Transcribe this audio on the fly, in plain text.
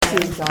We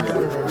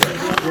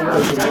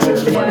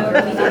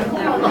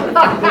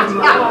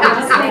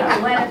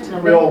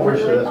all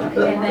wish that.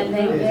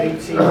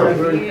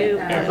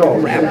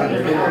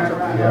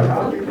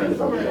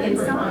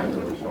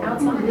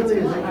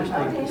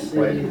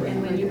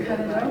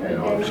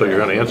 So you're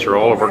going to answer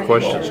all of our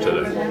questions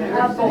today.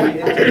 I'm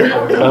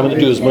going to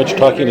do as much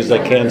talking as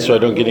I can so I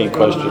don't get any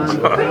questions.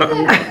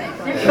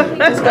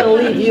 It's going to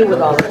leave you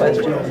with all the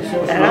questions.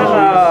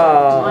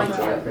 Oh.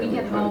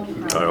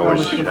 I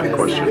always have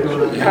questions. The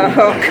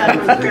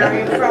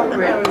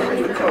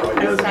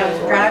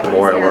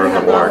more I learn,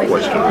 the more I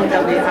question.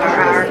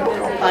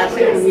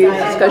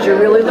 It's because you're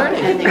really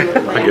learning.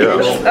 I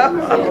guess.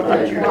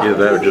 Either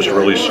that or just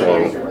really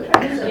slow.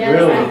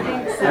 Really? I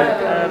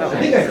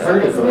think I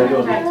heard it, but I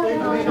don't.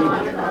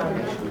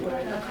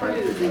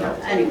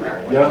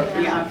 Yeah?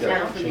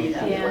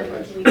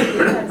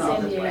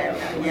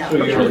 So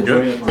you're really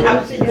good?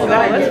 Well,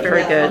 that was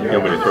very good. You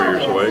want me to throw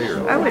yours away?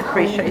 Or? I would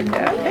appreciate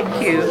that.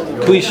 Thank you.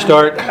 Can we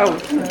start? Oh.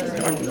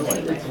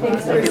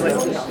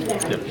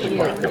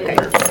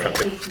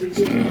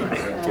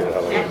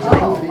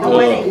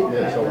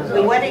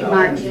 The wedding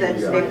march that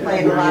they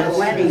played a lot of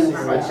weddings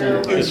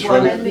is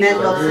one of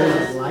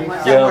Mendelssohn's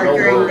somewhere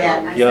during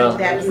that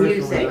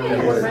music. Do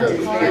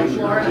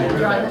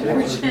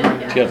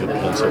you have a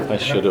pencil? I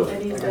should have.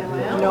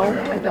 No,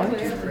 I don't. I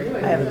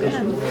have a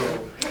pen.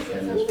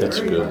 That's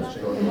good.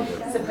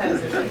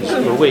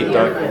 Oh, wait,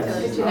 Doc.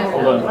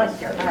 Hold on.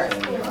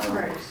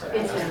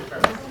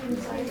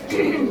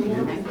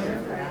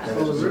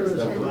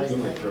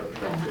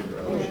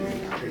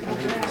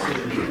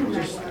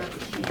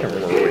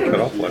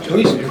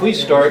 Can we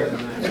start? I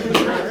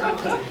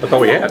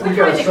thought we had. We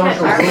got a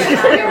social.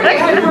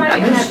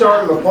 You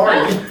started a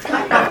party.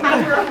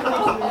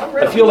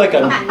 I feel like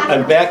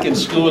I'm back in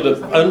school with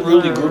an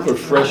unruly group of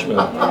freshmen.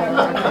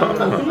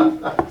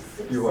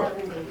 You are.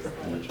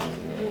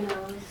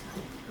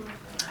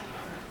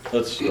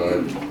 Let's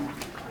start.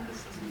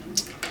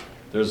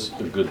 There's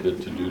a good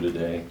bit to do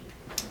today.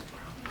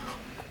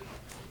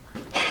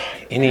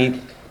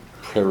 Any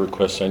prayer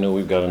requests? I know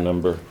we've got a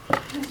number.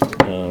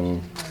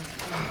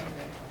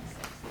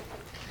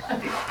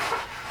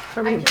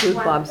 From your food,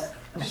 Bob's.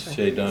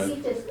 Say, Doc.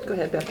 Go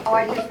ahead, Beth. Oh,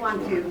 I just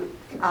want to,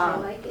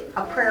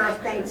 a prayer of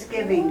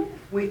thanksgiving.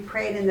 We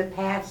prayed in the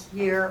past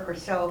year or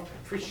so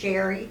for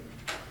Sherry,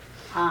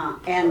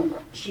 and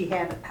she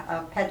had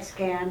a PET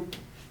scan,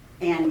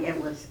 and it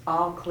was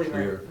all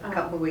clear a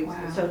couple of weeks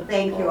ago. So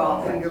thank you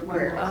all for your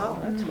prayers. Oh,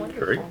 that's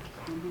wonderful. Great.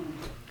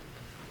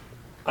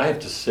 I have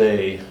to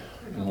say,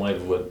 in light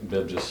of what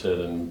Bev just said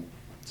and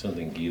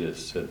something Gita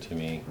said to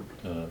me,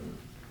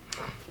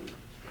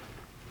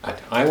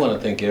 I want to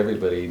thank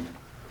everybody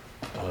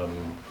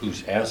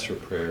who's asked for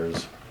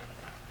prayers,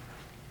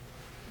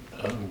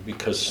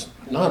 because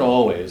not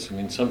always, I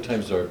mean,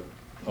 sometimes our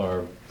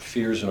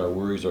fears and our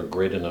worries are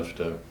great enough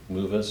to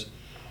move us,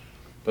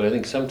 but I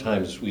think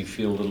sometimes we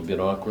feel a little bit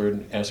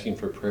awkward asking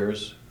for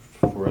prayers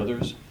for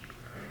others.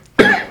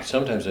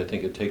 Sometimes I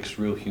think it takes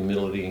real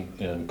humility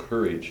and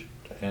courage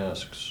to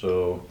ask,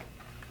 so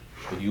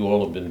you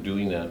all have been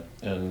doing that,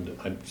 and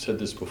I've said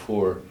this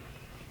before,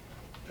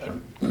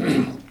 I'm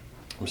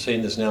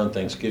saying this now in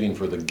Thanksgiving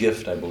for the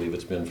gift I believe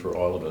it's been for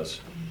all of us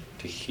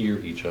to hear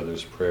each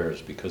other's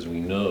prayers, because we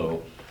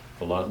know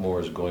a lot more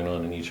is going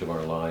on in each of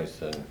our lives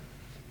than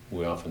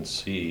we often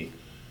see.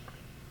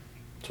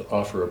 To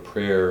offer a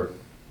prayer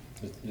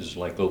is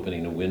like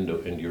opening a window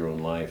into your own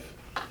life.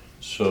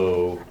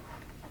 So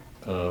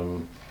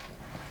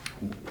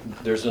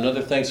there's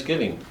another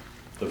Thanksgiving.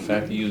 The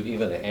fact that you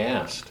even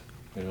asked,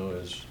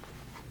 is,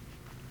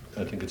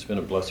 I think it's been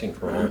a blessing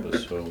for all of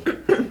us. So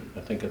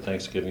I think a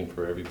Thanksgiving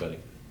for everybody.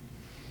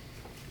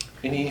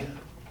 Any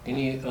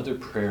other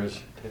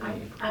prayers?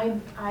 I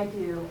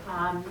do,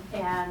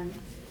 and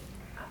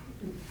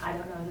I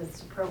don't know if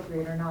it's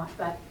appropriate or not,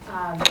 but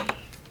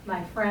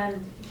my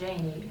friend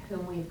Janie,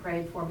 whom we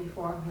prayed for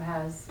before, who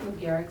has Lou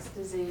Gehrig's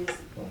disease,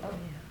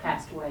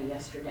 passed away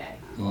yesterday.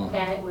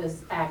 And it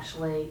was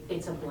actually,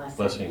 it's a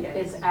blessing.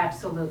 It's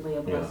absolutely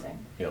a blessing.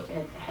 Yeah.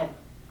 It had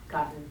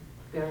gotten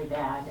very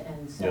bad,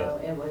 and so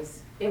it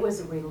was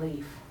a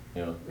relief,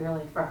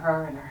 really, for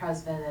her and her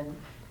husband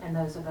and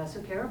those of us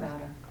who care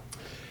about her.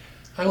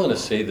 I want to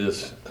say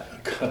this.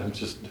 God,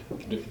 this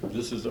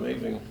is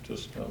amazing.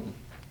 Just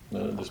none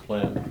of this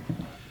planned.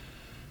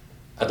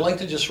 I'd like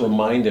to just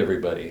remind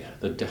everybody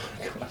that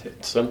God,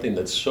 it's something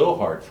that's so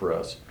hard for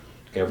us.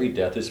 Every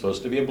death is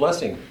supposed to be a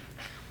blessing.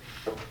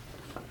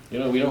 We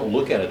don't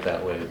look at it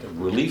that way. The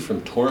relief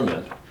from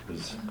torment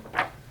is,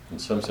 in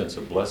some sense,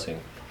 a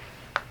blessing.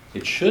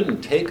 It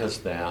shouldn't take us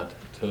that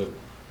to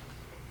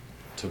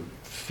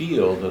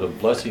feel that a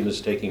blessing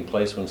is taking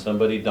place when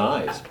somebody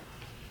dies.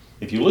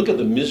 If you look at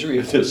the misery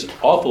of this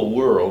awful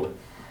world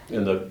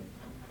and the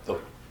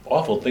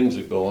awful things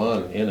that go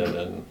on in it,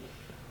 and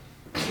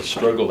the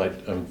struggle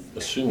that I'm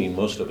assuming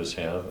most of us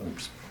have, I'm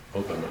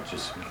hoping not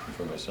just speaking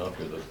for myself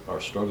here, that our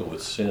struggle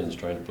with sins,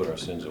 trying to put our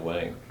sins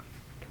away,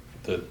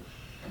 the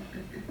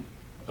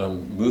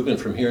movement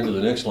from here into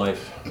the next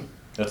life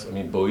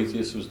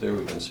Boethius was there.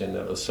 We've been saying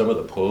that. Some of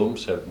the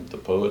poems, the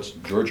poets,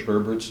 George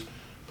Herbert's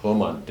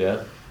poem on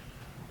death,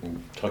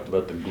 and talked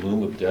about the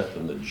gloom of death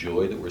and the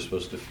joy that we're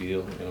supposed to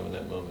feel, when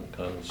that moment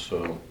comes.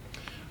 So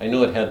I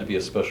know it had to be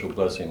a special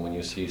blessing when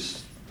you see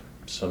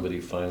somebody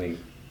finally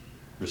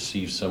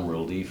receive some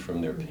relief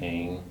from their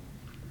pain,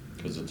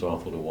 because it's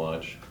awful to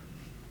watch.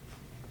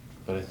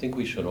 But I think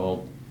we should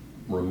all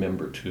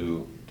remember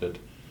too that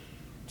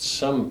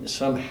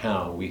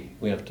somehow we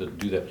have to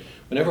do that.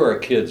 Whenever our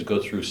kids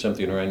go through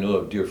something, or I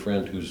know a dear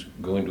friend who's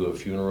going to a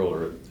funeral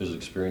or has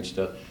experienced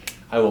death,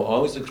 I will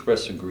always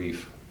express a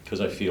grief, because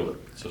I feel it.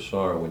 It's a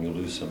sorrow when you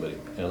lose somebody,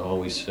 and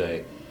always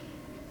say,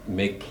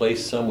 make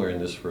place somewhere in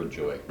this for a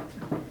joy.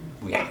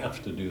 We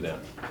have to do that,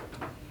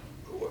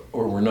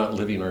 or we're not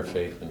living our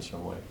faith in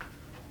some way.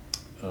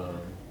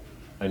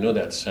 I know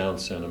that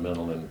sounds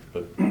sentimental,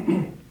 but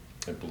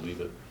I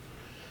believe it.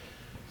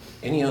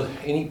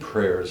 Any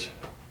prayers?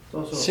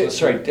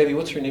 Sorry, Debbie,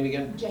 what's her name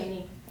again?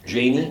 Janie.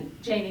 Janie?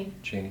 Janie.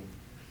 Janie.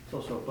 It's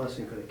also a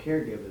blessing for the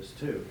caregivers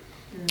too.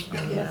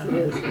 Yes, it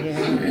is,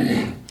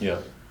 yeah.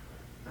 Yeah.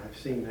 I've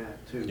seen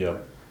that too. Yeah.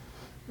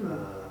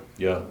 But,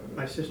 Yeah.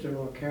 my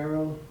sister-in-law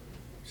Carol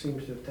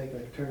seems to have taken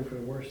a turn for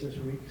the worse this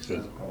week, so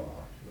Good.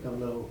 don't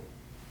know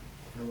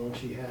how long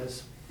she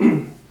has.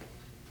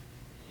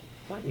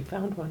 Thought you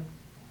found one.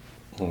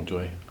 Oh, do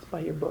I? It's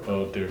by your book.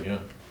 Oh, there, yeah.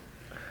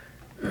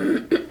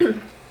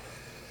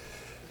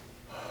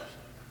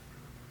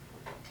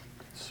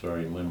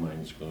 Sorry, my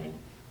mind's going.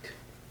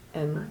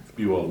 And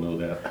You all know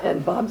that.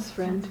 and Bob's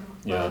friend.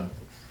 Yeah.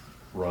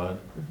 Rod.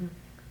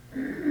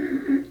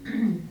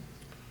 In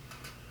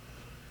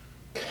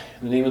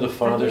the name of the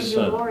Father, I gave you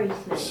Son.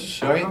 Lori's name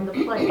Sorry? on the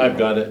plate. I've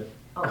got it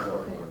Oh,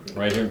 okay.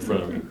 right here in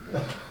front of me.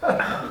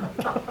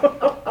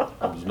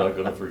 I was not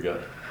going to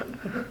forget.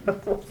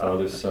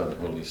 Father, Son,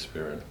 Holy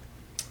Spirit.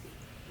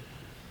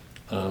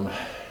 I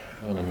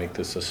want to make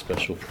this a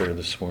special prayer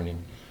this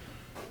morning.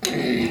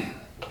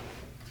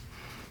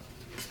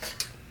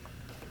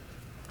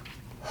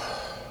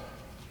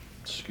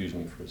 Excuse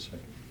me for a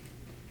second.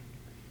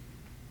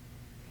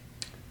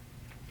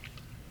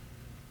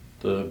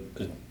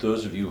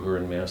 Those of you who are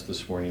in Mass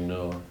this morning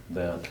know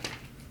that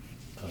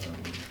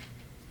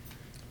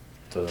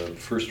the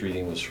first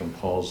reading was from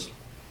Paul's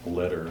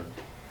letter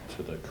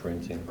to the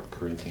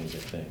Corinthians, I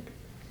think.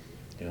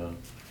 Yeah.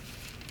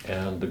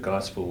 And the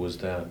gospel was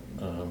that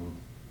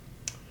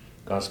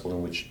gospel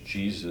in which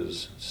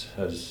Jesus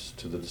says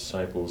to the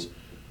disciples,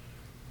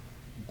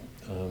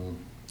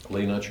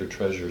 lay not your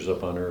treasures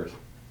up on earth,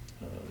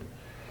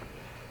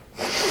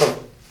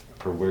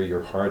 for where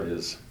your heart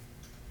is,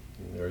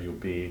 there you'll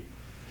be.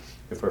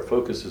 If our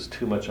focus is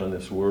too much on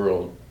this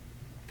world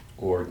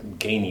or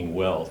gaining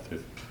wealth,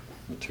 if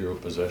material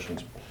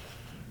possessions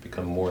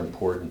become more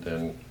important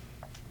than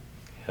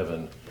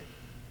heaven,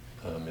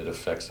 it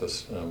affects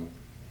us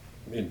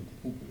in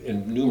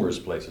numerous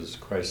places.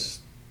 Christ,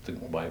 the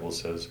Bible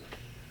says,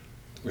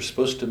 we're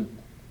supposed to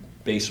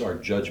base our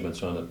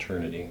judgments on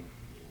eternity.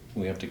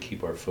 We have to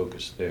keep our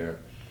focus there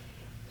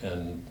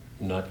and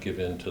not give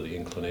in to the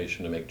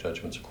inclination to make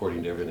judgments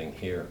according to everything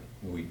here.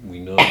 We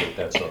know that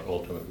that's our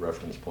ultimate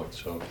reference point.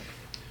 So,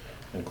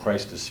 and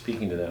Christ is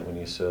speaking to that when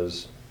he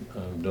says,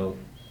 don't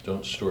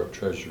store up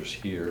treasures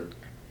here.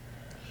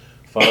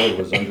 Father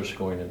was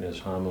underscoring in his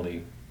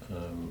homily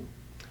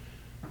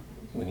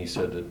when he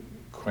said that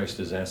Christ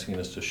is asking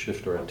us to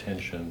shift our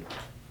attention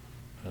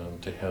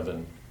to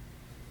heaven.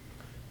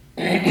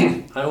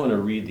 I want to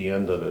read the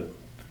end of it,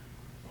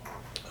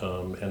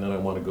 and then I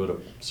want to go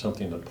to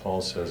something that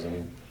Paul says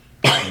and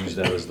use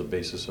that as the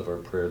basis of our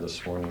prayer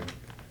this morning.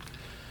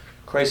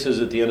 Christ says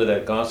at the end of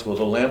that gospel,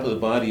 the lamp of the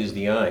body is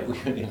the eye.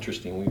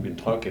 Interesting, we've been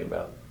talking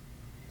about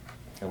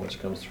how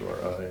much comes through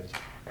our eyes.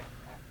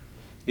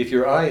 If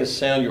your eye is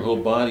sound, your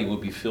whole body will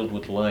be filled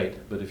with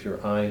light. But if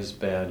your eye is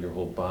bad, your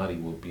whole body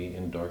will be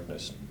in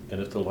darkness.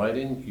 And if the light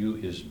in you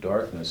is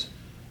darkness,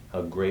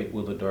 how great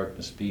will the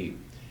darkness be?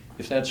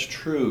 If that's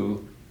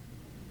true,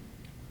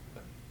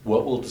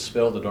 what will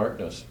dispel the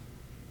darkness?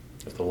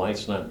 If the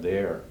light's not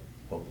there,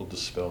 what will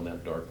dispel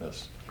that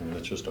darkness? I mean,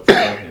 it's just a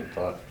frightening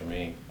thought for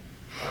me.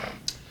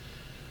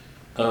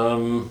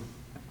 Our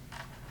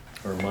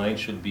mind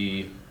should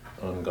be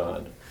on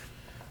God.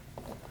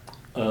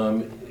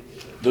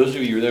 Those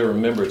of you that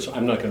remember,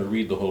 I'm not going to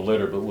read the whole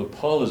letter, but what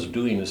Paul is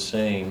doing is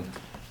saying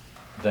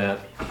that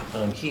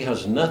he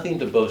has nothing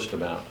to boast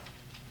about.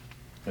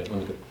 Wait, let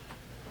me go.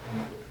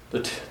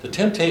 The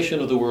temptation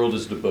of the world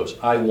is to boast.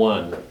 I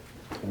won.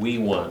 We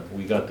won.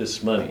 We got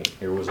this money.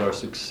 Here was our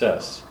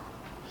success.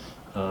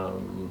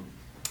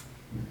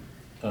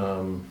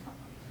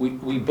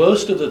 We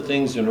boast of the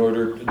things in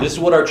order. This is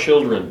what our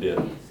children did.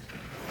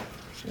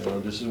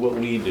 This is what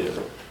we did.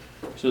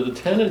 So the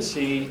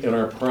tendency in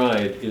our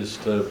pride is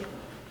to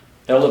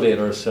elevate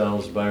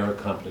ourselves by our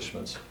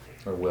accomplishments,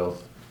 our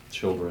wealth,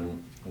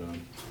 children.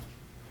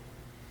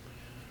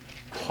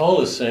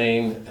 Paul is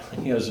saying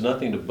he has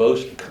nothing to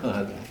boast.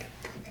 God,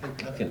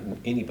 how can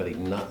anybody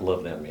not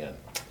love that man?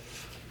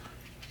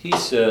 He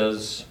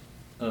says,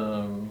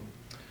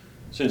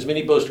 Since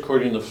many boast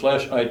according to the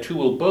flesh, I too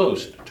will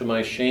boast. To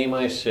my shame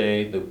I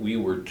say that we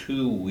were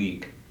too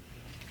weak.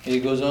 And he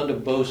goes on to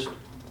boast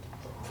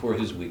for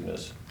his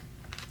weakness.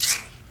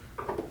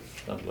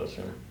 God bless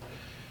him.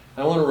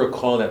 I want to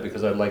recall that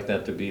because I'd like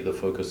that to be the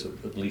focus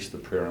of at least the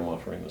prayer I'm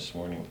offering this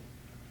morning.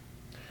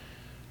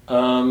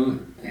 Are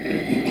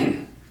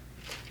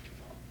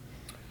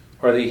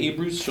they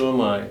Hebrews? So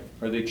am I.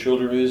 Are they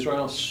children of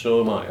Israel?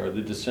 So am I. Are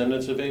they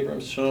descendants of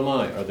Abraham? So am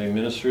I. Are they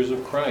ministers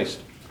of Christ?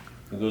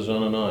 He goes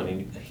on and on.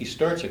 And he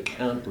starts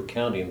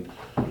recounting.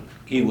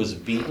 He was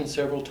beaten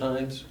several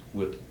times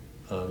with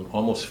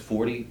almost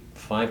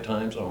 45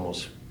 times,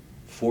 almost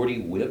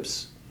 40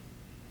 whips.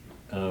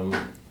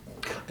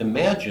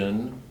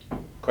 Imagine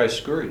Christ's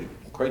scourge.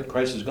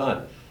 Christ is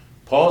God.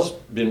 Paul's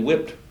been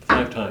whipped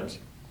 5 times.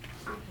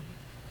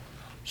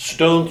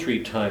 Stoned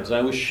 3 times.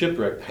 I was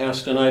shipwrecked,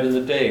 passed a night and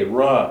a day,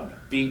 robbed,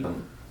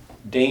 beaten,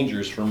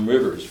 dangers from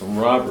rivers, from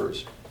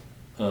robbers,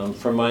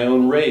 from my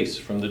own race,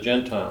 from the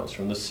Gentiles,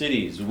 from the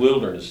cities,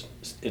 wilderness,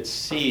 at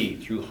sea,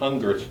 through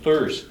hunger,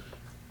 thirst,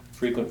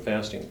 frequent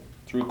fasting,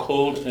 through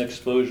cold and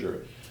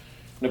exposure.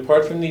 And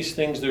apart from these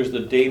things, there's the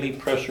daily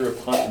pressure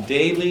upon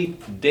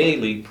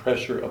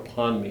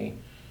me.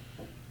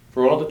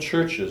 For all the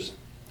churches,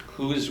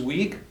 who is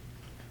weak,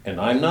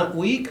 and I'm not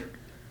weak?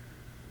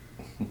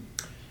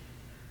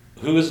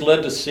 Who is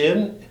led to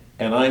sin,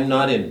 and I'm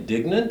not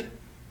indignant?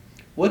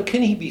 What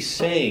can he be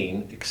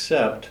saying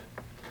except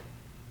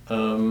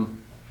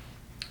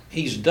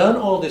he's done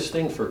all this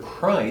thing for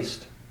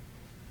Christ,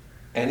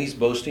 and he's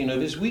boasting of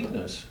his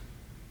weakness?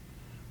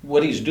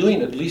 What he's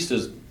doing, at least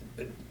as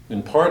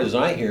in part as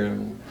I hear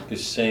him,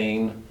 is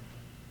saying,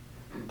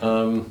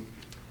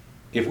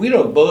 if we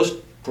don't boast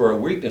for our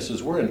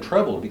weaknesses, we're in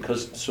trouble,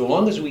 because so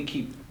long as we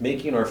keep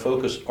making our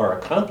focus our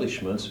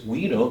accomplishments,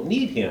 we don't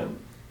need him.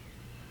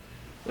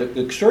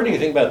 The extraordinary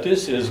thing about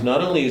this is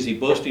not only is he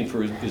boasting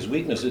for his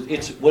weaknesses,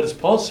 it's what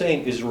Paul's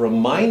saying is a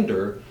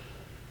reminder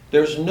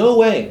there's no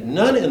way,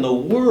 none in the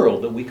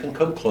world, that we can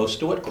come close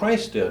to what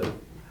Christ did.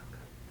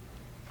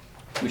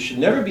 We should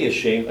never be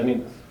ashamed. I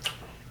mean,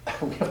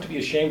 we have to be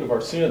ashamed of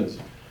our sins.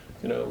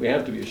 We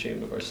have to be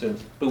ashamed of our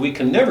sins. But we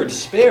can never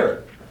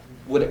despair.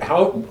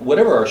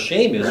 Whatever our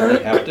shame is,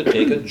 we have to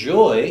take a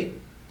joy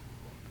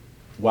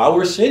while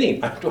we're sinning.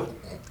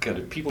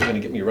 People are going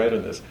to get me right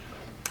on this.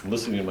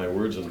 Listening to my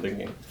words and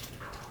thinking.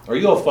 Are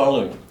you all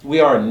following? We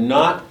are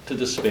not to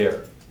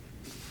despair.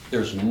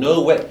 There's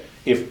no way.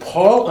 If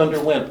Paul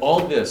underwent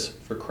all this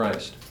for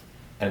Christ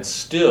and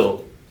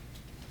still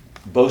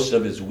boasts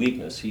of his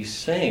weakness, he's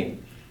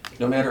saying,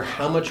 no matter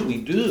how much we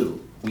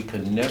do, we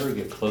can never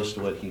get close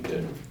to what he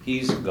did.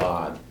 He's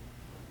God.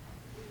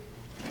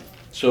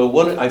 So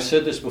I've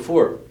said this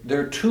before,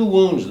 there are 2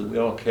 wounds that we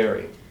all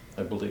carry,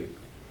 I believe.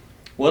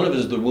 One of them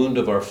is the wound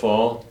of our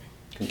fall,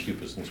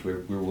 concupiscence,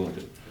 we're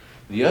wounded.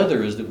 The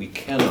other is that we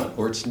cannot,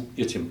 or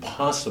it's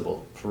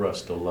impossible for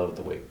us to love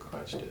the way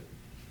Christ did.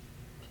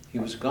 He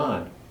was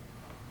God.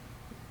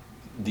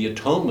 The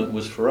atonement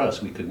was for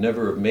us. We could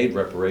never have made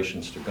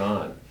reparations to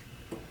God.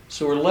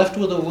 So we're left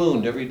with a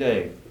wound every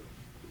day.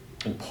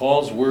 And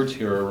Paul's words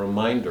here are a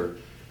reminder.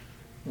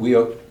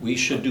 We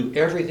should do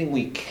everything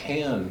we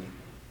can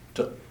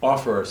to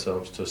offer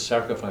ourselves, to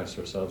sacrifice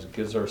ourselves,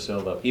 give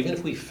ourselves up. Even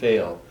if we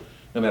fail,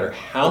 no matter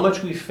how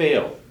much we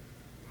fail,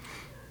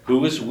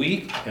 who is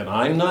weak and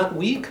I'm not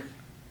weak?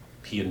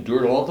 He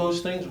endured all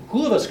those things.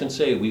 Who of us can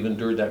say we've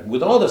endured that?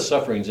 With all the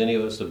sufferings any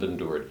of us have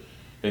endured,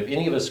 if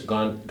any of us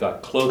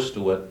got close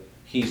to what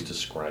he's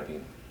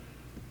describing,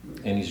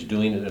 and he's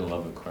doing it in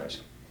love of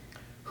Christ.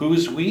 Who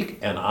is weak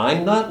and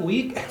I'm not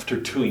weak after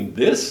doing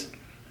this?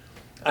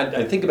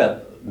 I think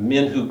about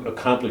men who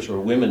accomplish,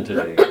 or women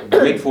today,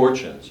 great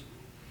fortunes,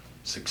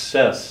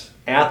 success,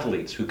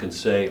 athletes who can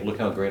say, look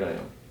how great I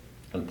am.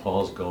 And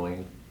Paul's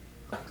going,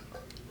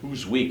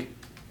 who's weak?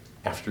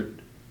 After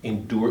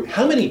endure,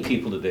 how many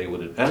people today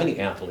how many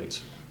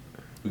athletes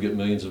who get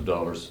millions of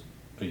dollars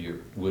a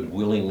year would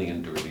willingly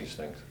endure these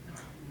things?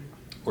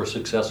 Or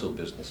successful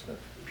businessmen?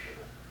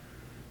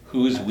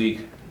 Who is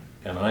weak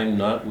and I'm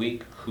not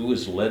weak? Who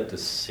is led to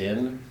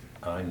sin?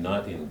 I'm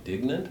not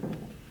indignant.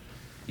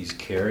 He's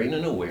carrying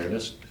an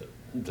awareness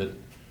that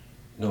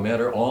no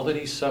matter all that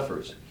he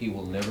suffers, he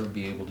will never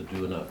be able to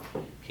do enough.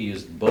 He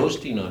is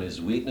boasting on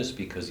his weakness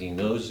because he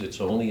knows it's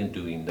only in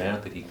doing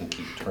that he can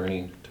keep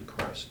turning to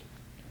Christ.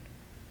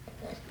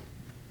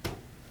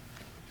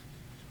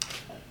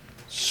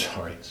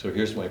 Sorry, so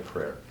here's my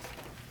prayer.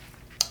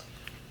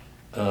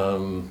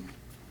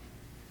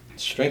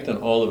 Strengthen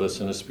all of us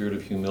in a spirit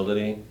of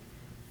humility,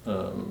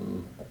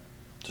 to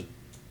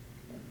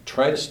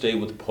try to stay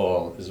with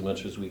Paul as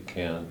much as we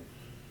can,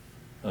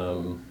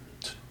 no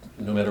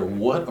matter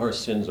what our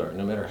sins are,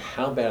 no matter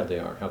how bad they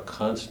are, how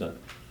constant,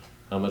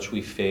 how much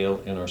we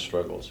fail in our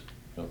struggles,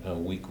 how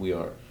weak we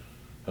are.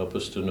 Help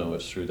us to know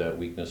it's through that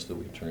weakness that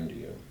we turn to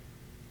you.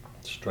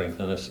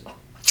 Strengthen us.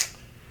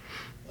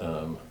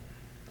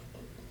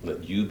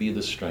 Let you be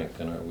the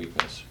strength in our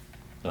weakness,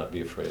 not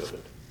be afraid of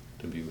it,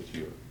 to be with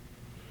you.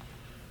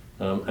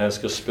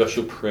 Ask a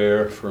special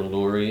prayer for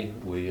Lori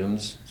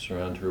Williams.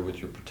 Surround her with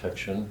your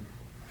protection.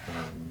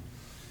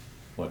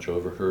 Watch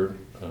over her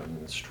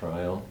in this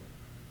trial.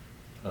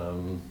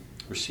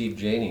 Receive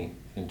Janie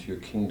into your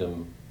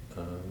kingdom.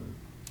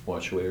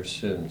 Wash away her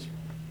sins.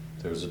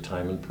 There's a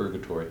time in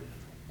purgatory.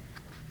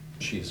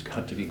 She's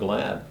got to be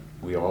glad.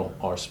 We all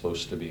are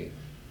supposed to be.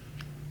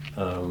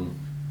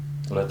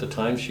 But at the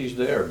time she's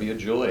there, be a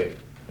joy.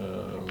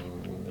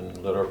 And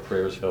let our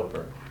prayers help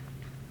her.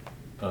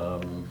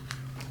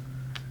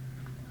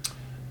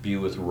 Be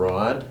with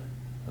Rod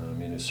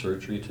in his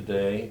surgery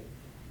today.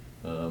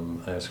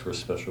 Ask for a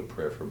special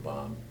prayer for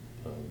Bob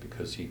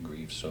because he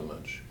grieves so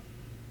much.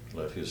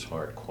 Let his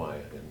heart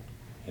quiet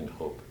in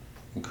hope.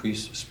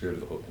 Increase the spirit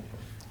of hope in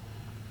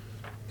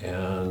him.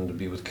 And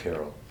be with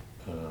Carol.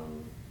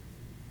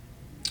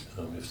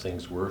 If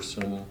things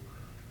worsen,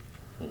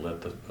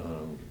 let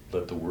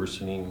the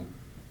worsening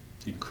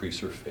increase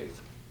her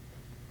faith.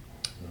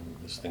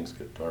 As things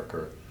get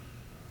darker,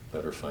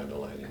 let her find a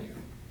light in you.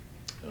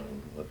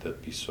 Let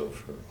that be so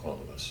for all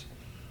of us.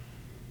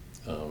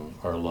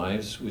 Our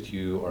lives with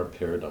you are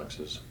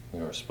paradoxes.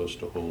 We are supposed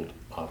to hold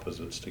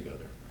opposites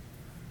together.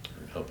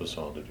 Help us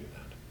all to do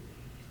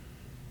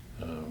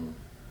that.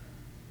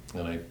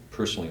 And I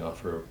personally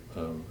offer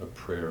a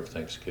prayer of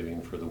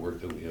thanksgiving for the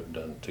work that we have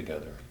done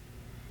together.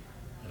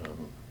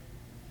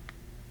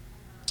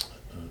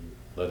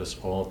 Let us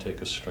all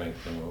take a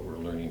strength in what we're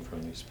learning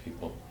from these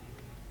people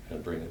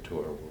and bring it to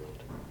our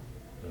world,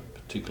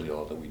 particularly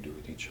all that we do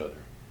with each other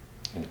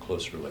in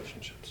close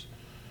relationships.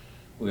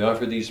 We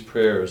offer these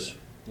prayers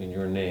in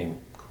your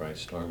name,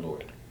 Christ our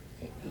Lord.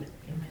 Amen.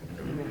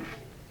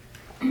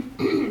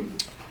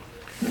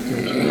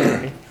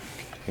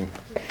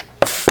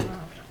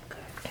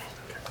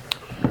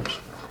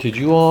 Did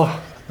you all,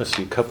 let's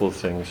see, a couple of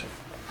things.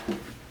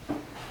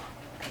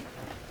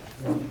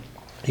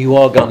 You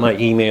all got my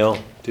email,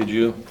 did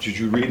you? Did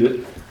you read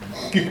it?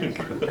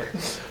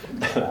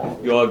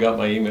 You all got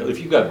my email. If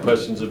you've got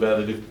questions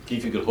about it,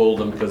 if you could hold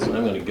them, because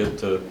I'm going to get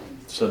to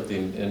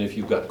something, and if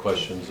you've got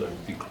questions,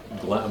 I'd be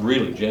glad,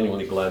 really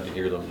genuinely glad to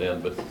hear them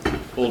then, but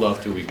hold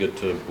off till we get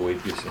to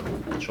Boethius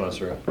and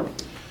Chaucer.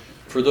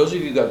 For those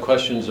of you who got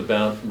questions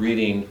about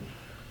reading,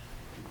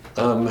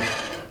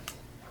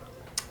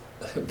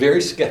 very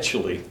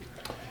sketchily,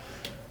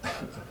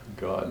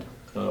 God,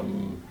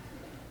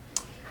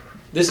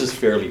 this is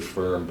fairly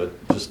firm, but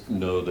just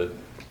know that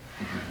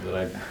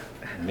I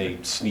may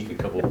sneak a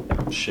couple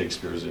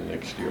Shakespeares in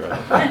next year.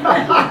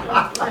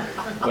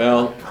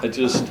 Well,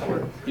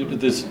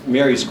 this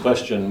Mary's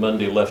question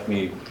Monday left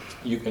me.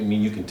 You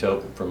can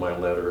tell from my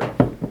letter.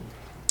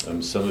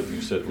 Some of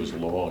you said it was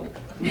long.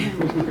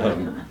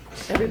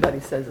 Everybody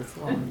says it's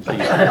long.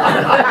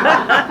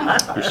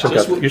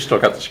 You still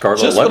got the scarlet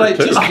Just letter what I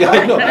too.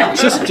 I know.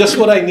 Just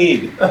what I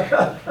need.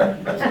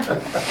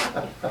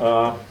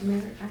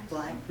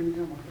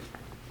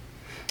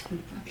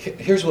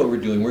 Here's what we're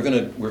doing.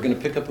 We're gonna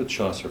pick up with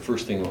Chaucer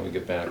first thing when we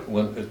get back.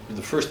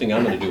 The first thing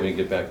I'm gonna do when we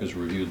get back is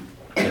review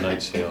the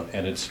Knight's Tale,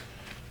 and it's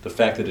the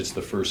fact that it's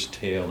the first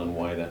tale and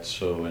why that's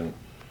so. And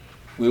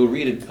we will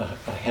read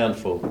a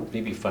handful,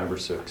 maybe 5 or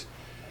 6,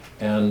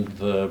 and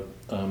the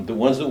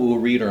ones that we'll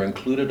read are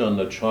included on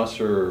the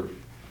Chaucer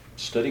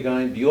study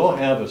guide. Do you all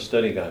have a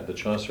study guide, the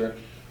Chaucer?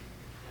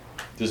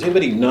 Does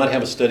anybody not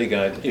have a study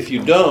guide? If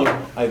you don't,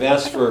 I've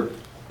asked for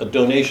a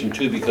donation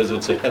too, because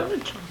it's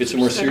a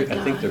more serious.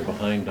 I think they're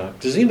behind.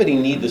 Does anybody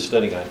need the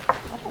study guide?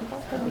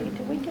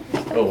 Did we get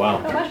the study? Oh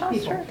wow!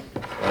 Sure.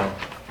 Wow.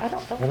 I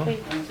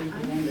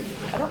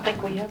don't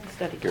think we have the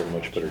study. You're a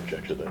much better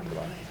judge of that than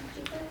I am.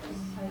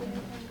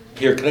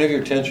 Here, can I have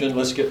your attention?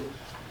 Let's get.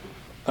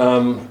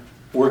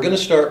 We're going to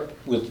start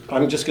with.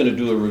 I'm just going to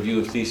do a review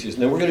of Theseus,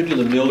 and then we're going to do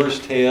the Miller's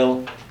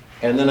Tale,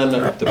 and then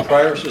the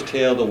Prioress's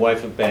Tale, the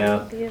Wife of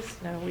Bath,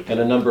 and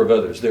a number of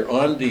others. They're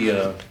on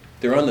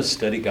the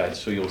study guide,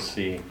 so you'll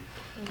see.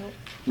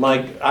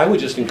 Mike, I would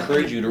just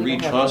encourage you to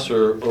read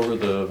Chaucer over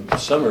the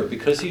summer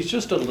because he's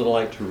just a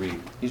delight to read.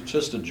 He's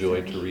just a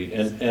joy to read.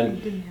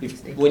 And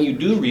when you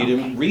do read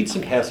him, read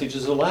some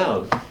passages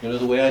aloud,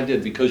 the way I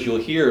did, because you'll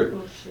hear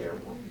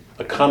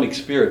a comic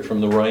spirit from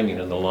the rhyming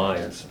and the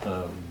lines.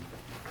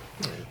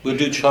 We'll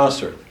do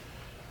Chaucer.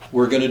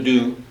 We're going to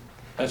do,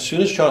 as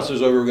soon as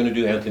Chaucer's over, we're going to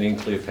do Antony and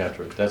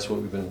Cleopatra. That's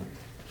what we've been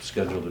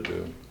scheduled to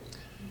do.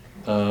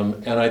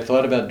 And I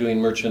thought about doing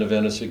Merchant of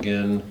Venice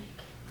again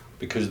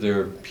because there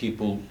are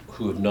people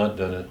who have not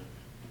done it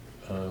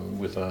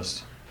with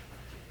us,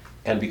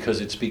 and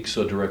because it speaks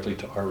so directly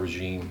to our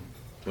regime,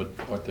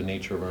 what the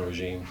nature of our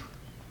regime.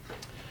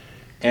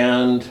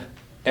 And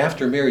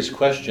after Mary's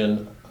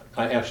question,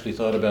 I actually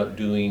thought about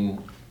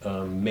doing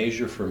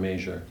Measure for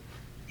Measure,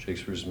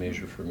 Shakespeare's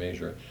Measure for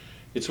Measure.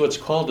 It's what's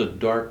called a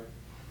dark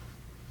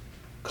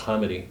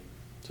comedy.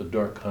 It's a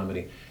dark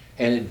comedy.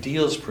 And it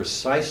deals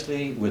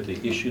precisely with the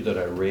issue that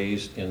I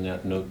raised in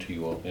that note to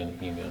you all in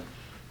the email.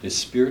 This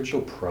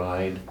spiritual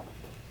pride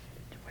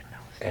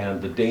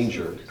and the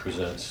danger it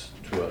presents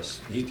to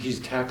us. He's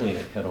tackling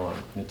it head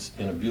on. It's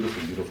in a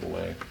beautiful, beautiful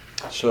way.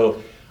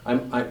 So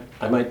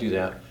I might do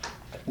that.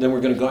 Then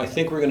we're going to go, I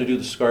think we're going to do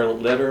The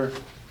Scarlet Letter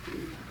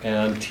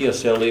and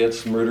T.S.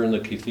 Eliot's Murder in the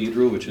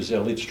Cathedral, which is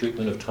Eliot's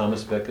treatment of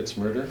Thomas Becket's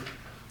murder.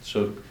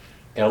 So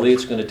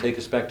Eliot's going to take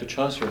us back to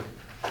Chaucer,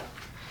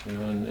 you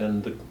know,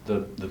 and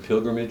the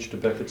pilgrimage to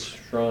Becket's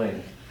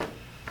shrine.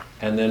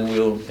 And then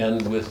we'll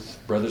end with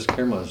Brothers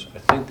Karamaz. I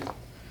think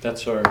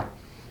that's our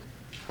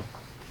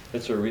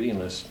reading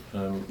list.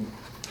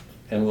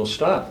 And we'll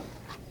stop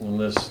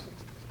unless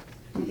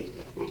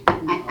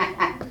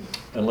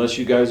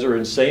you guys are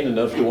insane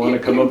enough to want to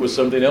come up with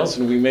something else,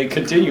 and we may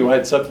continue.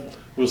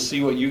 We'll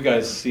see what you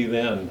guys say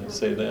then.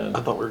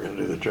 I thought we were going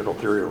to do the general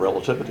theory of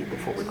relativity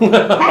before we.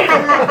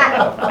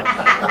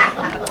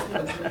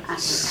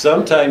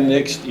 Sometime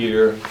next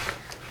year,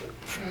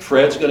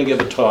 Fred's going to give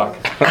a talk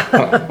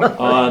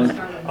on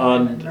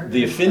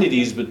the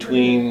affinities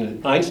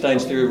between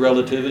Einstein's theory of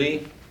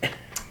relativity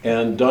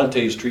and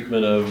Dante's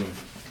treatment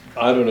of,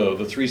 I don't know,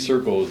 the three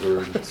circles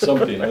or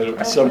something. I don't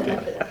think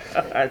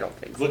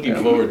so. Looking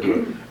forward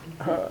to it.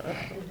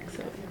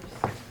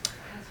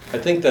 I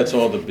think that's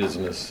all the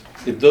business.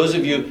 If those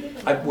of you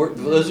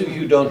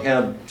who don't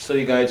have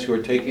study guides who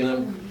are taking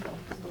them,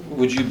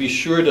 would you be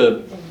sure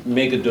to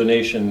make a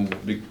donation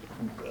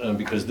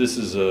because this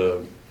is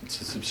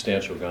it's a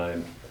substantial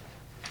guide.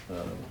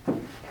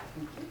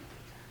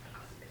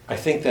 I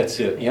think that's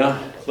it. Yeah,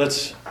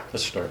 let's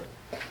start.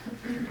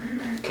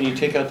 Can you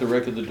take out the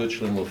Wreck of the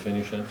Deutschland? We'll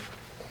finish it.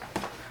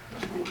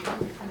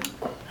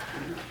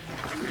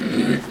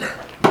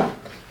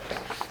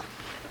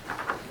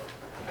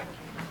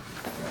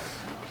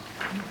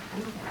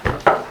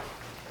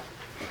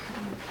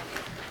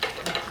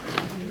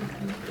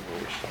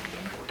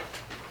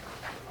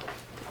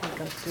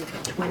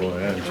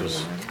 Boy, I'm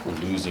just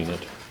losing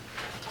it.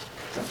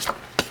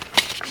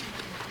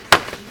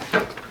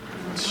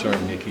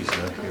 Sorry, Nikki's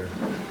not here.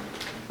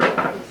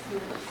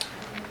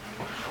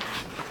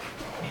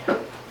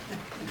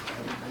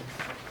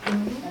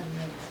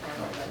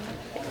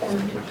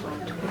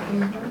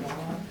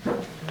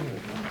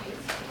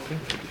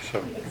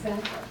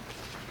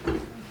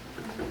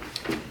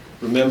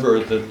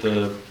 Remember that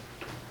the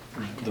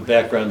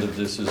background of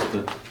this is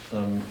that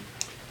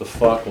the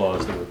Falk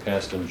laws that were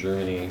passed in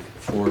Germany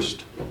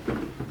forced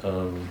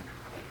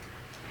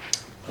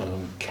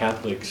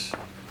Catholics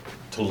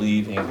to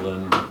leave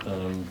England.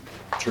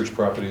 Church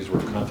properties were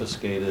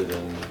confiscated,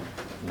 and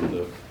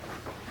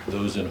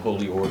those in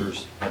holy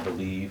orders had to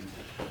leave.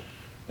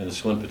 And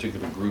this one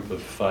particular group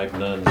of 5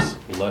 nuns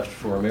left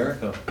for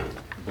America,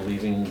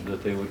 believing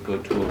that they would go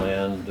to a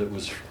land that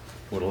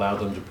would allow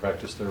them to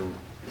practice their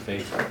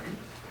faith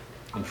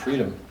in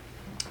freedom.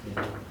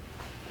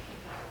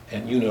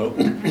 And you know,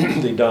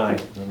 they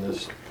died in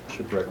this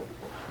shipwreck.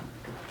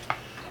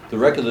 The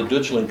Wreck of the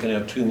Deutschland can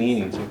have 2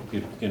 meanings.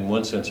 In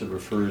one sense, it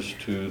refers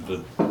to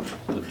the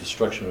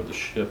destruction of the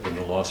ship and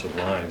the loss of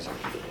lives.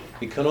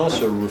 It can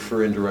also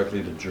refer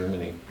indirectly to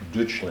Germany.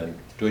 Deutschland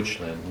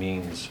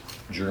means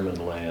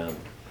German land.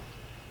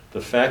 The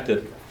fact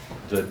that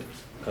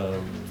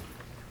a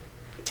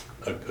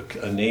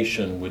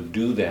nation would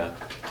do that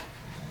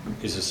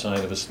is a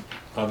sign of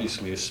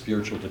obviously a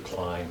spiritual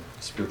decline,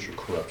 spiritual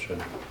corruption.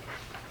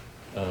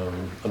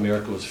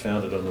 America was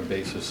founded on the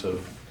basis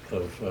of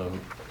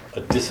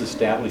a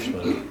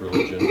disestablishment of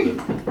religion.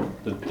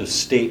 That the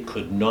state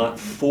could not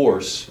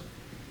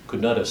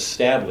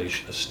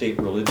establish a state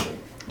religion.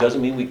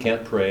 Doesn't mean we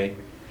can't pray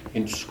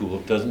in school.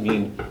 It doesn't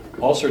mean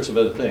all sorts of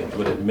other things.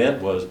 What it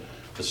meant was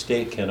the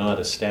state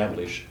cannot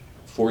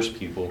force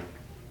people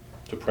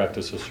to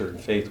practice a certain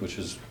faith, which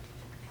is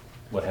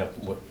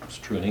what's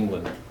true in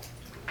England.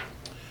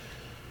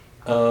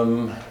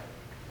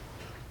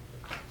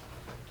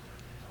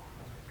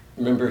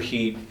 Remember,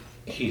 he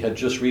had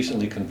just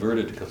recently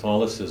converted to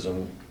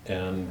Catholicism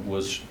and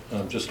was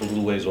just a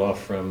little ways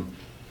off from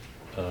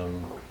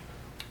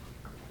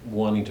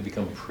wanting to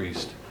become a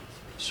priest.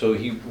 So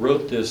he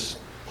wrote this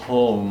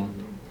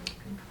poem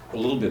a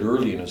little bit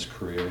early in his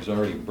career. He's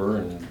already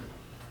burned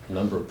a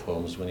number of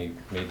poems when he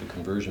made the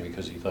conversion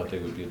because he thought they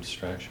would be a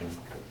distraction.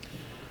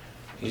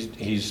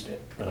 He's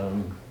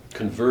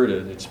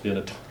converted. It's been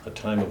a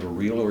time of a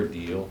real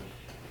ordeal.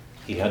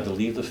 He had to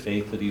leave the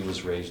faith that he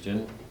was raised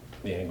in,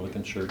 the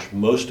Anglican Church.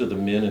 Most of the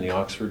men in the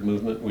Oxford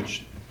movement,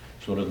 which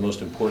is one of the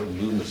most important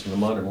movements in the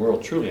modern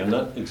world, truly, I'm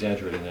not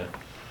exaggerating that.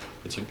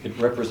 It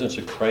represents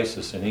a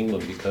crisis in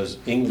England because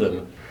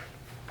England,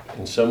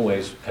 in some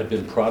ways, had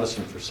been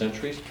Protestant for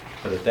centuries,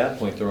 but at that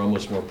point they're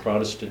almost more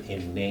Protestant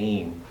in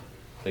name.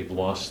 They've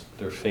lost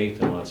their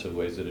faith in lots of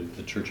ways that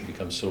the church had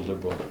become so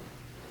liberal.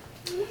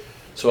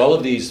 So all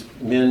of these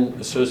men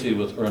associated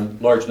with, or a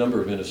large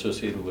number of men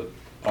associated with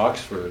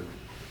Oxford,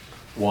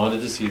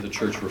 wanted to see the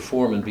church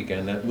reform and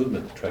began that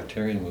movement, the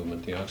Tractarian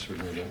movement, the Oxford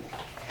movement.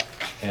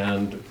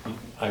 And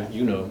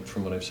you know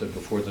from what I've said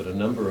before that a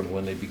number of,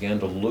 when they began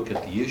to look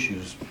at the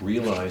issues,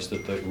 realized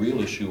that the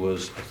real issue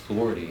was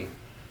authority,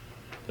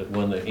 that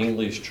when the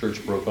English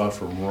church broke off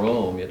from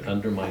Rome, it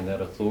undermined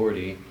that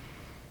authority,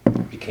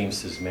 became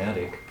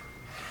schismatic,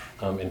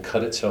 and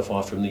cut itself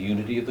off from the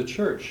unity of the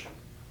church.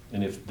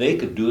 And if they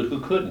could do it,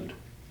 who couldn't?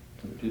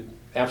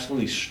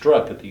 absolutely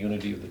struck at the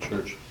unity of the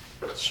church.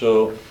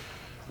 So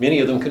many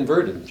of them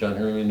converted. John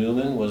Henry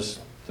Newman was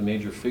the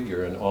major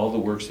figure, and all the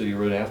works that he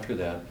wrote after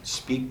that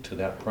speak to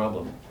that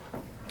problem.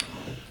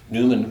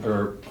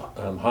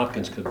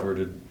 Hopkins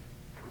converted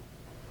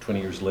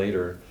 20 years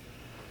later,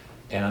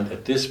 and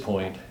at this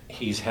point,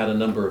 he's had a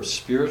number of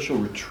spiritual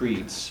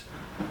retreats.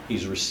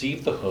 He's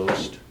received the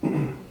host.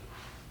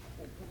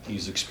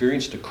 He's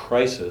experienced a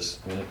crisis,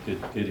 and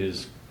it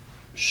has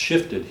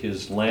shifted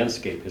his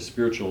landscape, his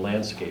spiritual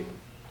landscape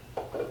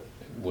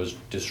was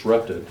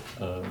disrupted.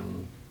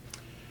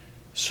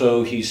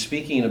 So he's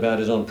speaking about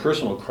his own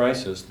personal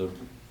crisis.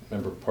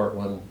 Remember, part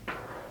 1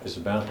 is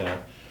about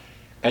that.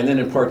 And then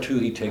in part 2,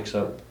 he takes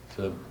up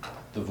the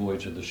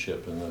voyage of the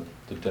ship and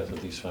the death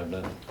of these 5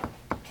 nuns.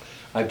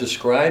 I've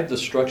described the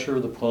structure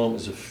of the poem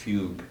as a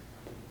fugue.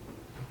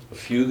 A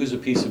fugue is a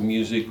piece of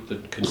music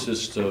that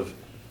consists of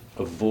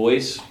a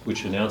voice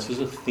which announces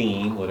a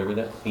theme, whatever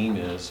that theme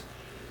is,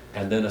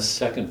 and then a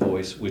second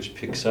voice which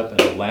picks up and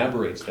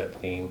elaborates that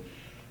theme,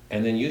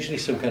 and then usually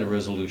some kind of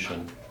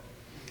resolution.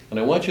 And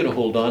I want you to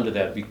hold on to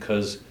that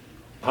because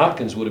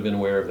Hopkins would have been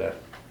aware of that,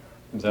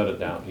 without a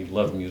doubt. He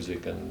loved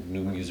music and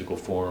new musical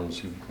forms.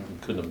 He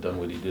couldn't have done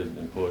what he did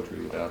in poetry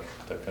without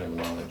that kind of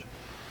knowledge.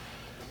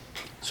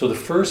 So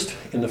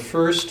in the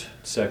first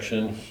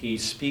section, he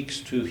speaks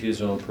to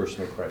his own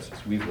personal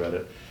crisis. We've read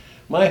it.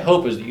 My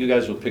hope is that you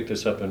guys will pick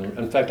this up, and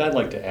in fact, I'd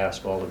like to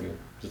ask all of you,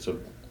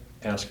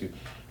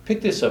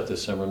 pick this up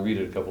this summer and read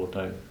it a couple of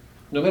times.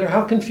 No matter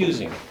how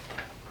confusing,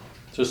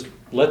 just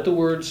let the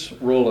words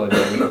roll on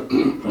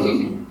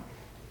you.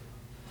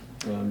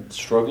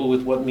 Struggle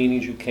with what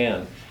meanings you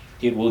can.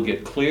 It will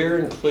get clearer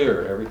and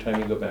clearer every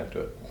time you go back to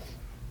it.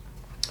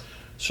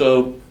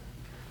 So,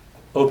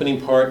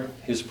 opening part,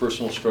 his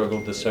personal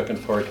struggle. The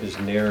second part, his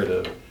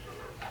narrative,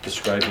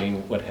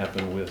 describing what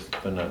happened with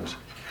the nuns.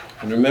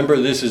 And remember,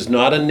 this is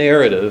not a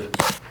narrative.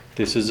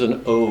 This is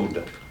an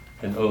ode.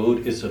 An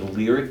ode is a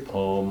lyric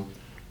poem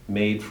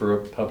made for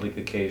a public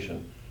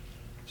occasion.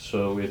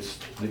 So it's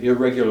the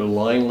irregular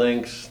line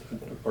lengths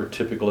are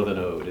typical of an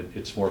ode.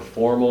 It's more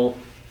formal.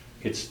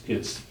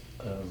 It's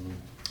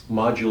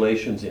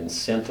modulations in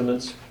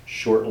sentiments,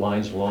 short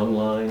lines, long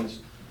lines,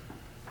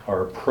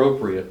 are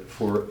appropriate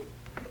for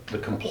the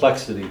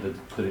complexity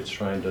that it's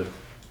trying to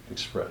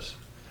express.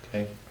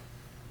 Okay.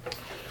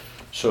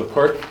 So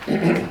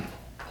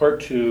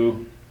part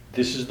 2,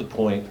 this is the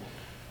point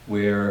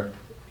where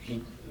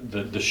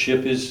the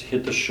ship is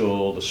hit the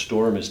shoal, the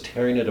storm is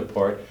tearing it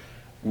apart.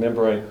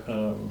 Remember,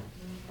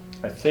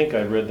 I think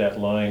I read that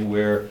line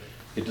where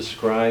it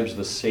describes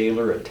the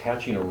sailor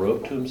attaching a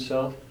rope to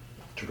himself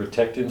to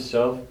protect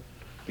himself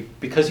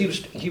because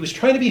he was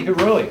trying to be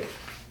heroic.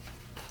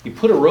 He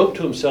put a rope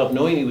to himself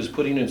knowing he was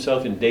putting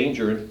himself in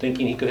danger and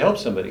thinking he could help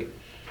somebody.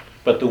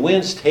 But the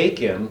winds take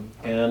him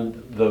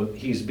and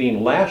he's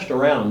being lashed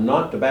around,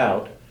 knocked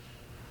about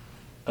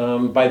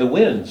by the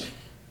winds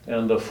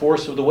and the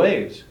force of the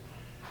waves.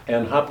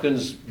 And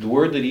Hopkins, the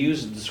word that he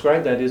used to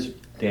describe that is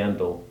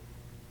dandle.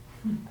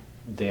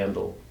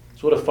 Dandle.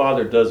 It's what a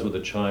father does with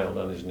a child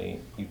on his knee.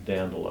 You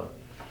dandle up.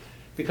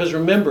 Because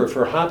remember,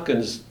 for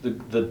Hopkins,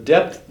 the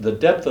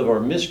depth of our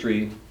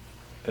mystery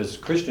as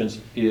Christians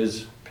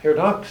is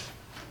paradox.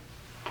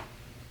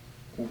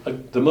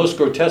 The most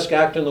grotesque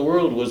act in the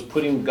world was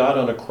putting God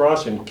on a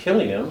cross and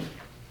killing him.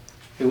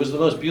 It was the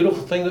most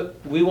beautiful thing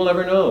that we will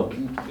ever know.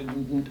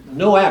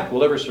 No act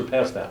will ever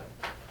surpass that.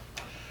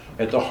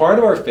 At the heart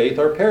of our faith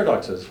are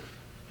paradoxes.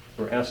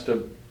 We're asked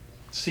to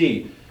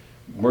see,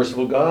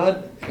 merciful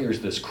God,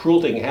 here's this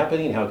cruel thing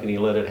happening, how can he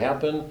let it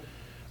happen?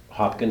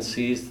 Hopkins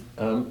sees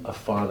a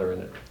father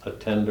in it, a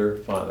tender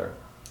father.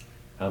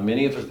 How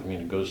many of us,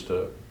 it goes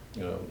to,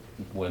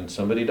 when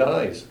somebody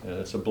dies, and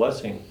it's a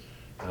blessing,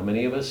 how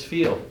many of us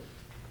feel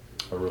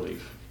a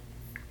relief?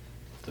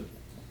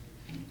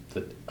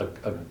 That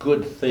a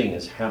good thing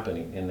is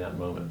happening in that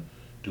moment.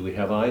 Do we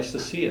have eyes to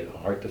see it, a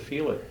heart to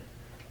feel it?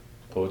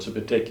 Poets have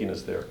been taking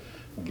us there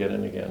again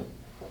and again.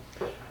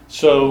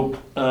 So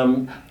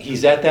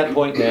he's at that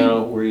point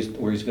now where he's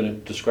going to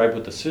describe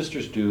what the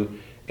sisters do,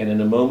 and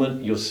in a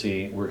moment you'll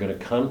see we're going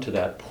to come to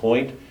that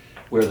point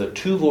where the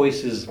two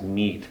voices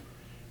meet,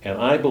 and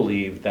I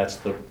believe that's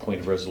the point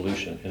of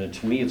resolution. And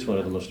to me, it's one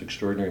of the most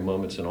extraordinary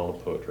moments in all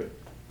of poetry.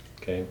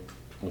 Okay,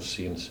 we'll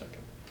see in a second.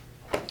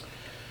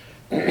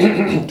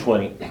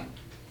 20.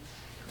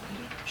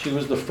 She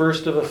was the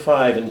first of the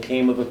 5 and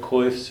came of a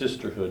coif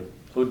sisterhood.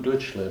 O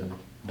Deutschland,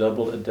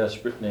 double a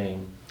desperate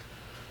name.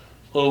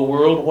 O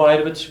world wide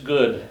of its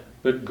good,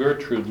 but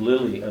Gertrude,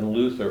 Lily, and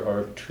Luther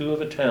are 2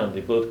 of a town.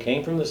 They both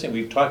came from the same,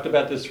 we've talked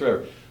about this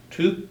forever.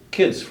 2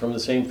 kids from the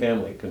same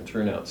family can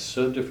turn out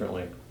so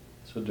differently.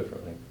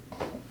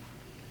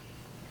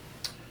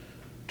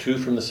 2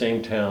 from the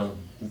same town.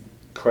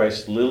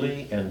 Christ,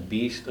 lily and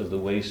beast of the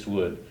waste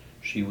wood.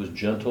 She was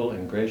gentle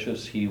and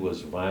gracious. He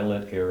was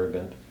violent,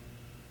 arrogant,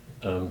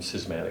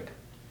 schismatic.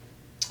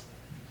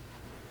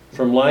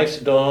 From life's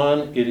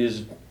dawn it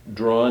is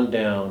drawn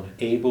down.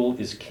 Abel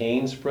is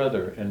Cain's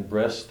brother, and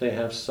breasts they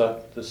have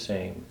sucked the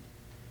same.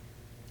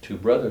 2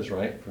 brothers,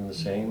 right, from the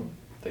same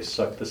They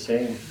suck the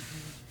same.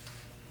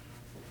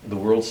 The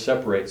world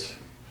separates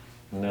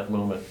in that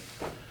moment.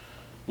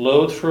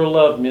 Loath for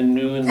love, men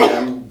knew in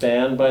them,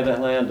 banned by the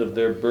land of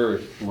their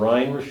birth.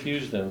 Rhine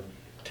refused them,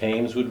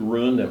 Thames would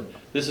ruin them.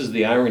 This is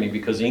the irony,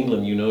 because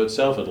England, you know,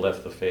 itself had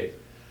left the faith.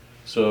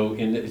 So,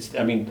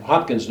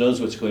 Hopkins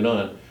knows what's going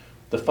on.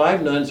 The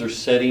 5 nuns are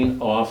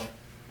setting off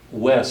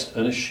west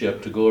on a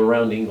ship to go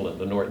around England,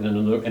 the north,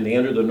 and they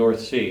enter the North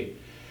Sea.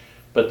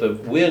 But the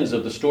winds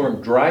of the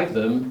storm drive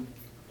them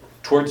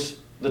towards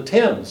the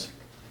Thames.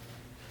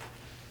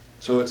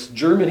 So it's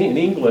Germany and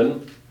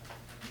England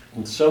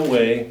in some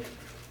way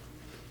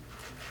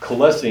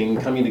coalescing,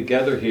 coming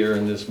together here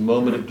in this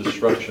moment of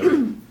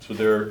destruction. So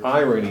there are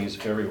ironies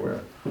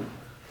everywhere.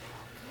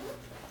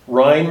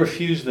 Rhine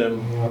refused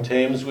them,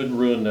 Thames would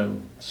ruin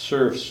them,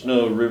 surf,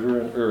 snow, river,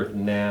 and earth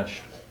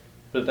gnashed.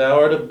 But thou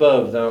art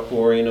above, thou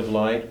Orient of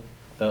light,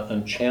 thou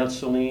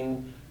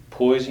unchancelling,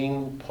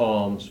 poising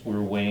palms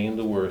were weighing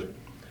the worth.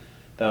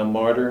 Thou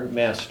martyr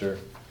master,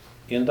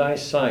 in thy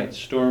sight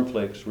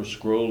stormflakes were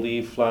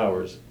scroll-leaved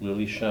flowers,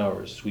 lily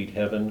showers, sweet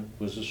heaven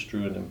was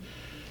a-strewing them.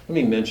 Let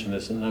me mention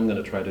this, and I'm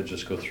going to try to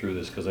just go through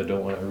this because I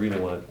really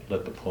want to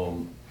let the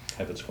poem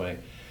have its way.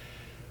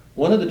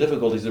 One of the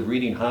difficulties of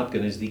reading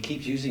Hopkins is he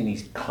keeps using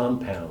these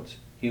compounds.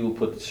 He will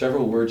put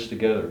several words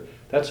together.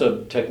 That's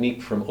a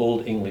technique from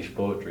Old English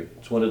poetry.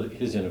 It's one of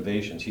his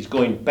innovations. He's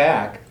going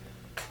back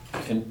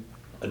and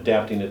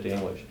adapting it to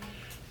English.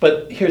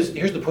 But here's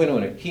the point I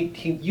want to make.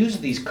 He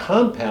uses these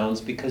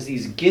compounds because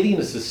he's getting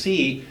us to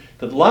see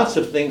that lots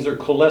of things are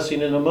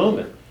coalescing in a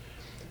moment.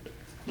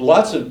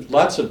 Lots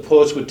of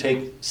poets would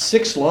take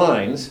 6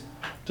 lines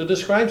to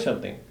describe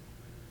something.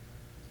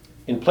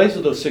 In place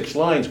of those 6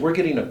 lines, we're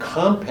getting a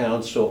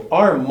compound, so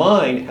our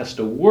mind has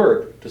to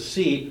work to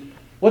see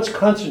what's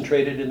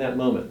concentrated in that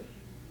moment.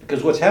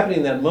 Because what's happening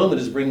in that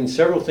moment is bringing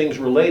several things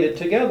related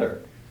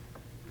together.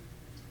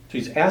 So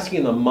he's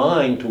asking the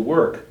mind to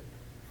work,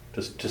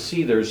 to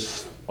see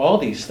there's all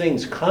these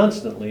things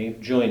constantly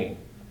joining.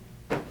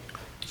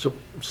 So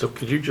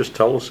could you just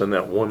tell us in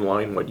that one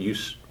line what you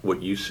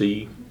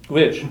see?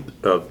 Which?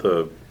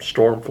 The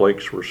storm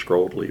flakes were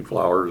scrolled leaf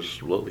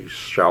flowers, lily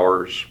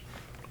showers,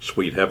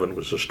 sweet heaven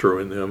was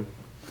a-strewing them.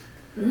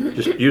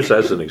 Just use that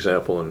as an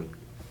example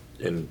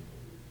and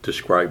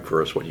describe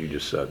for us what you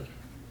just said.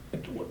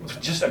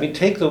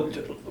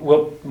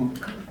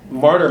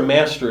 Martyr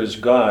master is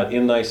God,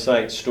 in thy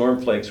sight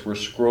storm flakes were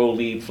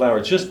scroll-leaved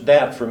flowers. Just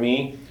that for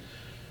me.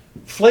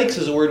 Flakes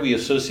is a word we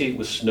associate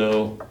with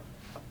snow,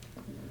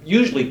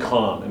 usually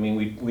calm.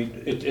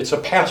 It's a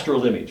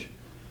pastoral image.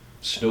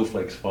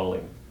 Snowflakes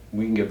falling.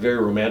 We can get very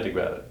romantic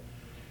about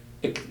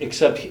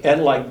it.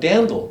 And like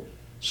Dandel,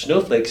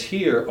 snowflakes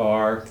here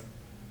are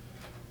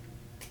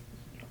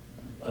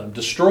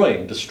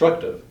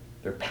destructive.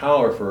 Their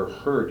power for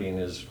hurting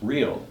is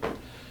real.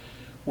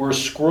 Were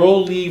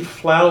scroll-leaved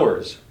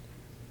flowers.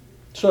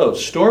 So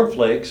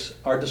stormflakes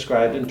are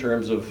described in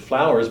terms of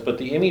flowers, but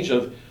the image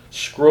of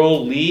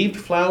scroll-leaved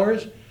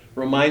flowers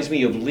reminds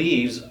me of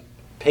leaves,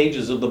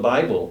 pages of the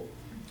Bible.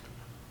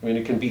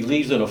 It can be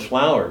leaves in a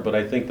flower, but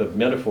I think the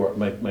metaphor,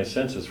 my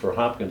sense is for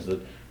Hopkins that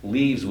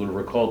leaves would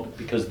recall,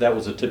 because that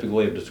was a typical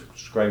way of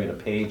describing a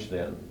page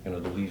then, the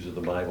leaves of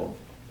the Bible.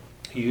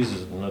 He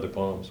uses it in other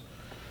poems.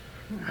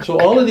 So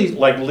all of these,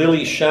 like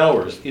lily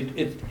showers,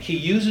 he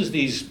uses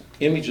these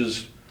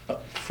images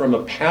from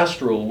a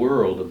pastoral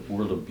world, a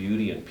world of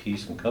beauty and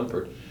peace and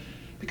comfort,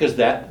 because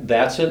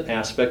that's an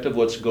aspect of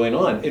what's going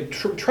on.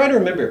 Try to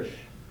remember,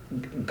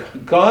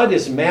 God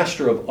is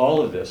master of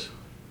all of this.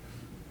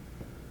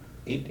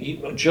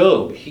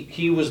 Job,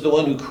 he was the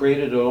one who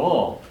created it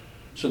all.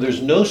 So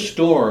there's no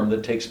storm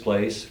that takes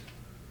place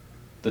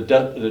that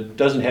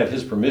doesn't have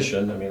his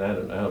permission. I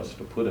don't know how else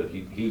to put it.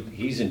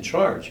 He's in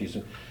charge.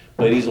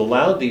 But he's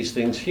allowed these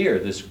things here,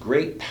 this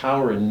great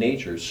power in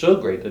nature, so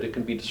great that it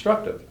can be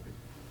destructive.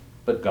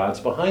 But God's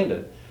behind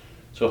it.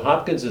 So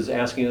Hopkins is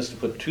asking us to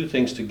put 2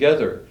 things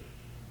together.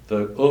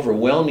 The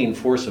overwhelming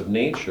force of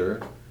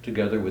nature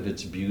together with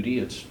its beauty,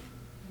 its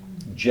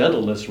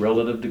gentleness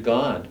relative to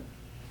God.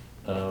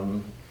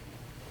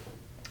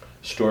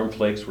 Storm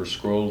flakes were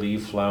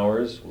scroll-leaf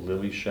flowers,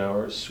 lily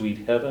showers,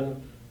 sweet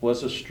heaven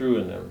was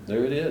a-strewing them.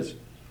 There it is.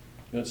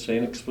 It's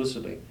saying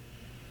explicitly.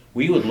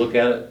 We would look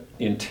at it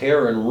in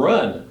terror and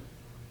run.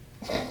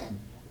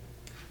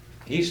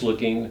 He's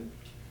looking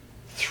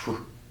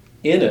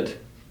in it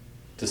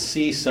to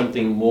see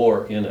something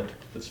more in it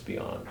that's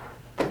beyond,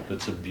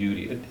 that's a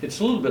beauty. It's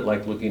a little bit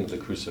like looking at the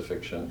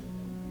crucifixion,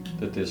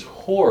 that this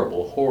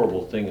horrible,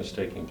 horrible thing is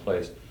taking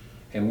place,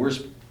 and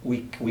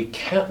we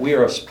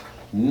are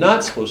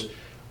not supposed.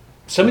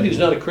 Somebody who's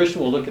not a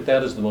Christian will look at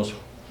that as the most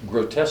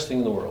grotesque thing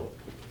in the world.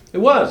 It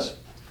was,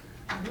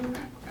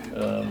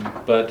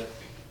 but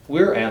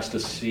we're asked to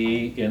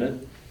see in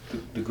it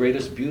the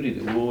greatest beauty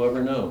that we'll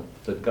ever know.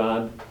 That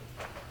God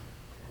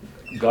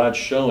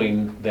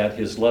showing that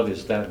His love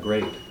is that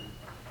great,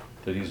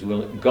 that He's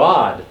willing.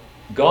 God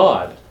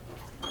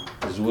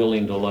is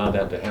willing to allow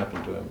that to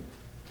happen to Him,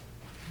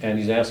 and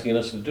He's asking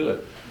us to do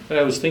it. And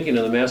I was thinking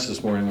of the Mass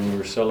this morning when we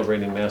were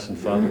celebrating Mass and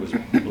Father was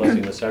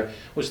blessing the sacrament.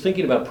 I was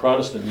thinking about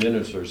Protestant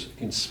ministers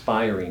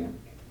inspiring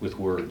with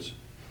words.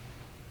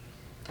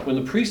 When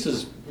the priest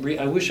is,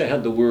 I wish I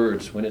had the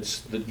words, when it's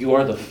that you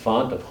are the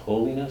font of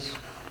holiness,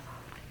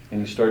 and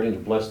you're starting to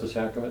bless the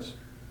sacraments,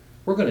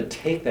 we're going to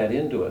take that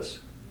into us.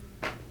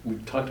 We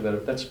talked about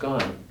it, that's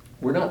gone.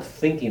 We're not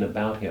thinking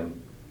about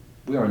him.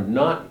 We are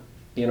not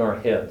in our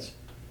heads.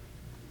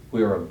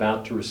 We are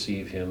about to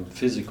receive him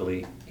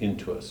physically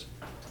into us.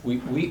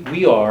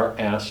 We are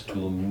asked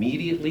to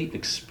immediately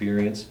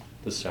experience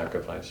the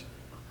sacrifice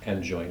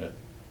and join it.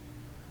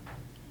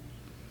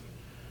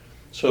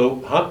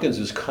 So Hopkins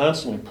is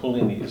constantly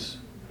pulling these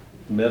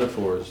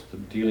metaphors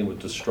dealing with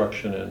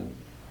destruction and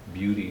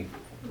beauty.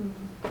 And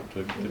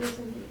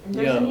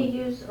doesn't he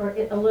use or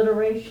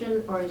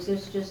alliteration, or is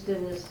this just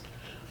in this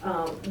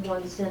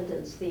one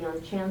sentence? The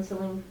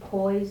unchanceling,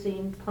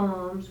 poising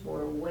palms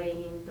were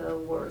weighing the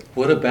work.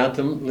 What about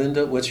them,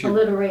 Linda? What's your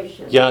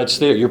Alliteration. Yeah, it's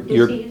there.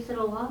 Does he use it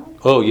a lot?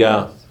 Oh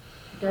yeah.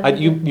 Doesn't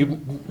he?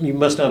 You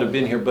must not have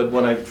been here, but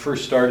when I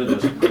first started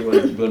this,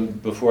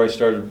 before I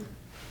started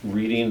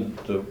reading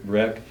the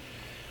rec,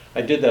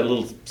 I did that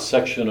little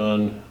section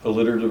on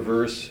alliterative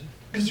verse,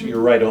 because you're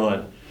right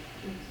on.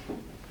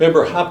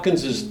 Remember,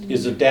 Hopkins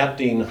is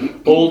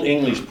adapting Old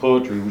English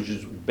poetry, which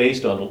is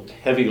based on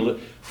heavy,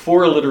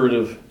 4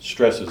 alliterative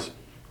stresses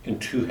in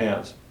 2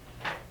 halves.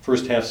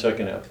 First half,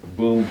 second half.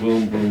 Boom,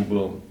 boom, boom,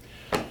 boom.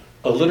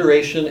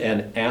 Alliteration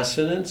and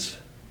assonance,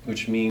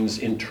 which means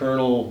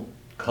internal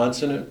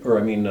consonant,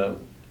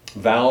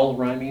 vowel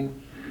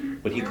rhyming,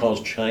 what he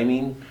calls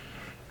chiming.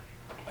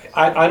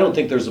 I don't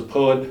think there's a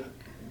poet,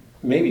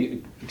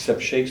 maybe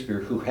except Shakespeare,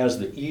 who has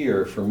the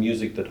ear for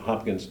music that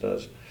Hopkins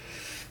does.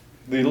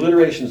 The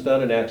alliteration is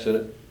not an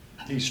accident.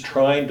 He's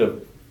trying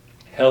to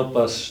help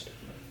us,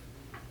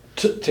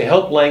 to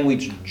help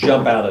language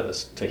jump out at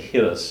us, to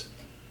hit us,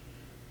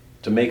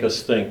 to make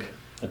us think,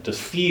 and to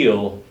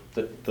feel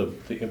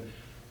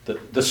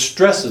the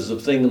stresses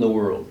of things in the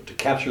world, to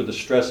capture the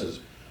stresses.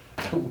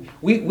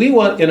 We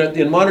want,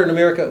 in modern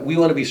America, we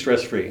want to be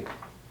stress-free.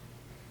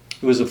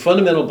 It was a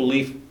fundamental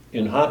belief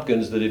in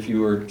Hopkins that if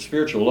you were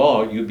spiritual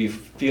law, you'd be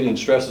feeling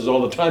stresses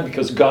all the time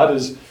because God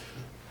is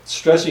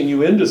stressing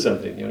you into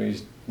something.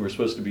 We're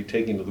supposed to be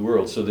taking to the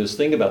world. So this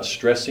thing about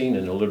stressing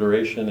and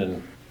alliteration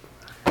and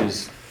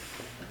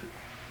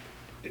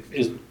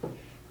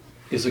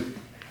is a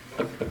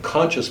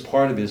conscious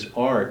part of his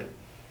art.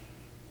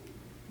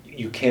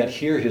 You can't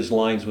hear his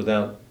lines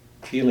without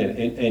feeling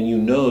it, and you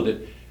know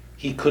that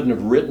he couldn't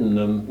have written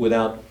them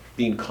without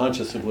being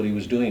conscious of what he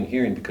was doing,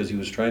 hearing, because he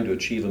was trying to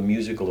achieve a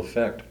musical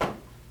effect.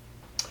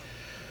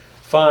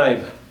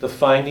 5, the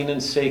finding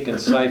and sake and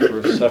cipher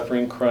of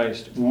suffering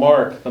Christ.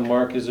 Mark, the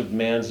mark is of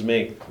man's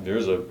make.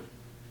 There's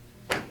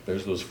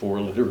those 4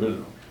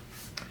 alliterative.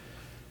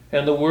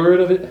 And the word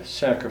of it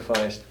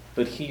sacrificed,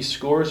 but he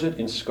scores it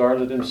in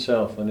scarlet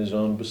himself on his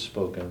own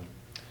bespoken.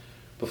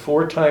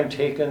 Before time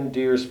taken,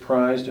 dears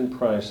prized and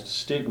priced,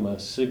 stigma,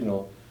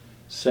 signal,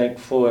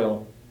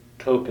 cinquefoil,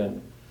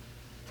 token,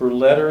 for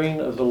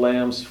lettering of the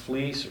lamb's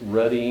fleece,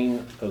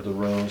 ruddying of the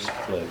rose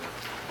flake.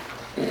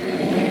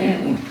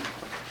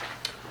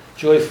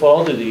 Joy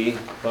fall to thee,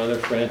 Father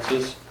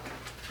Francis,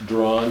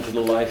 drawn to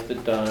the life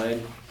that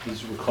died.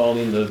 He's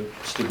recalling the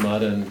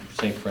stigmata in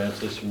St.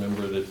 Francis.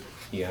 Remember that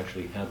he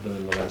actually had them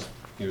in the last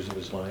years of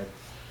his life.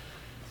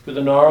 With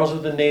the gnarls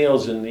of the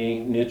nails in the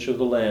niche of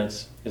the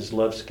lance, his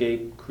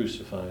lovescape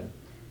crucified,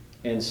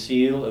 and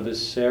seal of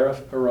his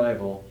seraph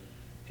arrival,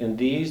 and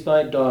these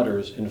thy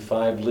daughters in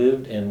 5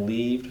 lived and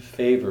leaved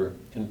favor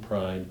and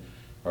pride,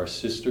 are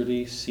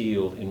sisterly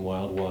sealed in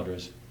wild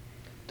waters,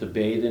 to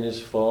bathe in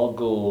his fall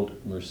gold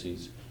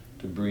mercies,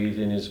 to breathe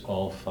in his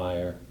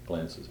all-fire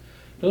glances.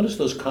 Notice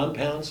those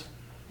compounds?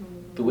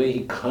 The way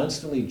he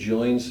constantly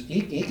joins,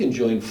 he can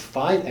join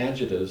 5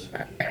 adjectives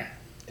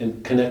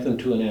and connect them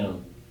to a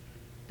noun.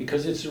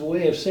 Because it's a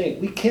way of saying,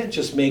 we can't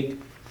just make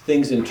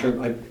things in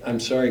terms, I'm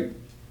sorry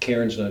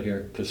Karen's not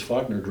here, because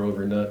Faulkner drove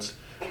her nuts.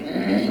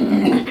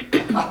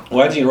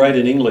 Why did he write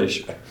in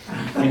English?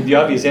 I mean, the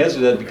obvious answer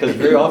to that, because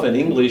very often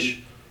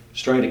English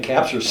is trying to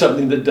capture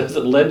something that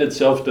doesn't lend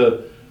itself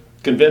to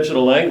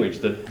conventional language,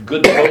 that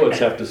good poets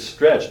have to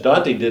stretch.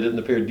 Dante did it in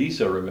the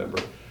Paradiso,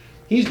 remember.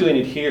 He's doing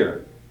it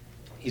here.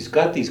 He's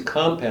got these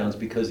compounds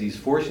because he's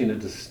forcing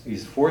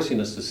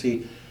us to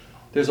see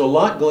there's a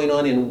lot going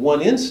on in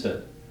one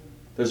instant.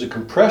 There's a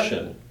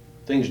compression,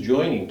 things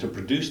joining to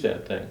produce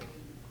that thing.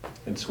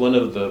 It's one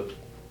of the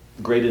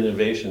great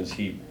innovations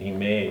he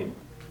made.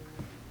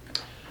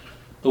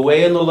 The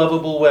way in the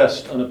lovable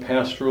west, on a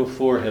pastoral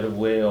forehead of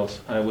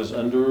Wales, I was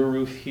under a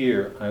roof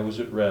here, I was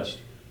at rest,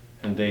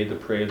 and they the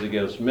prey of the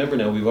ghosts. Remember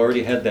now, we've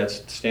already had that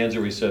stanza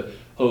where he said,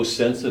 oh,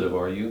 sensitive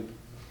are you?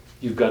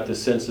 You've got the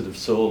sensitive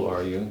soul,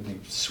 are you?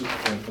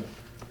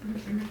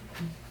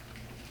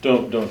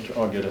 Don't,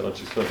 I'll get it. I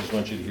just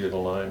want you to hear the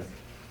line.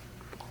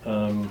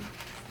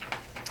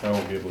 I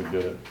won't be able to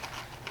get it.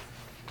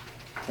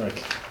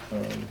 Like,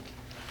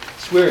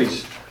 swear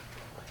he's,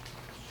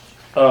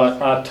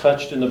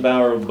 Touched in the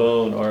bower of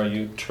bone are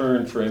you,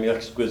 turned for an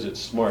exquisite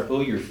smart.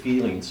 Oh, you're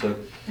feeling so.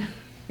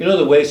 You know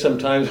the way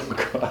sometimes,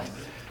 oh God,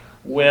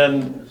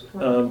 when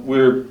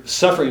we're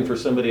suffering for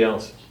somebody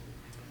else,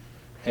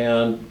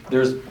 and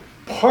there's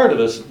part of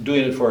us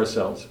doing it for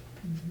ourselves.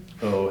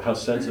 Oh, how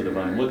sensitive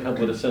I am. Look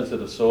what a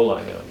sensitive soul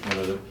I am. You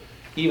know,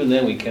 even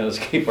then we can't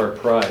escape our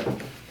pride.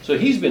 So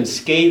he's been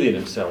scathing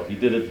himself. He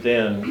did it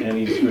then, and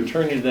he's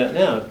returning to that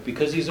now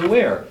because he's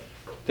aware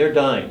they're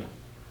dying.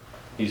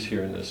 He's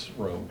here in this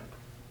room.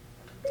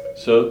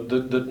 So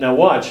now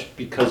watch,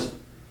 because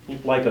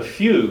like a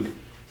fugue,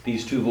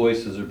 these two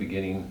voices are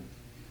beginning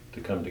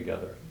to come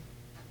together.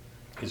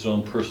 His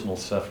own personal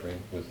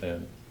suffering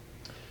within.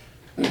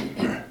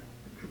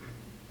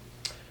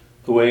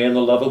 Away in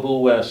the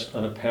lovable west,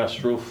 on a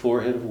pastoral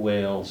forehead of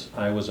Wales,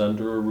 I was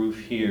under a roof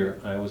here,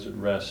 I was at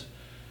rest.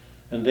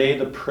 And they,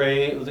 the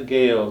prey of the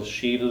gales,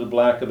 she to the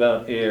black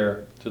about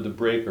air, to the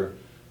breaker,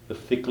 the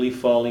thickly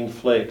falling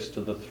flakes,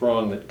 to the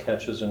throng that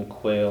catches and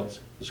quails,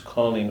 was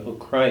calling, O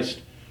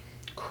Christ,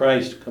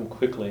 Christ, come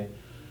quickly.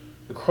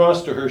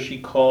 Across to her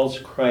she calls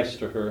Christ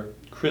to her,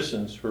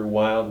 christens her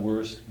wild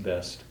worst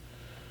best.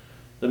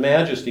 The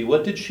Majesty,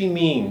 what did she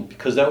mean?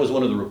 Because that was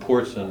one of the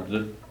reports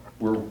that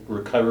were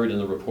recovered in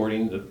the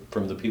reporting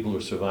from the people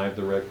who survived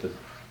the wreck, that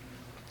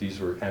these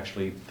were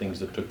actually things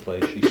that took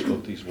place. She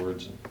spoke these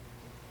words.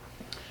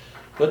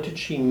 What did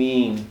she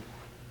mean?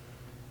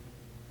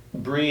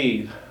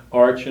 Breathe,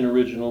 arch and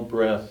original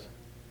breath.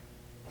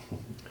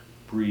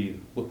 Breathe.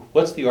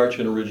 What's the arch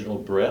and original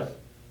breath?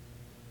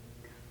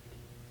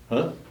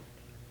 Huh?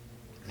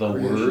 The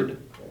Word.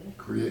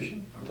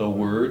 Creation. The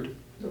Word.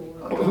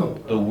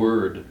 The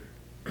Word.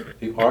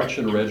 The arch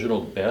and original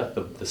breath,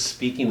 the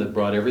speaking that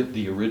brought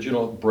the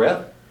original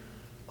breath,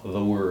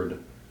 the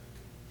Word.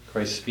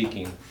 Christ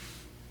speaking,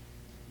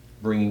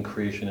 bringing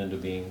creation into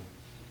being.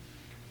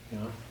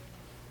 Yeah.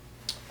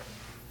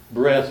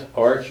 Breath,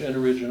 arch and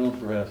original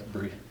breath.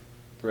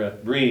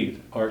 Breathe,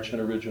 arch and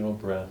original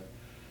breath.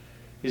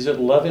 Is it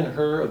love in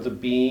her of the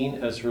being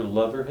as her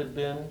lover had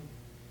been?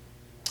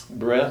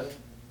 Breath,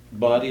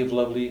 body of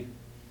lovely.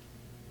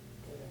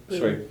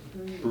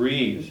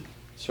 Breathe,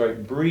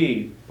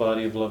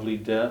 body of lovely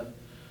death.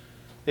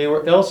 They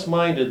were else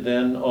minded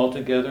then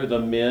altogether, the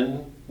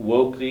men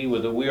woke thee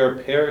with a we are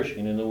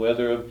perishing in the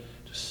weather of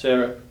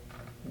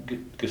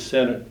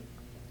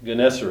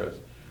Gennesareth.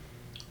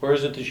 Or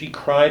is it that she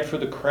cried for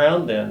the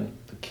crown then,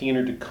 the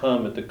keener to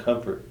come at the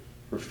comfort,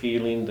 for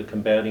feeling the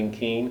combating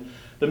keen?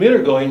 The men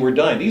are going, we're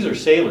dying. These are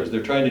sailors.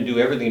 They're trying to do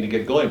everything to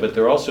get going, but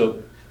they're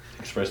also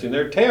expressing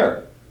their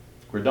terror.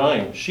 We're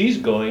dying. She's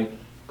going,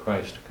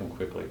 Christ, come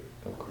quickly,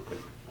 come quickly.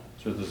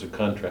 So there's a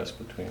contrast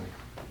between.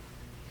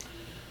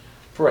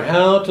 For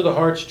how to the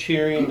heart's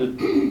cheering,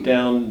 the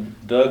down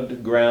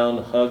dug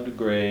ground, hugged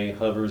gray,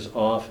 hovers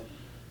off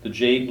the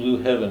jade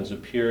blue heavens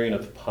appearing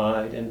of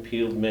pied and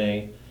peeled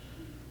May,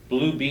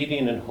 blue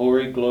beating in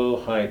hoary glow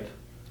height,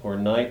 or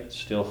night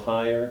still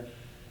higher,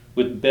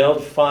 with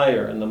belled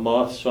fire and the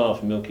moth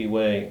soft milky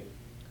way.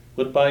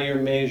 What by your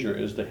measure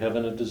is the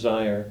heaven of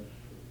desire,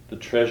 the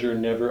treasure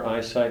never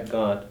eyesight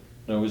got,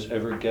 nor was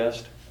ever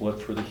guessed,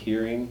 what for the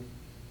hearing?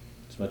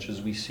 As much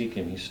as we seek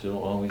him, he's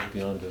still always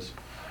beyond us.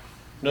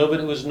 No, but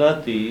it was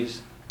not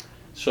these.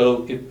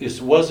 So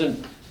it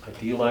wasn't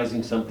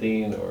idealizing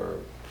something or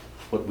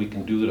what we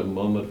can do at a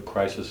moment of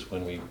crisis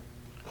when we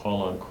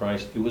call on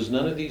Christ. It was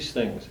none of these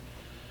things.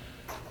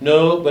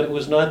 No, but it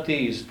was not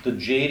these. The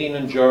jading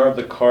and jar of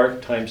the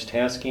cart times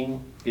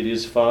tasking. It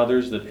is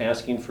fathers that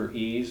asking for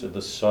ease of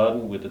the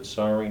sodden with its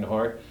sorrowing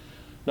heart.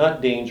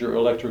 Not danger,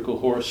 electrical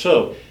horror.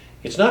 So,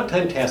 it's not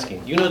time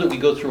tasking. You know that we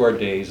go through our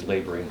days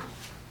laboring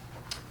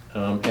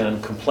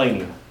and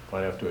complaining.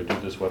 Why have to do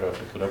this? Why do I have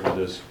to put up with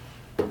this?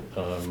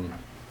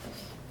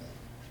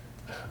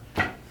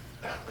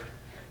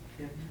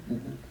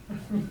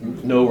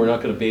 No, we're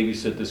not going to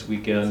babysit this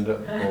weekend,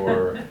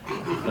 or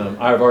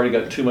I've already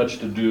got too much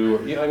to do.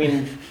 I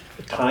mean,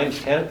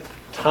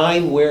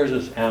 time wears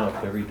us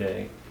out every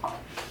day.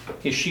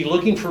 Is she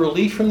looking for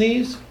relief from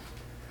these?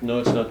 No,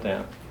 it's not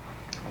that.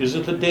 Is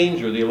it the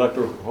danger, the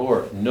electrical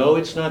horror? No,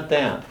 it's not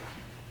that.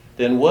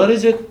 Then what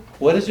is it?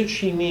 What is it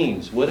she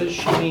means? What does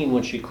she mean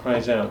when she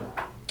cries out?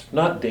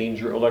 Not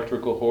danger,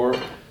 electrical horror.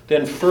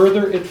 Then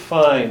further it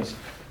finds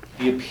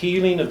the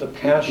appealing of the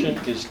passion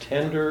is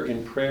tender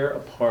in prayer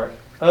apart.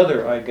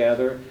 Other, I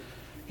gather,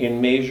 in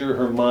measure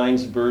her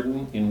mind's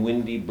burden, in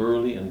windy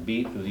burly and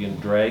beat of the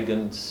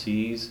undragoned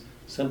seas.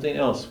 Something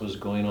else was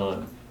going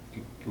on.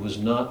 It was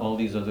not all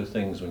these other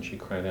things when she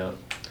cried out.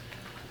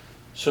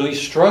 So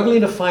he's struggling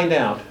to find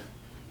out,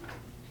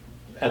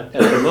 at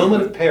the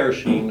moment of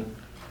perishing,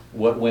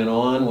 what went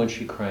on when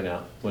she cried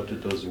out. What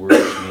did those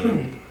words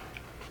mean?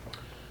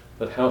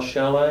 But how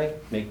shall I?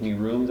 Make me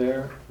room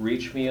there?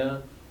 Reach me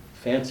a?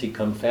 Fancy,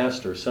 come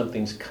faster.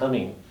 Something's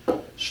coming.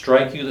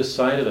 Strike you the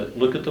side of it.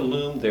 Look at the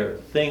loom there.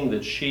 Thing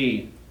that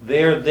she,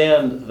 there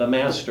then the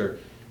master.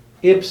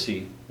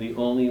 Ipsy, the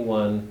only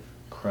one,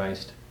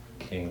 Christ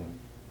King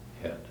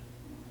head.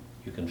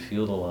 You can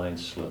feel the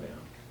lines slow down.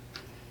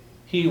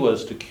 He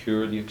was to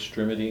cure the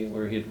extremity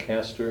where he had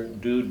cast her.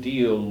 Do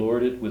deal,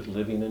 lord it with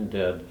living and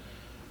dead.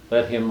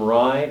 Let him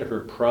ride her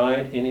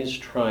pride in his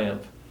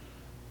triumph.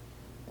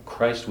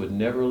 Christ would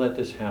never let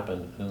this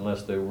happen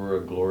unless there were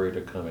a glory to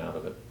come out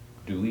of it.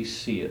 Do we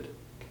see it?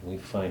 Can we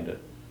find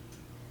it?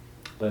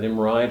 Let him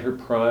ride her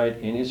pride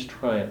in his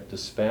triumph,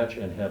 dispatch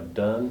and have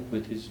done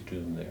with his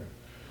doom there.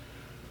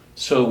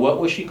 So what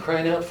was she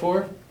crying out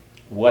for?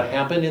 What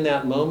happened in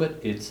that moment?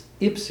 It's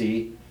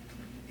ipsy.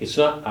 It's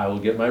not, I will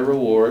get my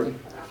reward.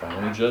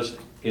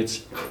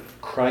 It's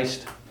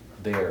Christ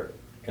there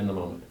in the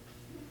moment.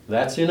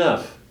 That's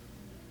enough.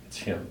 It's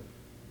him.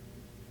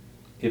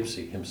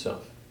 Ipsy,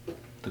 himself.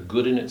 The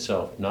good in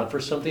itself. Not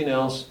for something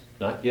else,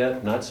 not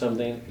yet, not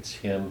something. It's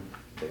him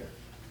there.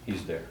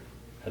 He's there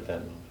at that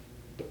moment.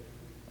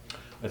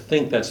 I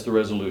think that's the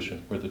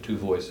resolution, or the two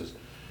voices.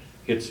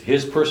 It's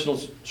his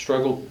personal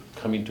struggle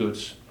coming to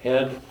its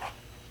head.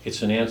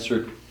 It's an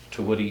answer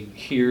to what he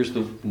hears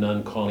the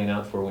nun calling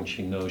out for when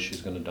she knows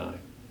she's going to die.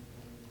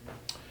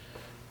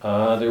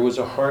 There was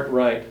a heart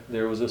right,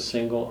 there was a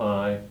single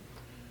eye.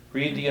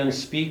 Read the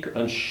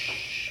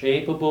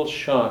unshapable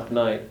shock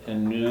night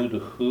and knew the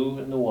who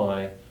and the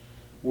why.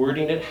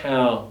 Wording it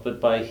how, but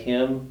by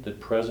him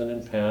that present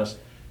and past,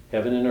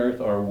 heaven and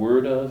earth are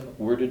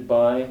worded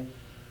by.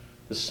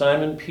 The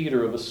Simon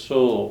Peter of a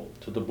soul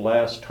to the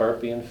blast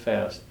Tarpeian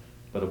fast,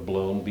 but a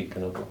blown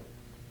beacon of hope.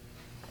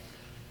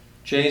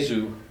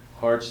 Jesu,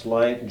 heart's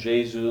light,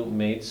 Jesu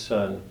made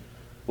sun.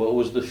 What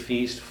was the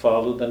feast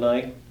followed the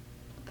night?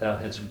 Thou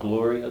hadst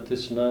glory of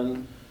this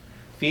nun.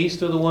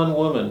 Feast of the one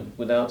woman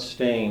without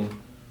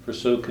stain, for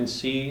so to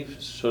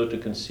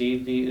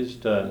conceive thee is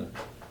done.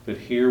 But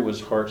here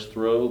was heart's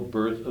throe,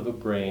 birth of a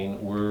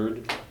brain,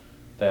 word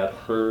that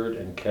heard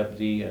and kept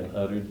thee and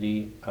uttered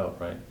thee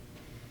outright.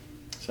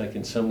 It's like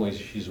in some ways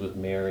she's with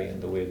Mary in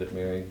the way that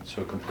Mary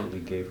so completely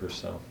gave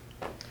herself.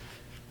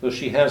 Though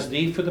she has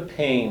thee for the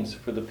pains,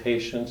 for the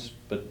patience,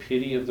 but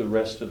pity of the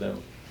rest of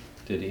them.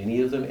 Did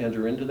any of them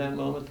enter into that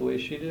moment the way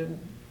she did?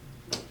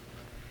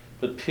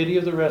 But pity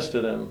of the rest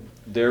of them.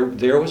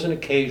 There was an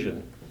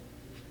occasion.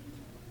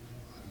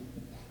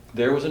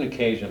 There was an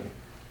occasion.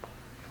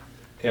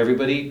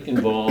 Everybody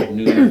involved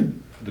knew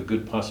the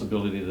good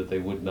possibility that they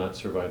would not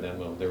survive that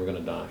moment. They were going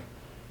to die.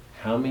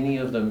 How many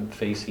of them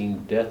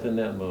facing death in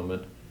that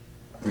moment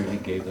really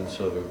gave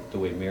themselves the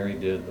way Mary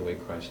did, the way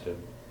Christ did,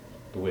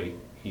 the way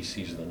he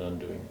sees the nun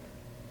doing?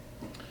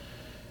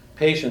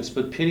 Patience,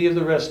 but pity of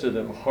the rest of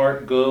them.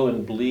 Heart go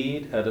and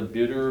bleed at a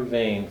bitterer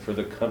vein for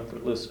the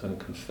comfortless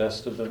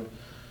unconfessed of them.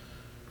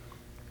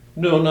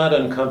 No, not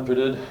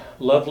uncomforted.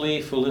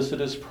 Lovely,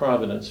 felicitous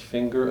providence,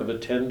 finger of a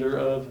tender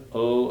of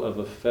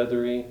a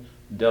feathery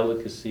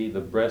delicacy,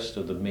 the breast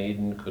of the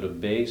maiden could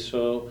obey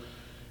so,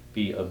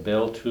 be a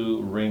bell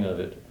to ring of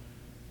it,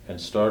 and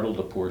startle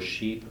the poor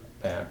sheep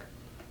back.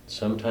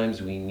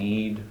 Sometimes we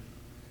need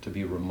to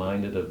be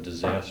reminded of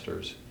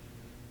disasters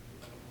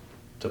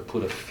to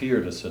put a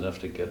fearness enough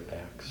to get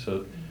back.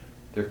 So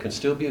there can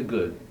still be a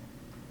good.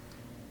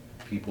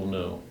 People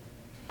know.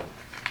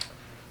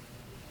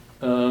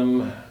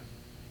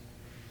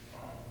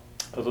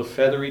 Of a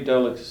feathery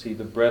delicacy,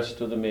 the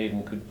breast of the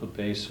maiden could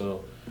obey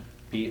so,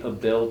 be a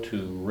bell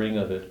to ring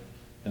of it,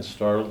 and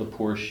startle the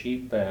poor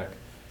sheep back.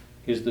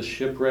 Is the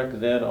shipwreck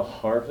then a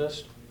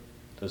harvest?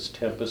 Does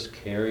tempest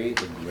carry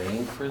the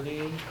grain for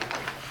thee?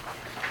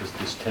 Is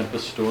this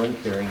tempest storm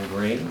carrying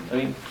grain? I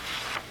mean,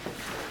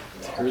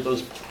 there are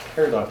those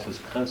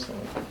paradoxes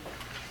constantly.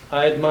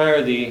 I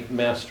admire thee,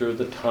 master of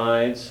the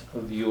tides,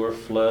 of your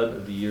flood,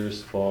 of the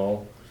year's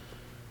fall.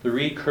 The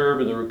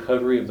recurve and the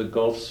recovery of the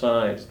gulf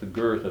sides, the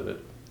girth of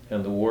it,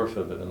 and the wharf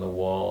of it, and the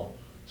wall.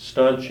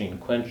 Staunching,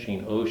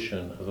 quenching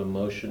ocean of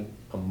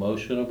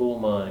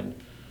emotionable mind.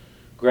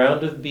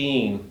 Ground of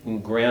being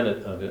and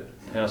granite of it,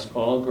 past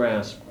all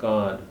grasp,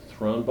 God,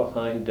 thrown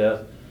behind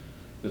death,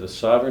 with a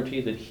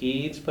sovereignty that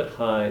heeds but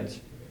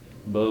hides,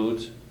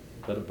 bodes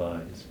but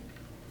abides.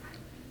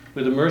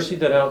 With a mercy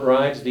that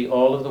outrides the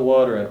all of the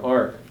water, an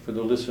ark for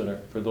the listener,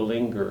 for the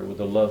lingerer,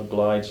 with a love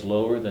glides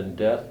lower than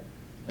death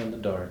and the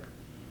dark.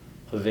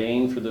 A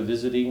vein for the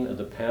visiting of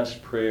the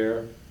past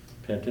prayer,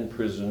 pent in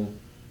prison,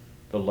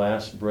 the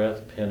last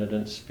breath,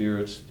 penitent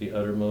spirits, the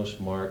uttermost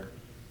mark,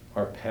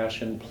 our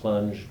passion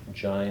plunged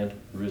giant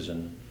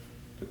risen,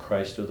 the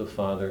Christ of the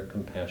Father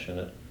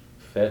compassionate,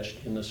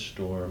 fetched in the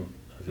storm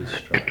of his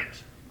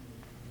stripes.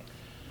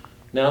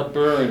 Now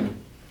burn,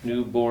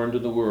 new born to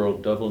the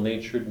world,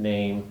 double-natured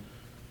name,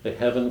 the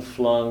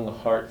heaven-flung,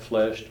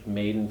 heart-fleshed,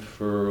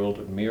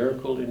 maiden-furled,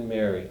 miracle in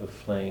Mary of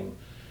flame.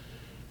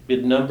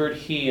 Mid-numbered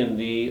he and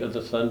thee of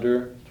the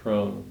thunder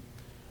throne,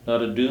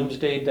 not a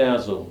doomsday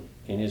dazzle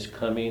in his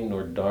coming,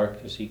 nor dark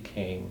as he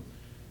came,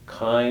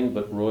 kind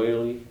but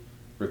royally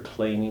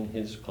reclaiming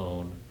his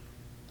own.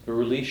 The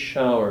release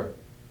shower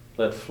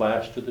let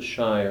flash to the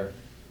shire,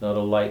 not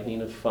a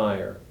lightning of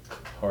fire,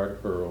 hard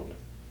hurled.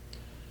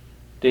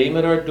 Dame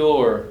at our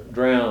door,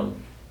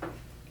 drowned,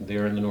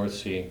 there in the North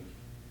Sea,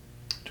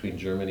 between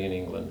Germany and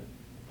England.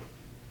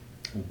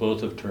 And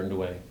both have turned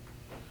away.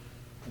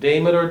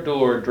 Dame at our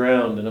door,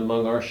 drowned and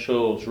among our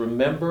shoals,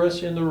 remember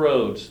us in the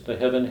roads, the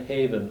heaven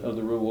haven of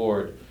the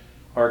reward.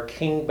 Our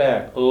King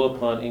back, O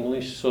upon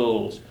English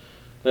souls,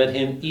 let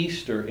him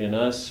Easter in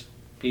us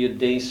be a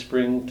day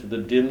spring to the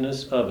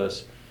dimness of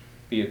us,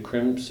 be a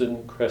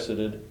crimson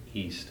crescented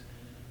east.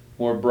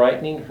 More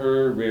brightening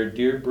her rare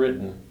dear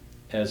Britain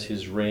as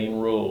his reign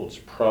rolls.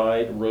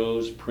 Pride,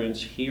 rose,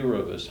 prince, hero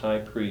of us, high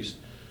priest.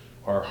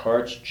 Our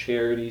hearts'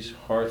 charities,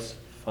 hearts'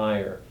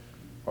 fire.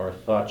 Our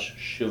thoughts'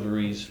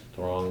 chivalries,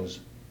 throngs,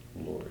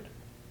 Lord.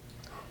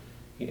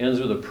 He ends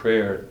with a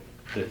prayer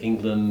that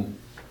England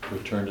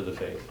return to the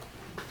faith.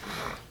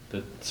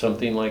 That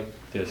something like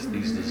this,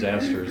 these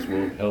disasters,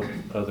 will help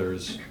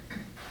others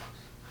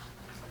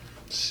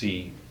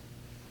see.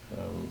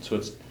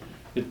 So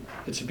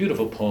it's a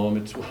beautiful poem.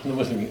 It's one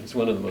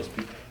of the most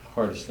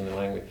hardest in the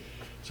language.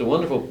 It's a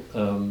wonderful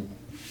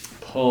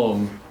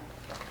poem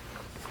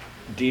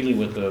dealing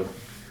with a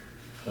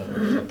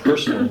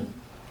personal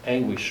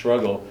anguish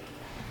struggle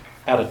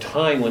at a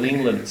time when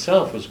England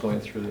itself was going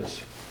through this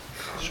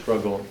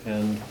struggle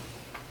and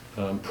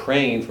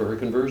praying for her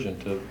conversion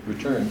to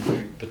return,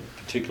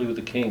 particularly with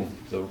the king,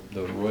 the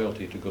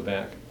royalty to go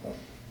back.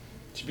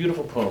 It's a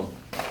beautiful poem.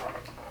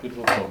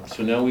 Beautiful poem.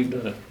 So now we've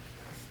done it.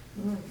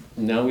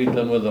 Now we've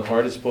done one of the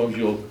hardest poems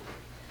you'll...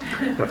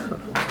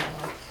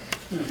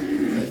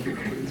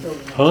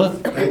 Huh?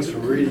 Thanks for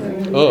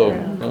reading.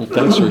 Oh,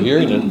 thanks for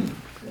hearing it.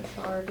 It's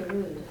hard to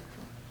read.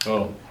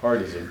 Oh,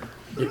 hard is an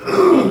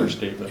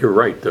understatement. You're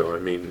right, though. I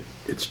mean,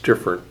 it's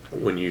different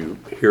when you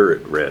hear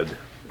it read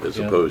as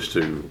Yeah. opposed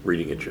to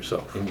reading it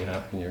yourself. And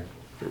you're,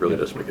 It really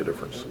does make a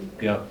difference.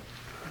 yeah.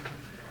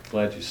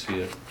 Glad you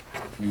see it.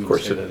 You Of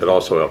course, it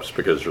also helps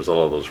because there's a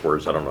lot of those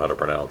words I don't know how to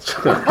pronounce.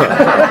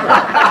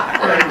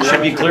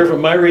 should be clear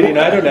from my reading,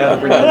 I don't know how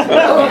to pronounce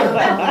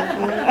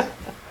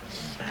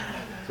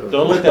it.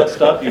 Don't let that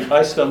stop you.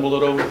 I stumbled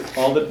it over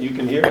all that you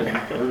can hear it.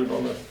 Heard it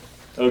all that.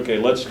 Okay,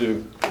 let's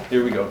do.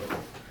 Here we go.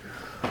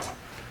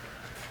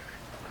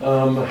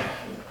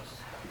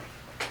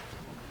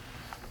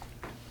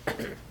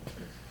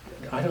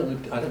 I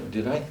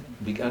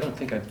don't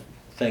think I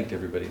thanked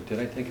everybody. Did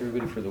I thank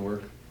everybody for the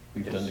work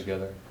we've done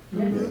together?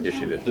 Yes,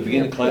 you At did. the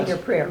beginning of class? Your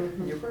prayer.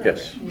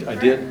 Yes, I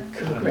did?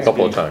 a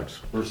couple of times.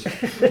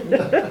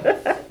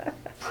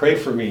 Pray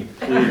for me,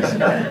 please.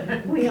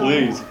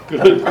 Please.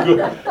 Good.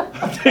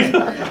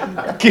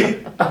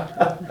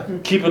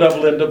 Keep it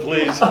up, Linda,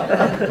 please.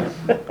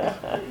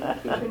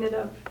 Keeping it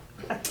up.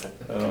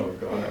 Oh,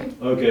 God.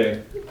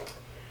 Okay.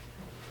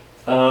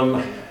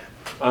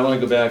 I want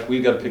to go back.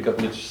 We've got to pick up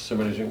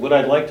Midsummer Night's Dream. What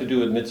I'd like to do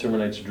with Midsummer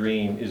Night's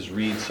Dream is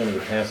read some of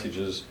the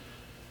passages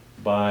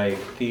by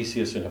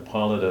Theseus and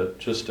Hippolyta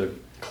just to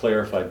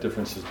clarify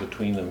differences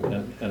between them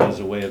and as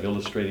a way of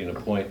illustrating a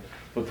point.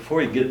 But before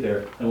we get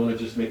there, I want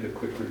to just make a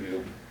quick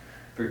review,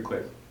 very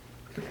quick.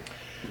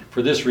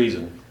 For this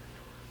reason,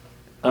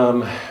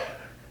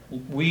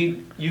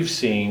 you've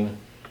seen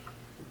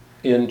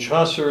in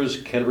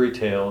Chaucer's Canterbury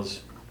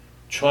Tales,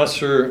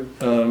 Chaucer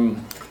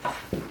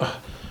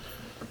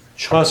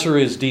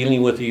is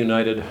dealing with a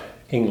united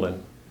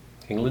England.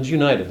 England's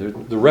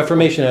united. The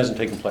Reformation hasn't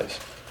taken place.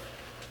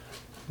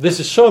 This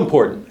is so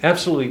important,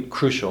 absolutely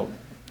crucial.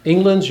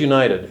 England's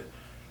united.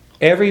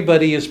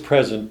 Everybody is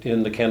present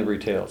in the Canterbury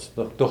Tales.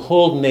 The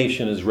whole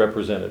nation is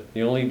represented.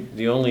 The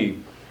only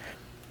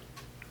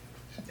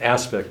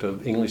aspect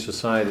of English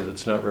society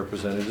that's not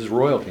represented is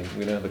royalty.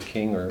 We don't have a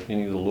king or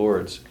any of the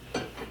lords.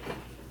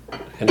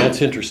 And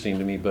that's interesting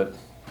to me, but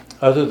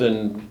other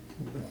than,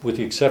 with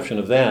the exception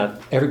of that,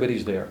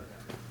 everybody's there.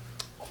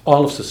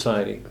 All of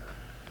society.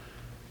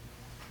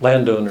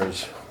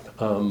 Landowners,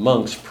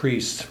 monks,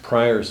 priests,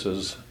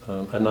 prioresses,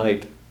 a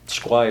knight,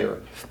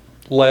 squire,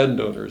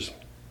 landowners,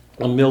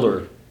 a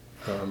miller,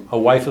 a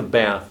wife of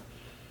Bath.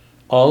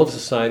 All of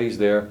society's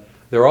there.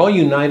 They're all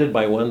united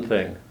by one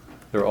thing.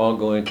 They're all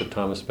going to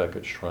Thomas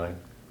Becket's shrine.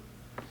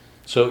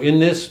 So in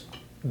this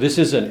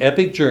is an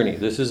epic journey.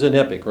 This is an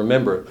epic.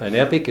 Remember, an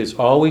epic is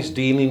always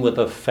dealing with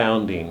a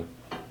founding.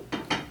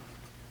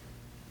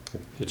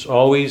 It's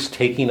always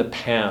taking a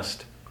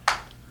past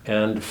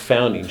and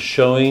founding,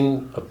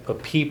 showing a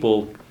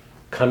people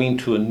coming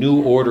to a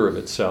new order of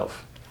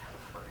itself.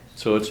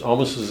 So it's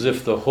almost as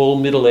if the whole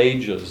Middle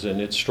Ages and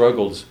its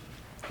struggles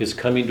is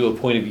coming to a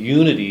point of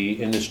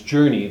unity in this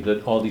journey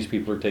that all these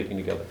people are taking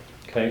together.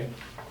 Okay?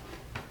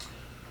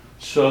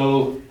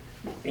 So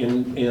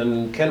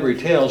in Canterbury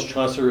Tales,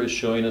 Chaucer is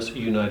showing us a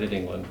united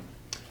England.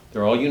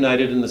 They're all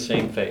united in the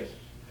same faith.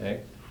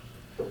 Okay?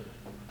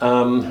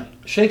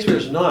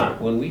 Shakespeare's not.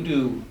 When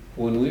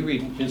we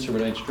read Midsummer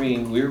Night's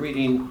Dream, we're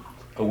reading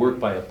a work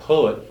by a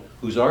poet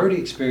who's already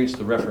experienced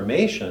the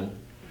Reformation,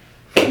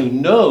 who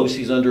knows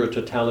he's under a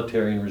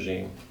totalitarian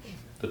regime.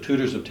 The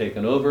Tudors have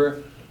taken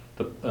over.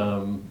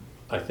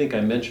 I think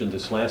I mentioned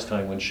this last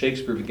time. When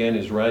Shakespeare began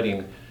his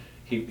writing,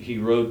 he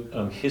wrote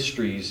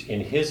histories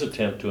in his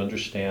attempt to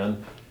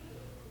understand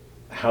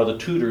how the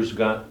Tudors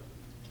got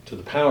to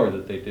the power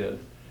that they did.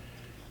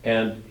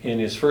 And in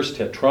his first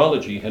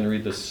tetralogy, Henry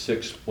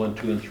VI, 1,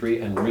 2, and 3,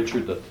 and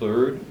Richard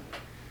III,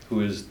 who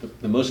is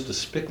the most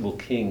despicable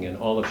king in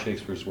all of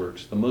Shakespeare's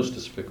works, the most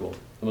despicable,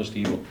 the most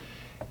evil.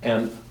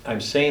 And I'm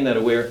saying that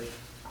aware,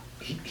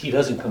 he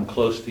doesn't come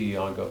close to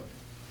Iago.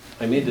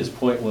 I made this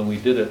point when we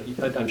did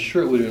it. I'm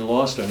sure it would have been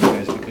lost on you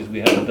guys because we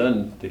haven't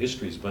done the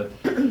histories, but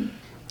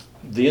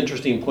the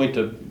interesting point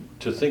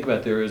to think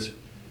about there is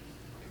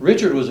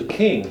Richard was a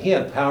king. He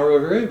had power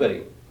over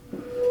everybody.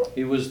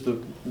 He was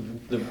the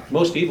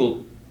most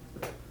evil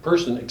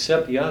person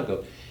except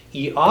Iago.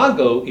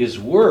 Iago is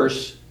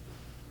worse,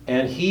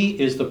 and he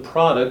is the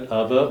product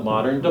of a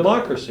modern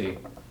democracy.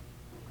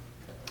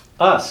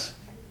 Us.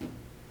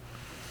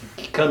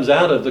 He comes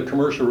out of the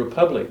commercial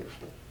republic.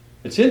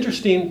 It's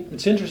interesting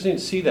to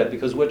see that,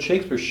 because what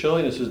Shakespeare's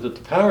showing us is that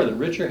the power that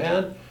Richard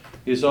had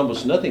is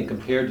almost nothing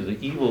compared to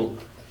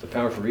the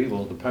power for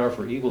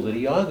evil that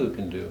Iago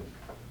can do.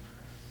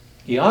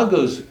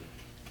 Iago's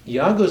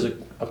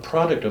a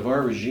product of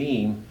our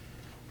regime,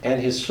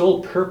 and his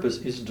sole purpose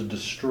is to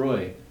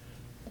destroy.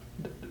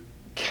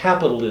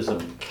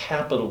 Capitalism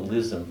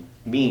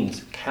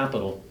means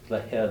capital,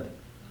 the head.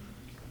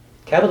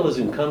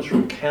 Capitalism comes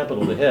from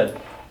capital, the head,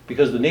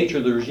 because the nature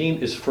of the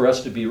regime is for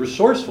us to be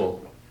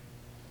resourceful,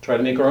 try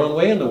to make our own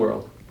way in the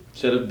world,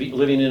 instead of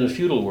living in a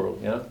feudal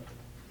world, yeah?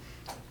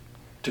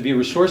 To be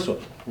resourceful.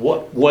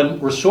 When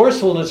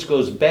resourcefulness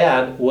goes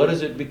bad, what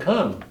does it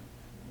become?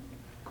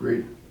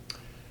 Greed.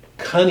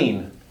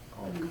 Cunning.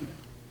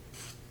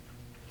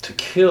 To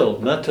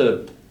kill, not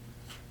to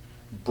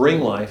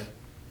bring life,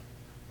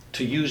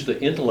 to use the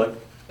intellect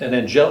and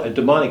a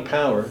demonic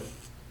power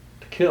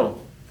to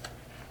kill.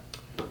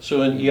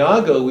 So in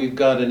Iago, we've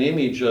got an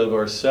image of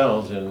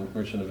ourselves in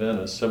Merchant of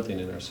Venice, something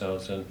in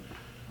ourselves,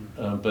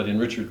 but in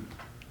Richard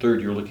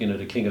III, you're looking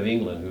at a king of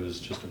England who is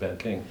just a bad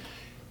king.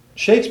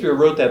 Shakespeare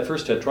wrote that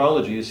first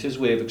tetralogy as his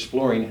way of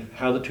exploring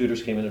how the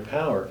Tudors came into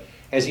power.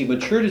 As he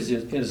matured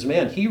as a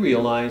man, he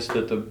realized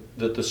that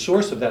the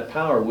source of that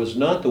power was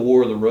not the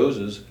War of the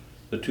Roses,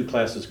 the two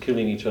classes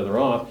killing each other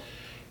off.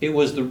 It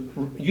was the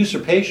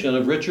usurpation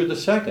of Richard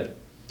II.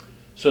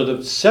 So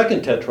the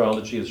second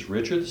tetralogy is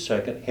Richard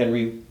II,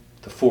 Henry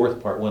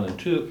IV, Part 1 and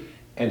 2,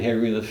 and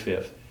Henry V.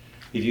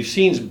 If you've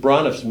seen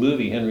Broniff's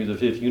movie, Henry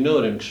V, you know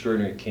what an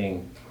extraordinary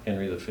king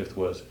Henry V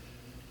was.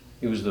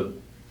 He was the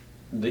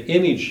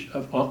image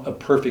of a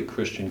perfect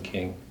Christian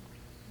king.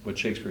 What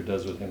Shakespeare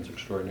does with him is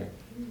extraordinary.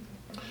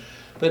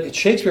 But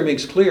Shakespeare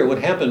makes clear what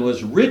happened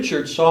was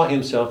Richard saw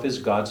himself as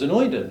God's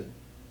anointed.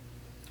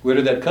 Where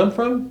did that come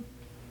from?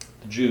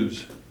 The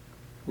Jews.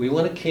 We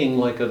want a king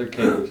like other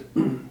kings.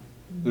 Who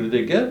did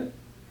they get?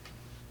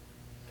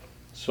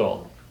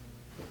 Saul.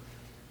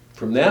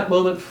 From that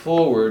moment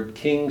forward,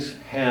 kings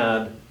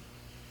had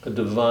a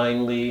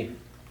divinely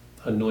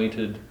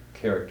anointed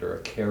character, a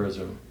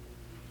charism.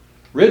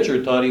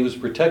 Richard thought he was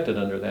protected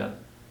under that,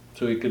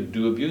 so he could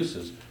do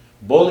abuses.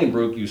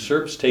 Bolingbroke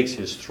usurps, takes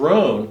his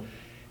throne,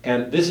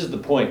 and this is the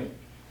point,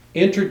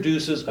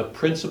 introduces a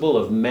principle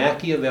of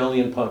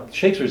Machiavellian politics.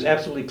 Shakespeare's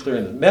absolutely clear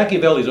in this.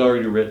 Machiavelli's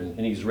already written,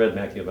 and he's read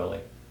Machiavelli.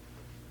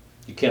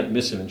 You can't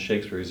miss him in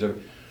Shakespeare.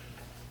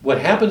 What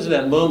happens in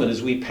that moment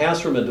is we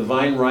pass from a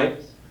divine right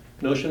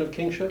notion of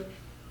kingship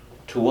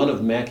to one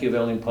of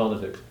Machiavellian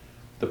politics.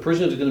 The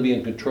person who's going to be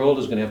in control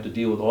is going to have to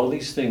deal with all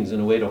these things in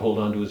a way to hold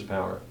on to his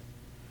power.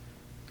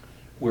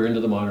 We're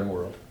into the modern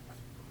world.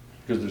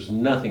 Because there's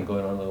nothing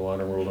going on in the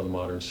modern world, in the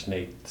modern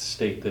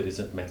state that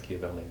isn't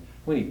Machiavellian.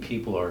 How many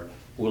people are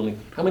willing,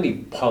 how many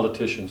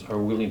politicians are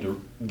willing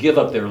to give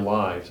up their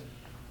lives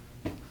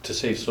to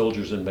save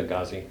soldiers in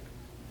Benghazi?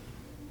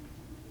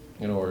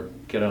 Or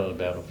get out on the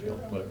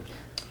battlefield, whatever.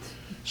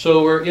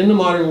 So we're in the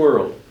modern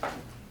world.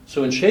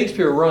 So when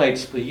Shakespeare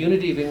writes, the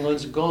unity of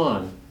England's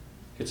gone.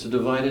 It's a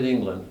divided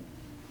England.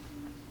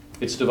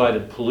 It's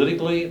divided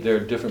politically. There are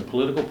different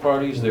political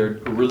parties.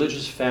 There are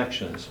religious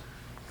factions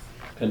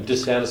and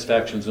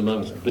dissatisfactions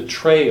among them.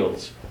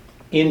 Betrayals,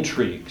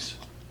 intrigues,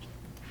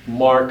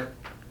 mark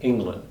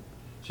England.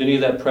 Is any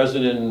of that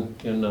present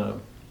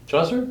in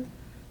Chaucer?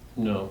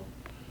 No.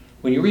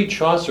 When you read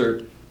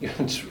Chaucer,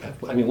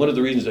 one of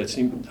the reasons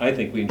I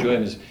think we enjoy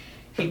him is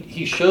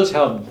he shows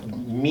how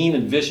mean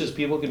and vicious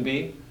people can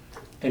be,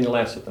 and he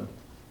laughs at them.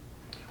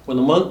 When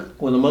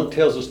the monk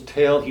tells his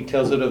tale, he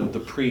tells it of the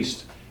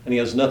priest, and he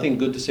has nothing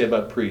good to say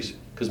about priests,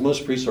 because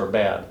most priests are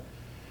bad.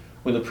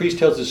 When the priest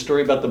tells his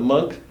story about the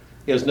monk,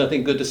 he has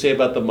nothing good to say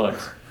about the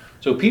monks.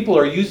 So people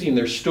are using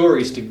their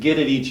stories to get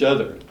at each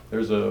other.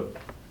 There's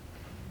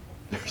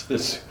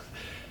this,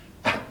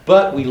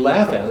 but we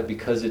laugh at it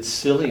because it's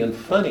silly and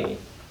funny.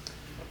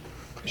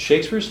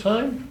 Shakespeare's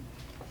time,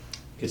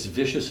 it's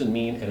vicious and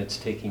mean, and it's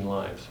taking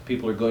lives.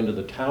 People are going to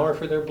the tower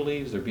for their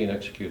beliefs, they're being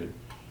executed.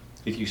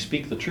 If you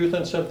speak the truth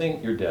on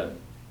something, you're dead.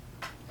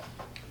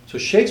 So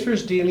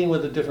Shakespeare's dealing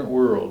with a different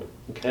world,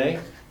 okay?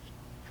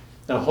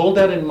 Now hold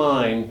that in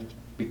mind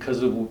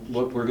because of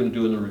what we're going to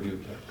do in the review.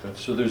 Okay?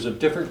 So there's a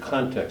different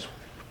context.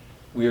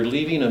 We are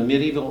leaving a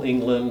medieval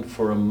England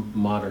for a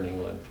modern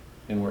England,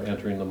 and we're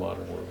entering the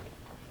modern world.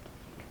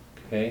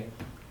 Okay?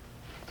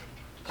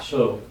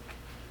 So,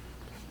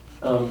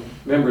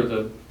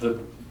 remember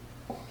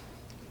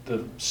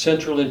the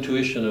central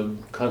intuition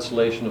of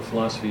constellation of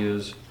philosophy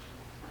is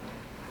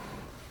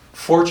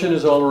fortune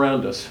is all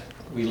around us.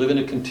 We live in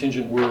a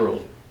contingent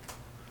world.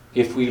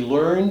 If we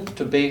learn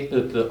to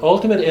that the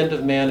ultimate end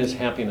of man is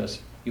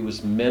happiness, he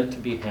was meant to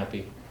be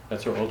happy.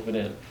 That's our ultimate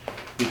end.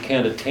 We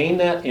can't attain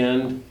that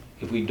end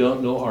if we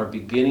don't know our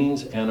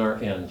beginnings and our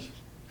ends.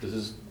 This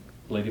is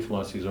Lady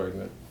Philosophy's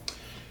argument.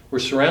 We're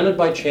surrounded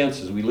by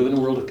chances. We live in a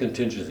world of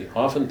contingency.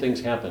 Often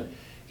things happen.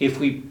 If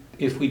we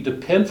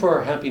depend for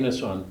our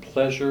happiness on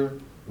pleasure,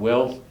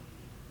 wealth,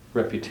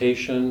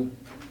 reputation,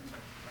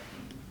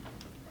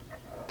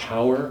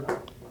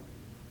 power,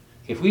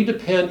 if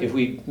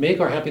we make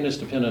our happiness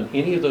depend on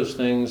any of those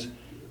things,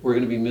 we're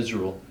going to be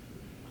miserable.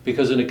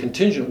 Because in a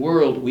contingent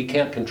world, we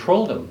can't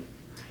control them.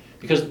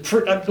 Because,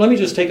 let me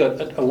just take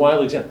a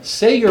wild example.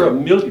 Say you're a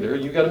millionaire,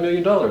 you've got $1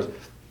 million.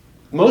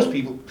 Most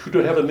people who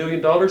don't have $1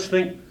 million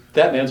think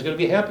that man's going to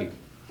be happy.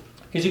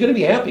 Is he going to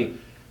be happy?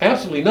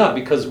 Absolutely not,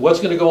 because what's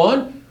going to go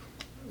on?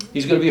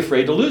 He's going to be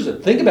afraid to lose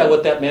it. Think about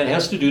what that man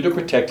has to do to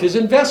protect his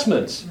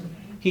investments.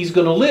 He's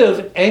going to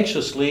live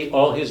anxiously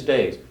all his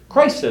days.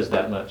 Christ says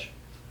that much.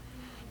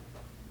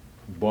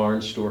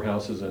 Barns,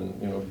 storehouses,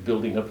 and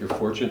building up your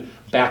fortune.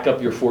 Back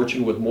up your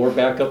fortune with more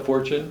backup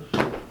fortune.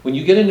 When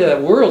you get into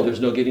that world, there's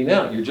no getting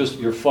out.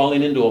 You're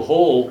falling into a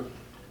hole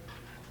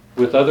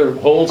with other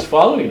holes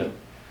following it.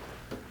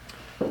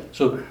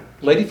 So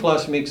Lady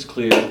Philosophy makes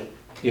clear,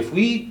 if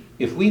we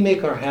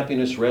make our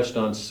happiness rest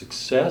on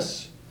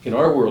success in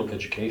our world,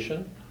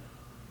 education,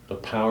 the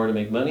power to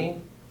make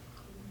money,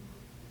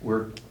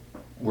 we're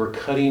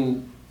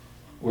undercutting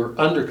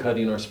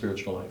our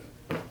spiritual life.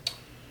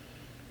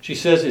 She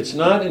says it's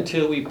not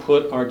until we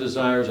put our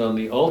desires on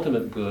the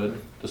ultimate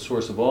good, the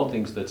source of all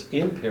things that's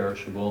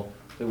imperishable,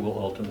 that we'll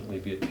ultimately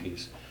be at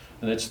peace.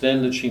 And it's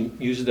then that she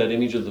uses that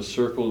image of the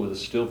circle with a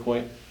still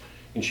point,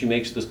 and she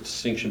makes this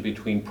distinction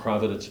between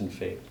providence and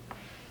fate.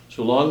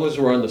 So long as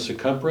we're on the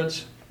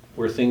circumference,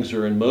 where things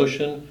are in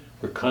motion,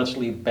 we're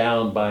constantly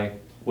bound by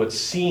what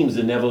seems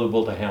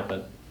inevitable to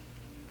happen.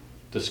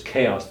 This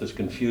chaos, this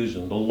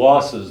confusion, the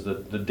losses, the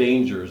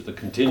dangers, the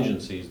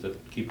contingencies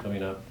that keep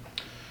coming up.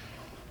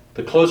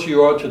 The closer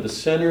you are to the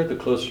center, the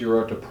closer you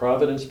are to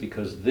providence,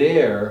 because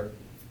there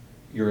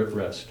you're at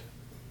rest.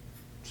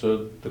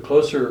 So the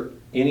closer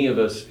any of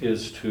us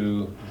is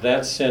to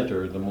that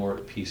center, the more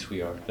at peace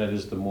we are. That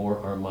is, the more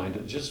our mind,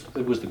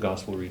 it was the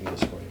gospel reading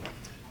this morning.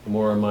 The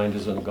more our mind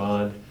is on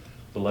God,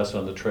 the less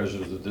on the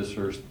treasures of this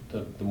earth,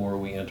 the more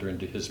we enter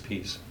into his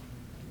peace.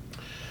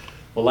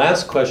 The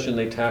last question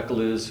they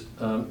tackle is,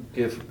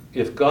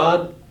 if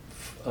God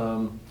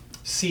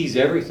sees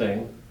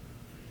everything,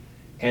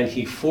 and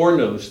he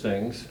foreknows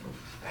things,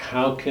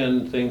 how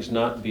can things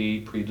not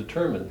be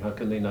predetermined? How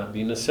can they not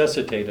be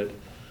necessitated?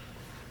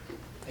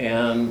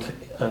 And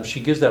she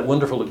gives that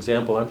wonderful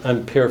example.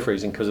 I'm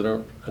paraphrasing because I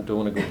don't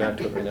want to go back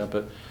to it right now.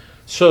 But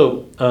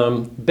so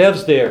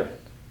Bev's there.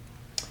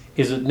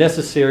 Is it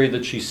necessary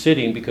that she's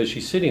sitting because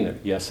she's sitting there?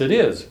 Yes, it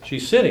is.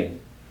 She's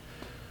sitting.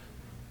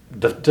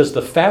 Does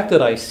the fact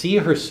that I see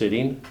her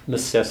sitting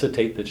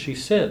necessitate that she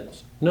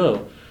sits?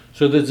 No.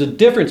 So there's a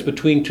difference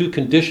between two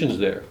conditions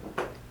there.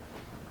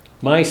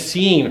 My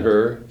seeing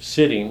her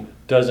sitting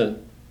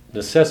doesn't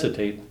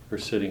necessitate her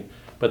sitting.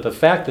 But the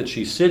fact that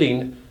she's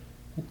sitting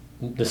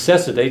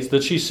necessitates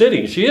that she's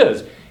sitting. She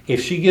is.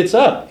 If she gets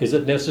up, is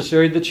it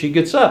necessary that she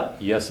gets up?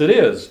 Yes, it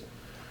is.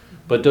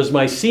 But does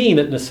my seeing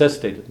it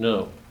necessitate it?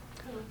 No.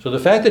 So the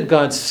fact that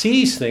God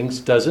sees things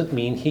doesn't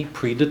mean he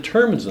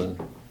predetermines them.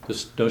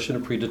 This notion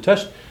of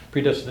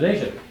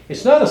predestination.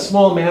 It's not a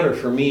small matter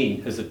for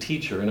me as a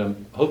teacher, and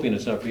I'm hoping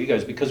it's not for you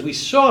guys, because we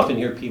so often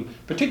hear people,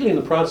 particularly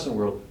in the Protestant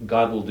world,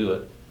 God will do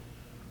it.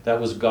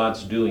 That was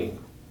God's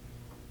doing.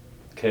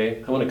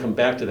 Okay? I want to come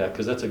back to that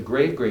because that's a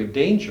grave, grave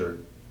danger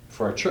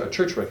for our church. Our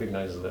church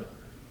recognizes that.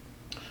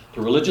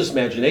 The religious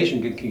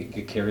imagination can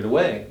get carried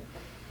away.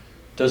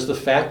 Does the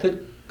fact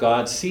that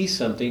God sees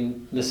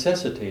something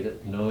necessitate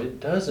it? No, it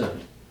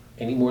doesn't.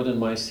 Any more than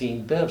my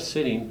seeing Bev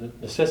sitting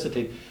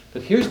necessitate.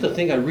 But here's the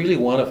thing I really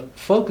want to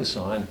focus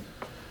on.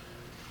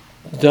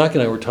 Doc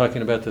and I were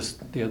talking about this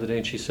the other day,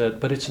 and she said,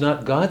 but it's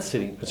not God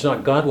sitting. It's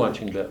not God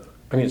watching Bev.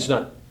 I mean, it's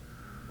not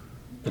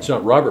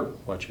Robert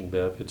watching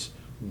Bev. It's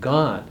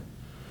God.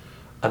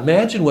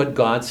 Imagine what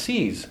God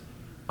sees.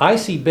 I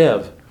see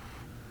Bev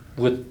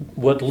with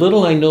what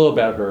little I know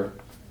about her.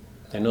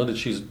 I know that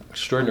she's an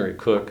extraordinary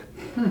cook.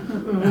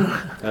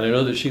 And I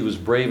know that she was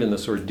brave in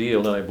this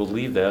ordeal, and I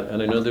believe that.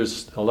 And I know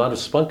there's a lot of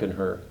spunk in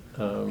her.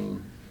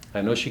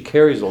 I know she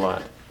carries a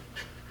lot.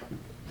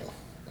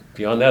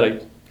 Beyond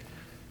that,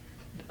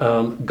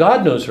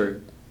 God knows her.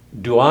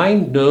 Do I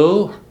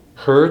know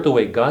her the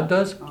way God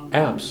does?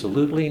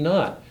 Absolutely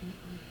not.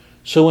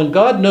 So when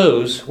God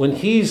knows, when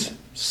he's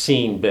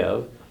seen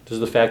Bev,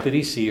 does the fact that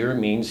he sees her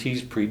means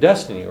he's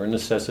predestining or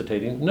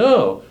necessitating?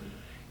 No.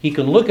 He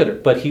can look at her,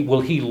 but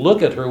will he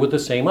look at her with the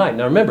same eye?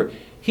 Now remember,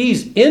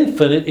 he's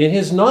infinite in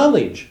his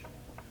knowledge.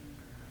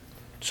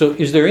 So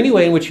is there any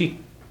way in which he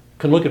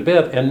can look at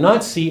Bev and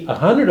not see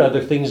 100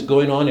 other things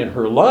going on in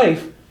her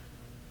life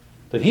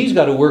that he's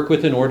got to work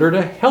with in order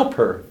to help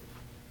her?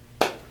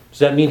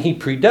 that mean he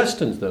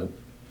predestines them?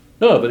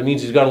 No, but it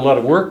means he's got a lot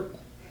of work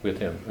with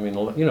him. I mean,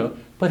 you know,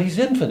 but he's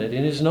infinite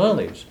in his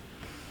knowledge.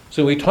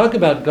 So we talk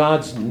about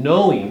God's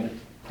knowing.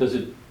 Does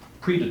it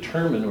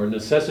predetermine or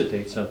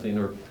necessitate something,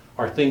 or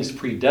are things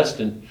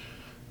predestined?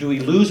 Do we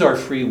lose our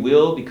free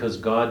will because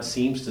God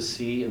seems to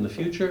see in the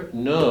future?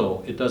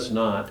 No, it does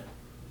not.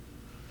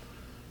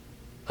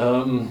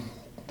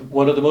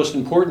 One of the most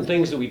important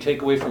things that we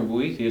take away from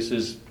Boethius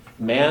is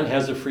man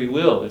has a free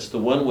will. It's the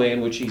one way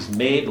in which he's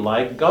made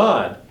like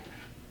God.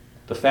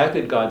 The fact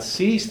that God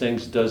sees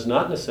things does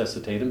not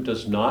necessitate him,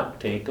 does not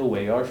take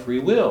away our free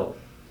will.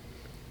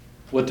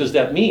 What does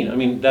that mean? I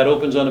mean, that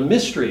opens on a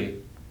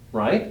mystery,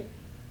 right?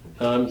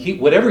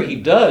 Whatever he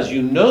does,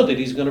 you know that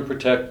he's going to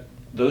protect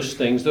those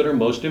things that are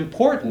most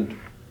important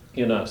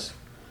in us,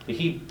 that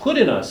he put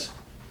in us,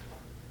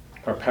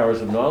 our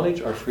powers of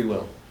knowledge, our free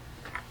will.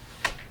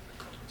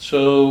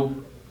 So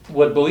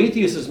what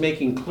Boethius is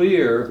making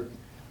clear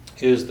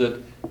is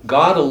that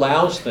God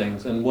allows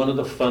things, and one of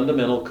the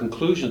fundamental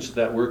conclusions to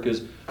that work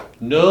is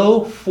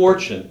no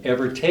fortune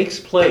ever takes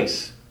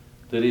place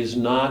that is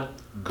not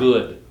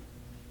good,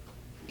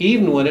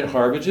 even when it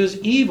harbours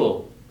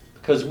evil,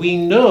 because we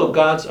know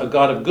God's a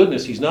God of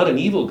goodness. He's not an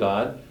evil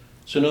God.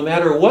 So no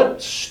matter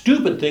what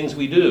stupid things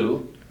we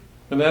do,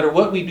 no matter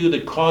what we do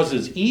that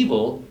causes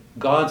evil,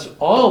 God's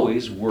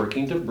always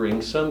working to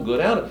bring some good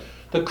out of it.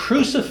 The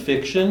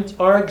crucifixions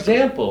are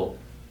example.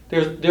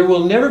 There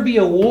will never be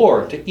a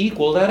war to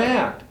equal that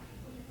act.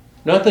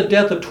 Not the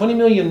death of 20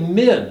 million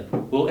men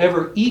will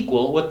ever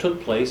equal what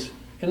took place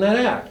in that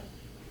act.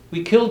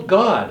 We killed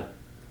God.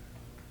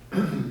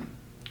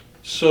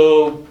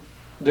 So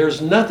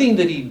there's nothing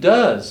that he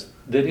does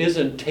that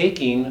isn't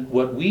taking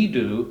what we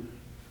do,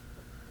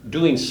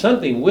 doing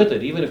something with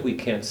it, even if we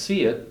can't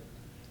see it,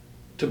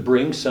 to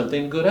bring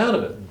something good out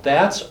of it.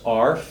 That's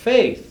our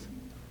faith.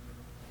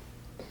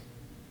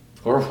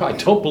 Or I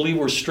don't believe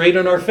we're straight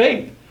on our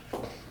faith,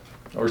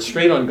 or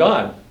straight on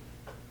God.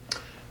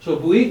 So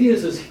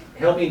Boethius is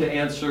helping to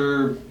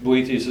answer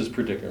Boethius'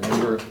 predicament.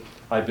 Remember,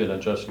 I've been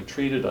unjustly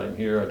treated, I'm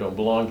here, I don't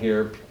belong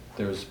here.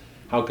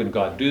 How can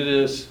God do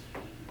this?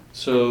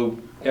 So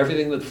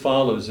everything that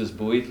follows is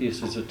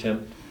Boethius'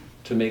 attempt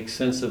to make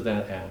sense of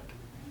that act.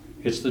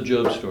 It's the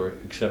Job story,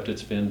 except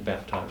it's been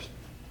baptized.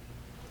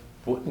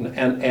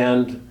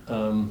 And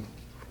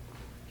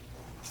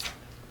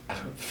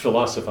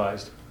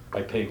philosophized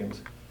by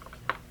pagans.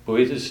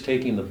 Boethius is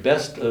taking the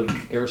best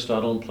of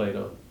Aristotle and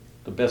Plato,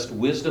 the best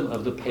wisdom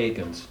of the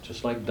pagans,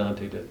 just like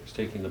Dante did. He's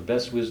taking the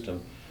best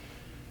wisdom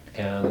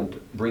and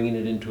bringing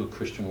it into a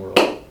Christian world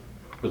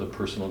with a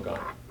personal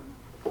God.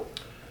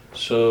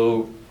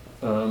 So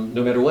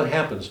no matter what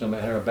happens, no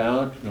matter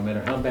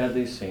how bad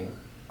they seem,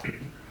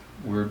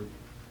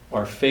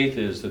 our faith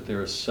is that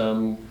there is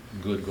some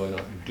good going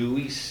on. Do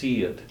we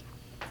see it?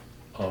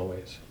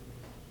 Always.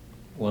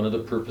 One of the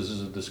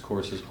purposes of this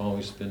course has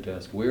always been to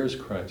ask, where is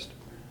Christ?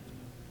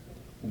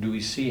 Do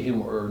we see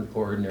him, or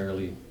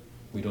ordinarily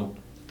we don't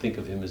think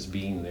of him as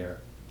being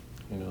there?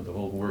 You know, the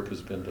whole work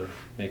has been to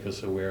make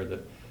us aware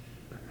that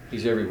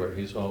he's everywhere.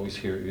 He's always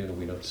here, even if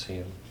we don't see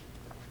him.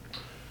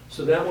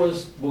 So that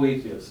was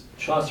Boethius.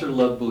 Chaucer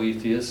loved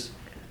Boethius.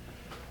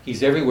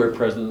 He's everywhere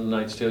present in the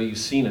Knight's Tale. You've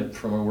seen it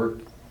from our work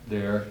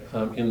there.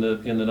 In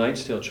the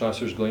Knight's Tale,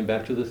 Chaucer's going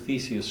back to the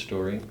Theseus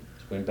story.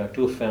 He's going back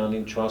to a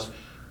founding.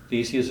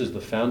 Theseus is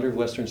the founder of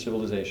Western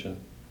civilization.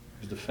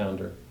 He's the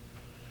founder.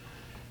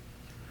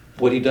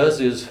 What he does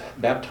is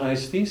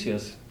baptize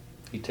Theseus.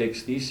 He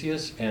takes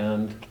Theseus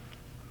and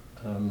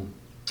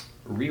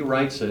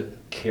rewrites it,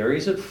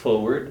 carries it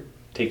forward,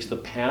 takes the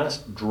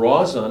past,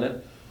 draws on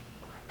it,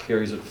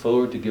 carries it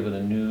forward to give it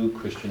a new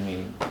Christian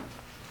meaning.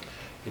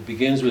 It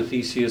begins with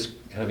Theseus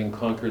having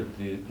conquered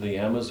the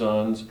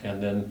Amazons,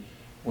 and then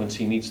once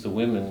he meets the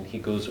women, he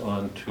goes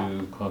on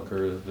to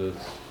conquer the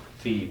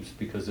Thebes,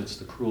 because it's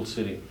the cruel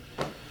city.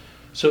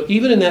 So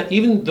even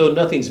though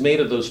nothing's made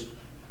of those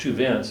two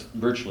events,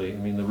 virtually, I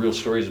mean, the real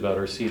story is about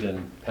Arcita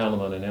and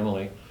Palamon and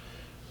Emily,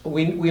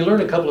 we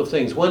learn a couple of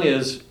things. One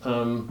is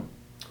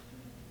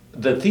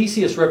that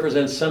Theseus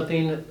represents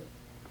something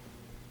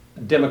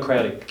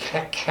democratic,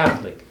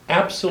 Catholic,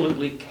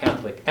 absolutely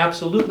Catholic,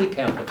 absolutely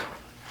Catholic.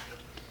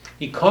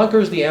 He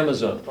conquers the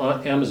Amazon,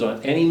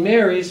 and he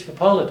marries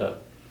Hippolyta.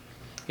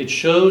 It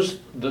shows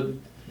the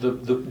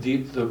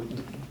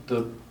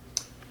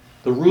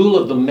rule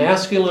of the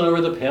masculine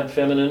over the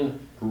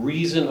feminine,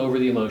 reason over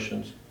the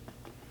emotions.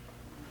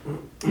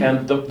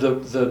 And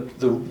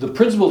the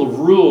principle of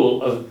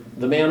rule of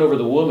the man over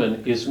the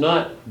woman is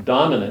not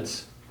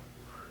dominance,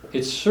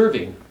 it's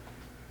serving.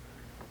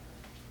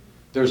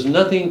 There's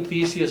nothing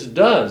Theseus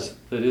does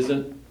that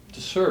isn't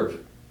to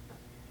serve.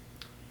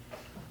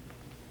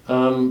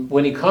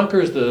 When he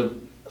conquers the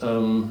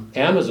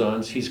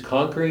Amazons, he's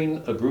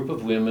conquering a group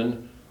of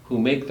women who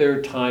make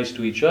their ties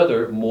to each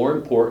other more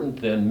important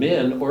than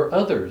men or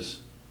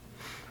others.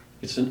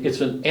 It's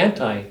an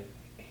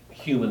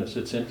anti-humanist,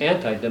 it's an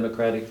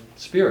anti-democratic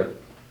spirit.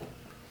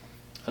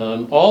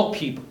 All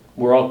people,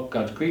 we're all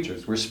God's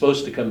creatures. We're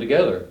supposed to come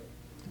together.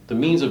 The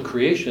means of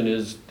creation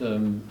is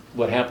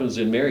what happens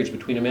in marriage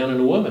between a man and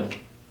a woman.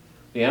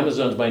 The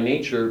Amazons by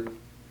nature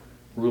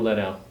rule that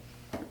out.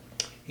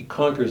 He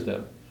conquers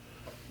them.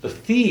 The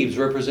Thebes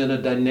represent a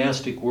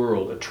dynastic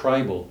world, a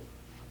tribal.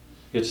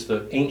 It's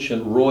the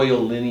ancient royal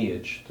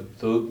lineage,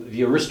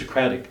 the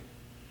aristocratic.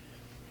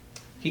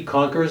 He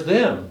conquers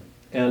them.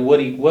 And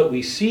what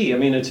we see, I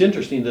mean, it's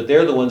interesting that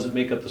they're the ones that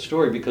make up the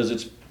story because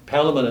it's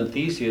Palamon and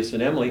Theseus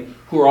and Emily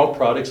who are all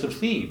products of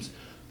Thebes.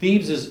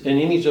 Thebes is an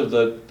image of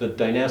the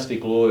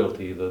dynastic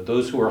loyalty,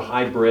 those who are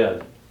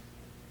high-bred.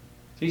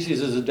 Theseus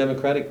is a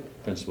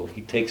democratic principle.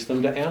 He takes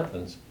them to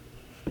Athens.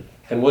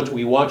 And what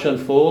we watch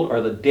unfold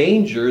are the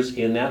dangers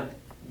in that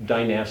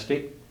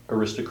dynastic,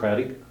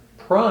 aristocratic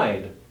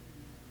pride.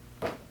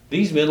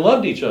 These men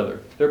loved each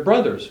other. They're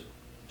brothers.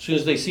 As soon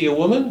as they see a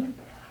woman,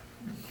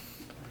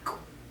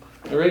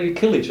 they're ready to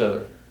kill each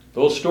other. The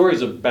whole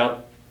story's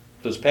about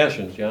those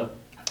passions, yeah?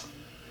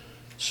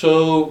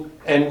 So,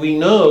 and we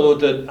know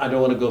that, I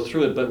don't want to go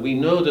through it, but we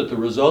know that the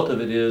result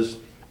of it is,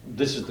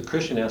 this is the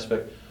Christian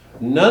aspect,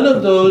 none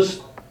of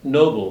those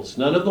nobles,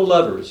 none of the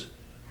lovers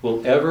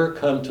will ever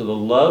come to the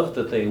love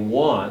that they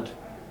want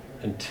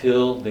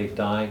until they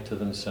die to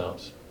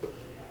themselves.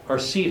 Our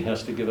seed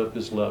has to give up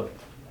his love.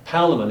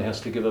 Palamon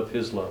has to give up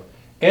his love.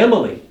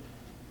 Emily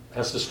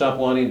has to stop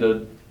wanting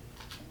to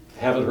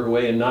have it her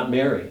way and not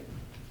marry.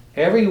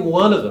 Every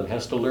one of them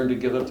has to learn to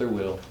give up their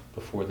will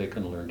before they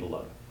can learn to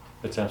love.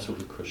 It's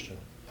absolutely Christian.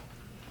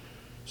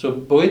 So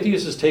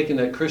Boethius is taking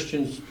that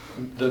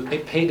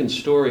the pagan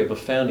story of a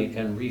founding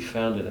and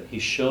refounding it.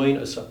 He's showing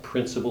us a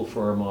principle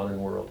for our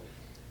modern world.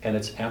 And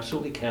it's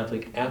absolutely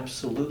Catholic,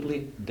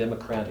 absolutely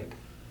democratic.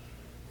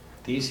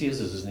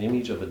 Theseus is an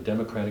image of a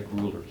democratic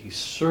ruler. He's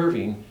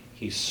serving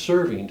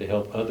to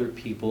help other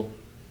people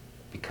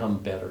become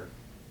better.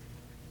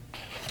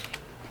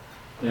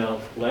 Now,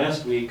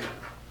 last week,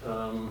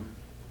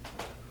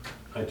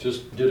 I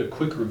just did a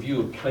quick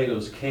review of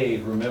Plato's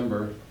Cave,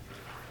 remember,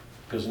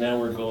 because now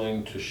we're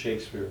going to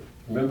Shakespeare.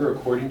 Remember,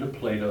 according to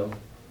Plato,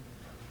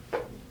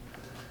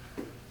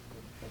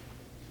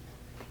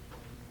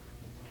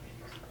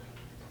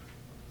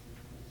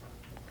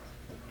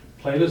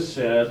 Plato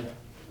said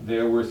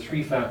there were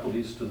three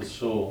faculties to the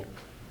soul.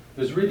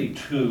 There's really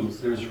two.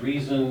 There's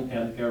reason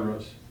and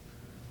eros.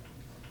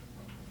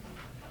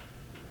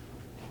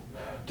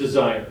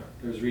 Desire.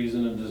 There's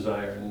reason and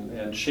desire.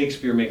 And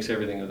Shakespeare makes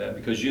everything of that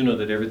because you know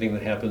that everything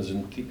that happens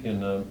in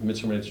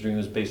Midsummer Night's Dream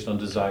is based on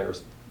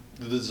desires.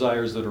 The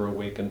desires that are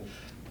awakened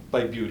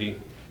by beauty.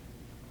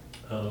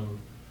 And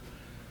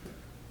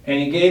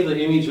he gave the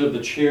image of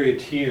the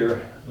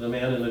charioteer, the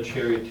man in the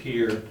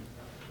charioteer,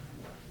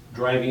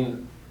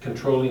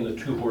 controlling the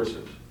two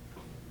horses.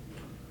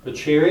 The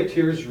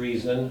charioteer's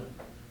reason,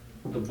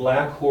 the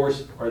black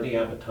horse are the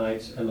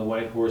appetites, and the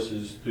white horse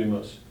is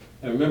thumos.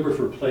 And remember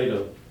for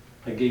Plato,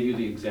 I gave you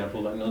the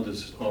example. I know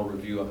this is all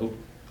review. I hope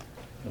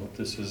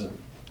this isn't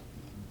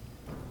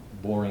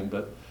boring,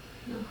 but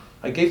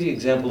I gave the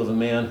example of a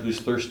man who's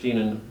thirsty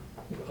and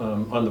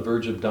on the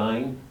verge of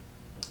dying.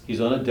 He's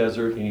on a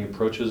desert and he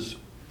approaches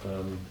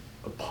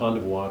a pond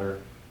of water,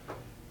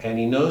 and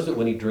he knows that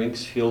when he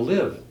drinks, he'll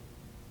live.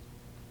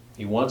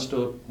 He wants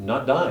to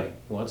not die.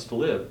 He wants to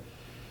live.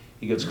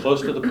 He gets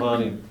close to the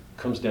pond, he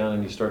comes down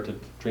and he starts to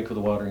drink of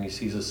the water and he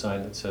sees a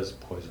sign that says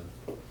poison.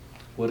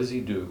 What does he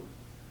do?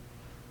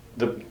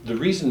 The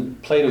reason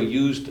Plato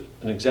used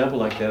an example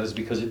like that is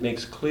because it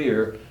makes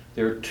clear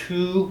there are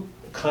two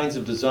kinds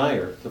of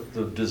desire.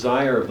 The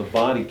desire of the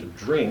body to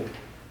drink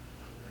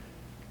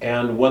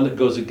and one that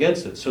goes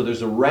against it. So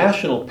there's a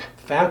rational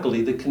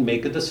faculty that can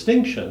make a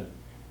distinction.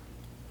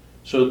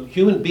 So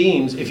human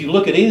beings, if you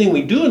look at anything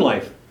we do in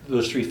life,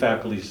 those three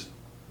faculties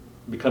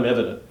become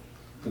evident.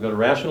 We've got a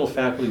rational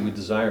faculty, we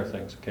desire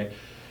things, okay?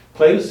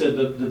 Plato said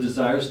that the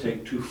desires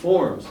take two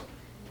forms.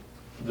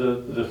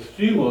 The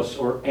thumos,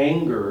 or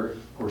anger,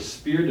 or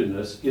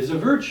spiritedness, is a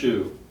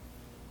virtue.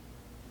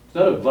 It's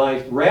not a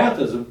vice. Wrath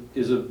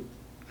is a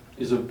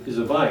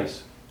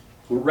vice.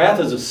 Wrath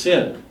is a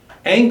sin.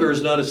 Anger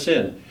is not a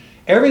sin.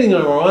 Everything in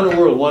our modern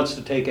world wants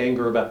to take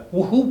anger about.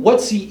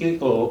 What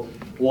CEO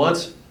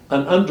wants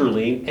an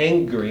underling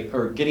angry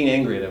or getting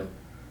angry at him?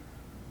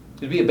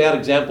 It'd be a bad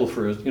example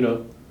for,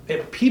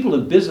 people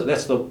in business.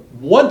 That's the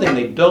one thing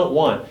they don't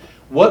want.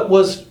 What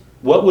was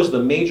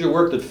the major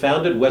work that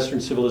founded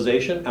Western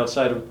civilization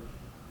outside of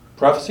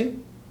prophecy?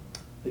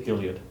 The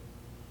Iliad.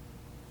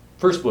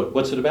 First book,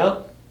 what's it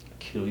about?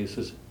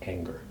 Achilles'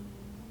 anger.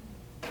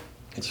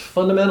 It's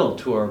fundamental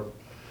to our...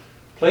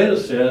 Plato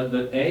said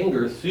that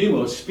anger,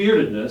 thumos,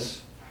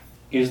 spiritedness,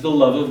 is the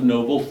love of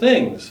noble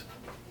things.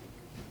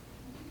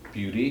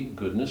 Beauty,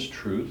 goodness,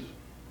 truth,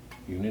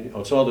 unity.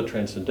 It's all the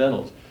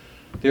transcendentals.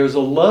 There's a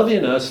love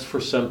in us for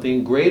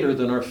something greater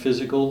than our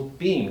physical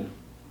being.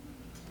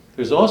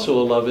 There's also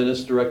a love in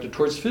us directed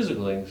towards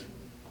physical things.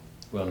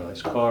 We want a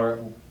nice car,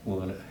 we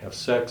want to have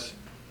sex,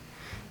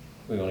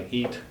 we want to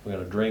eat, we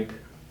want to drink.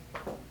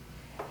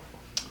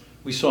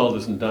 We saw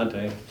this in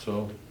Dante.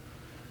 So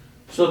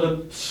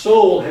the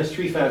soul has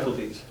three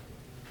faculties.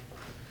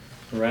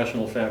 The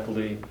rational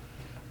faculty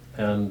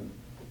and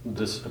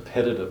this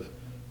appetitive,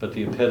 but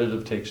the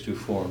appetitive takes two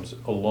forms: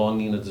 a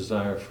longing, a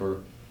desire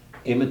for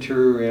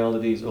immaterial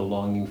realities, a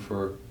longing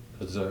for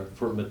a desire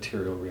for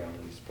material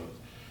realities, both.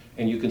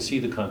 And you can see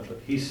the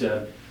conflict. He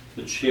said,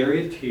 the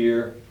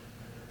charioteer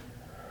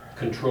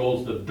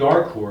controls the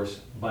dark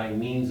horse by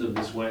means of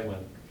this white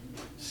one.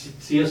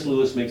 C.S.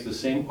 Lewis makes the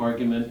same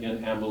argument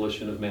in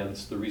Abolition of Man.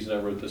 That's the reason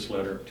I wrote this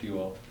letter to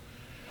you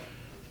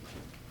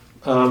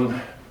all.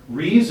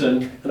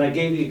 Reason, and I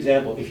gave the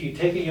example, if you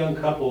take a young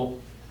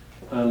couple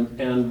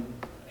and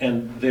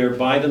they're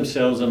by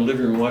themselves in a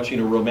living room watching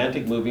a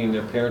romantic movie and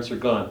their parents are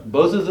gone,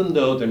 both of them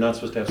know they're not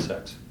supposed to have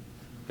sex.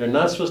 They're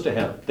not supposed to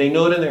have it. They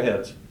know it in their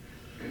heads.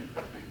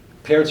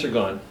 Parents are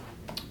gone.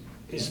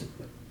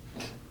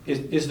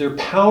 Is their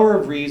power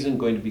of reason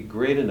going to be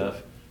great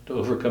enough to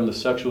overcome the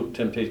sexual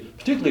temptation,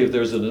 particularly if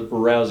there's an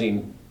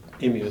arousing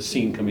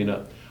scene coming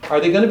up? Are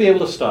they going to be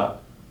able to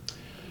stop?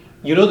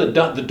 You know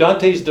that the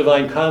Dante's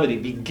Divine Comedy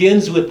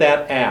begins with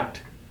that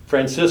act.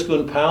 Francisco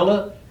and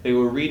Paula, they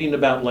were reading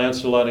about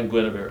Lancelot and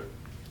Guinevere.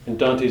 And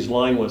Dante's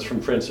line was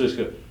from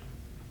Francisco.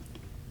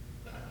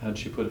 How'd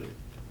she put it?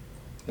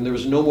 And there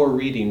was no more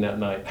reading that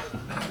night.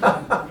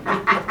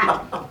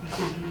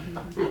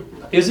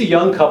 Is a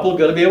young couple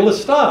going to be able to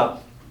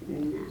stop?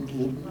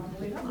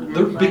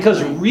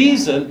 Because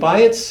reason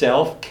by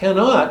itself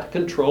cannot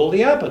control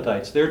the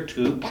appetites. They're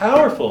too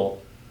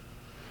powerful.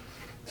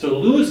 So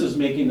Lewis is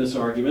making this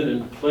argument,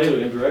 and Plato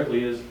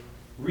indirectly is,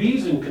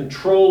 reason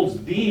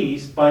controls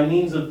these by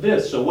means of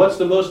this. So what's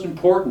the most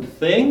important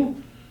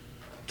thing?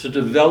 To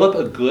develop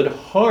a good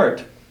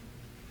heart,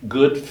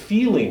 good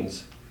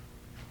feelings.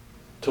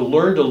 To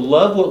learn to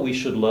love what we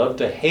should love,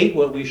 to hate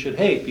what we should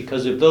hate.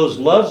 Because if those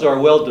loves are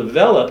well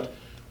developed,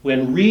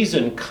 when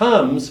reason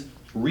comes,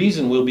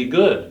 reason will be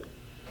good.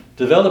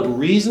 Develop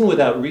reason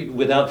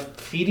without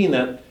feeding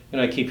that. You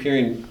know, I keep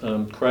hearing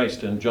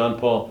Christ and John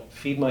Paul,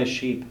 feed my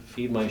sheep,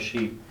 feed my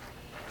sheep.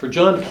 For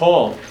John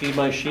Paul, feed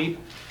my sheep,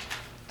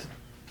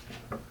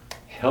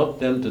 help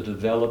them to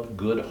develop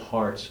good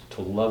hearts,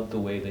 to love the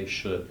way they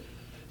should.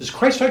 Is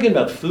Christ talking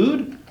about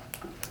food?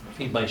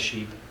 Feed my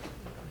sheep.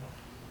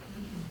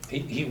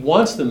 He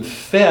wants them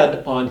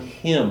fed on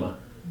Him,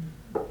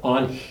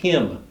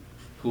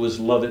 who is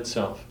love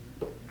itself.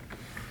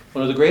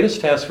 One of the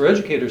greatest tasks for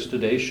educators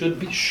today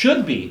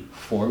should be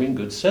forming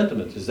good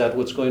sentiments. Is that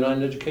what's going on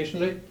in education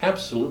today?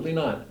 Absolutely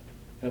not.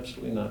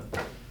 Absolutely not.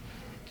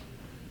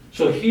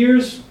 So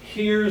here's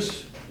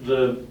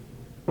the,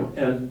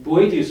 and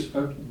Boethius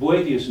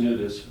knew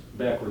this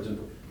backwards,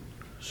 and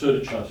so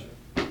did Chaucer.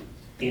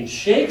 In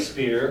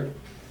Shakespeare,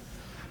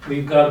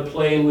 we've got a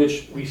play in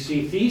which we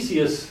see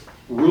Theseus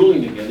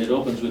ruling again. It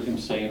opens with him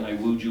saying, I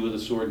wooed you with a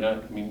sword. Now,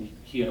 I mean,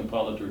 he and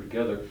Hippolyta are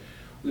together.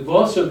 We've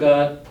also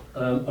got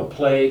a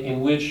play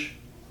in which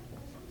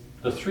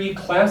the three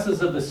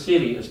classes of the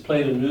city, as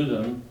Plato knew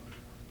them,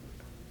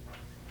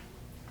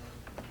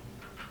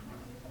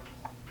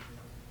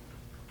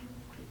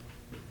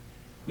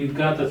 we've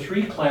got the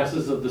three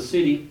classes of the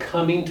city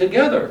coming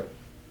together.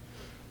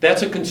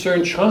 That's a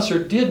concern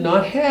Chaucer did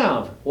not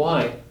have.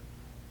 Why?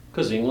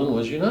 Because England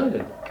was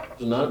united. It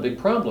was not a big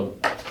problem.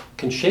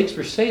 Can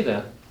Shakespeare say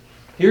that?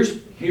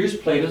 Here's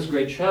Plato's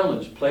great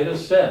challenge. Plato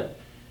said,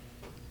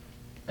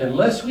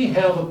 unless we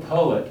have a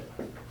poet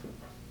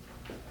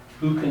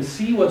who can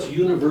see what's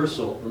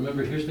universal,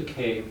 remember, here's the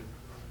cave,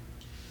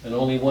 and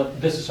only one,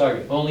 this is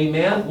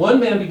argument, one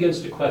man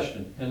begins to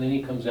question, and then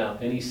he comes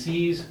out, and he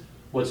sees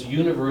what's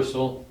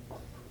universal,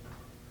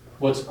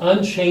 what's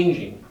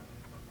unchanging,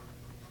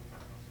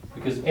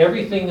 because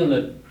everything in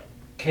the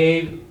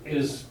cave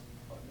is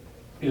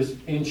in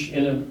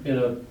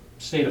a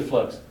state of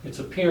flux. It's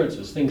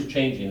appearances, things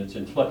changing, it's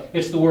in flux.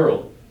 It's the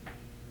world.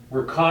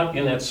 We're caught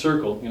in that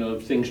circle,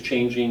 of things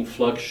changing,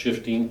 flux,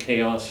 shifting,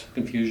 chaos,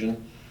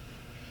 confusion.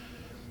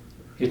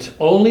 It's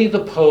only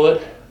the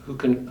poet who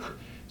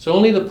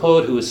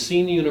has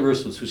seen the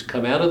universals, who's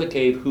come out of the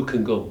cave, who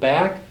can go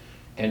back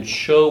and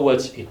show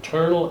what's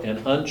eternal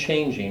and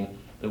unchanging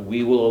that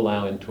we will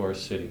allow into our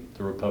city,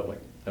 the Republic.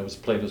 That was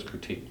Plato's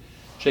critique.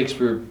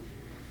 Shakespeare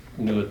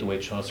knew it the way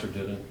Chaucer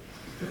didn't.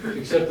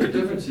 Except the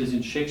difference is,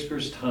 in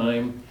Shakespeare's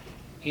time,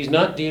 he's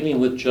not dealing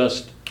with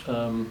just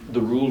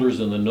the rulers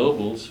and the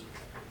nobles,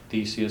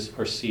 Theseus,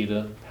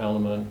 Arcita,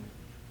 Palamon,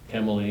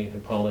 Emily,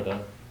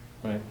 Hippolyta,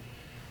 right?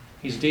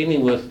 He's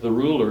dealing with the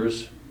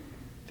rulers,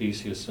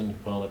 Theseus and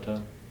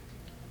Hippolyta,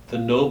 the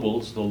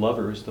nobles, the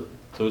lovers,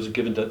 those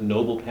given to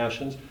noble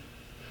passions.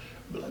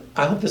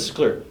 I hope this is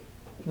clear.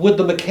 Would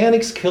the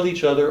mechanics kill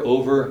each other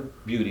over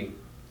beauty?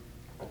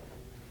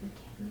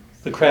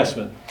 The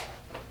craftsmen,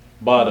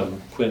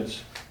 Bottom,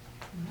 Quince.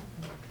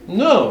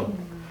 No.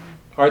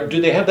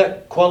 Do they have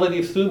that quality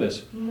of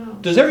thumis? No.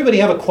 Does everybody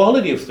have a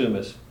quality of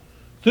thumis?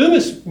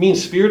 Thumis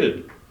means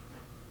spirited.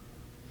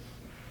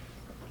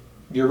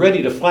 You're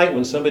ready to fight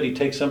when somebody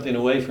takes something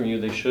away from you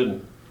they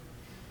shouldn't.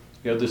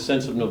 You have this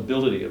sense of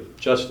nobility, of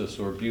justice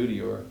or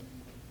beauty,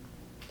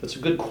 that's a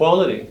good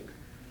quality.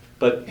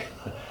 But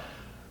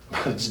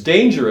it's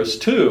dangerous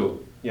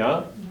too,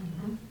 yeah?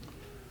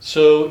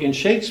 So in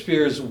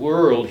Shakespeare's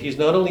world, he's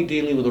not only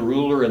dealing with the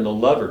ruler and the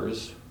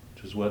lovers,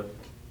 which is what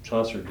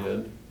Chaucer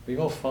did. Are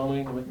you all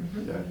following me?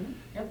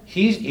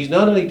 He's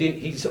not only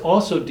he's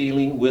also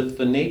dealing with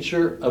the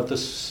nature of the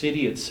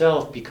city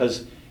itself,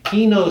 because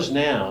he knows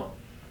now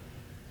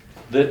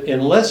that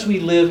unless we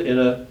live in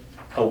a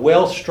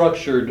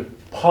well-structured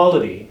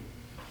polity,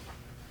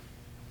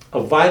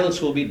 a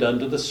violence will be done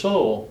to the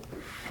soul.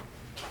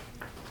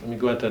 Let me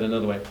go at that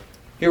another way.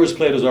 Here was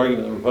Plato's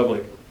argument in the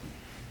Republic.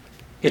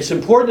 It's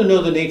important to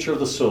know the nature of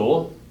the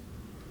soul,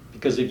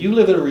 because if you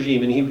live in a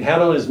regime, and he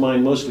had on his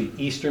mind mostly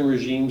Eastern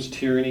regimes,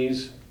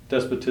 tyrannies,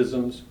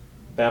 despotisms,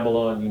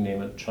 Babylon, you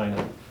name it,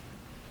 China.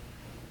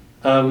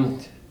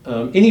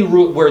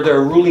 Where there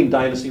are ruling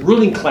dynasties,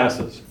 ruling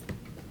classes.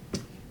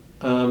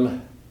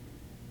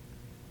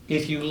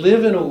 If you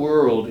live in a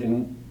world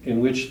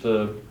in which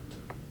the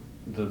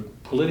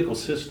political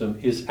system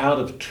is out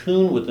of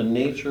tune with the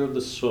nature of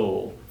the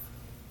soul,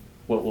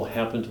 what will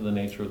happen to the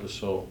nature of the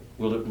soul?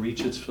 Will it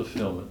reach its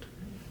fulfillment?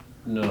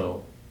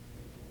 No.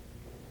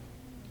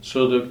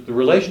 So the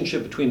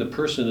relationship between the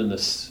person and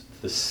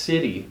the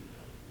city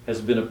has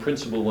been a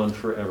principal one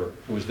forever.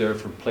 It was there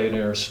for Plato and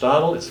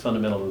Aristotle. It's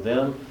fundamental to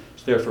them.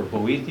 It's there for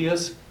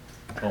Boethius.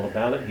 All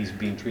about it. He's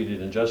being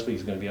treated unjustly.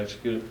 He's going to be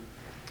executed.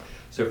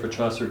 It's there for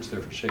Chaucer. It's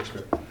there for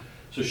Shakespeare.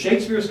 So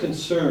Shakespeare's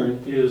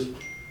concern is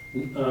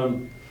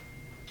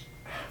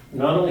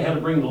not only how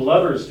to bring the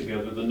lovers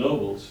together, the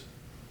nobles,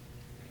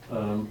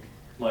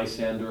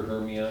 Lysander,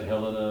 Hermia,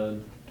 Helena,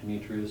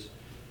 Demetrius.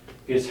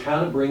 It's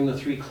how to bring the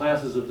three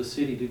classes of the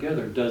city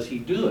together. Does he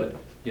do it?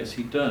 Yes,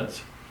 he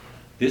does.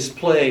 This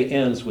play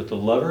ends with the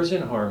lovers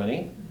in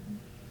harmony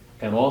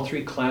and all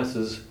three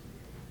classes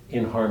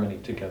in harmony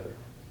together.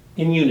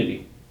 In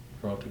unity,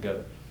 they're all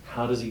together.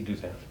 How does he do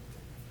that?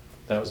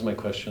 That was my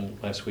question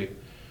last week.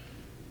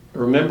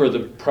 Remember,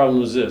 the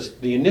problem was this.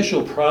 The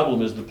initial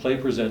problem, as the play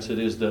presents it,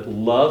 is that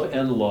love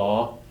and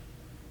law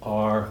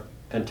are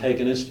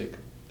antagonistic.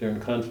 They're in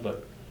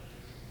conflict.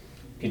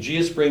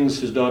 Aegeus brings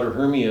his daughter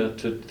Hermia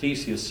to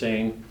Theseus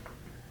saying,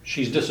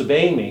 she's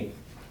disobeying me.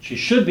 She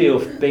should be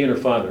obeying her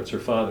father. It's her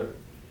father.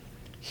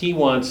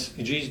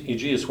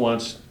 Aegeus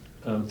wants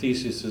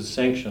Theseus'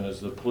 sanction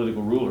as the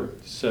political ruler.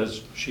 He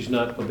says, she's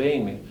not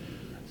obeying me.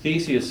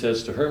 Theseus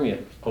says to Hermia,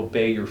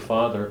 obey your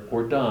father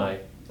or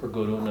die or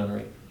go to a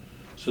nunnery.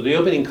 So the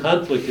opening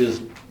conflict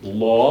is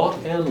law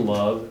and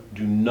love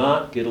do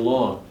not get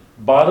along.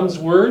 Bottom's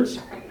words.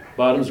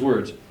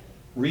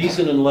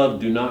 Reason and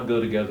love do not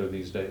go together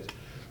these days.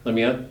 Let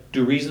me ask,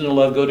 do reason and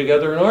love go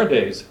together in our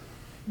days?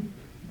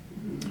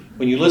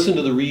 When you listen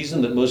to the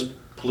reason that most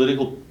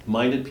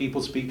political-minded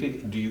people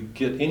speak, do you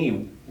get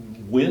any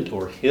hint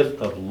or hint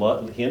of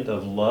love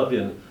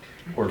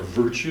or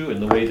virtue in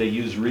the way they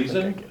use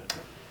reason?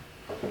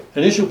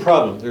 Initial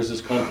problem, there's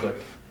this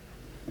conflict.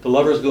 The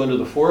lovers go into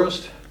the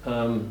forest.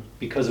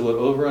 Because of what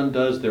Oberon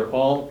does, they're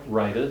all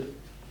righted.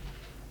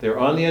 They're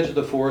on the edge of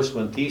the forest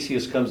when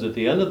Theseus comes at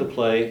the end of the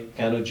play,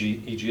 and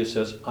Aegeus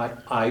says,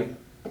 I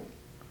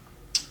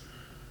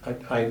how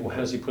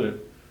does he put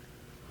it?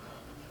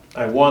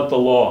 I want the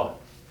law.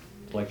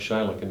 Like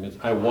Shylock admits,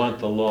 I want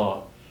the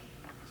law.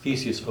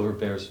 Theseus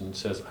overbears him and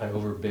says, I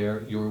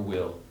overbear your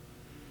will.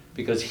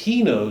 Because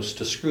he knows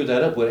to screw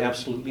that up would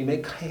absolutely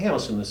make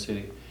chaos in the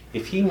city.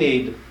 If he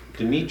made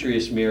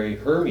Demetrius marry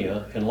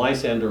Hermia and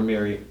Lysander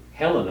marry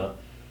Helena,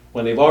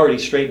 when they've already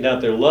straightened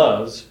out their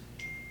loves,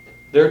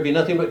 there'd be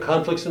nothing but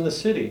conflicts in the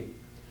city.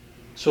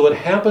 So what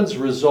happens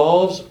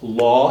resolves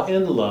law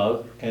and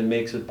love and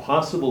makes it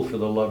possible for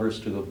the lovers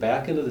to go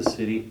back into the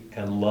city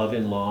and love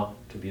and law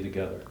to be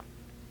together.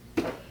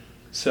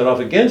 Set off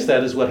against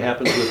that is what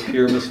happens with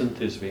Pyramus and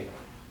Thisbe.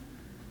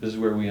 This is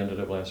where we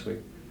ended up last week.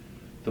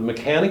 The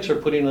mechanics are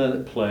putting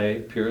on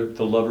play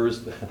the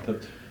lovers,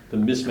 the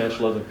mismatched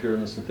love of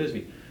Pyramus and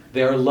Thisbe.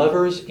 They are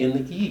lovers in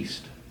the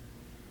East.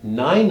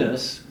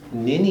 Ninus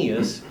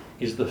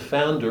is the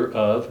founder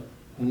of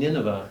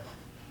Nineveh.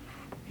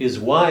 His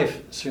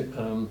wife,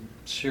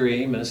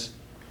 Semiramis,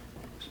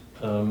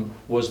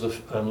 was the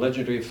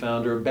legendary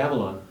founder of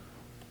Babylon.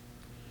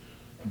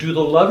 Do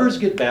the lovers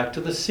get back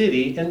to the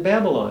city in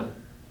Babylon?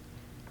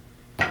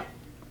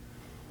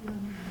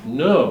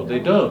 No, they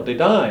don't. They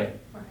die.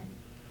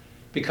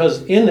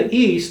 Because in the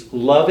East,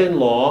 love and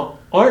law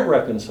aren't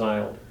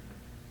reconciled.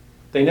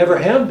 They never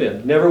have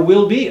been, never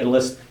will be,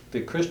 unless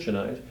they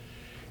Christianize.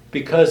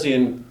 Because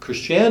in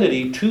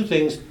Christianity,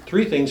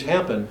 three things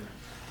happen.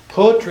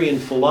 Poetry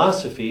and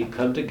philosophy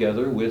come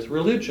together with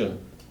religion.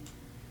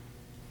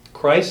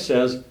 Christ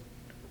says,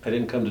 I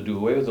didn't come to do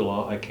away with the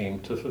law, I came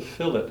to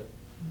fulfill it.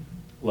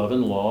 Love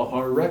and law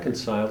are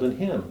reconciled in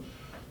him.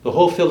 The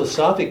whole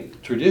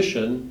philosophic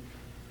tradition,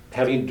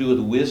 having to do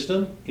with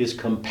wisdom, is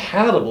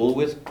compatible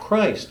with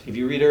Christ. If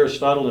you read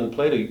Aristotle and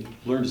Plato, you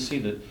learn to see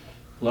that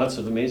lots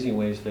of amazing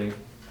ways they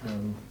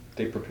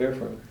prepare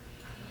for him.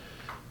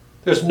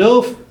 There's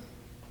no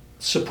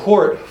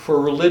support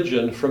for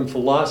religion from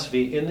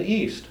philosophy in the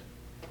East.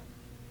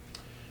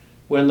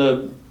 When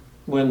the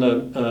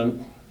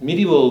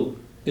medieval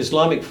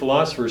Islamic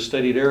philosophers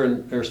studied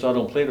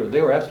Aristotle and Plato,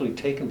 they were absolutely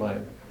taken by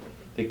him.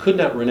 They could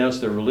not renounce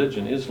their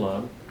religion,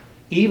 Islam,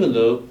 even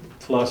though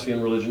philosophy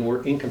and religion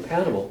were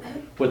incompatible.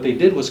 What they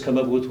did was come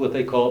up with what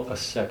they call a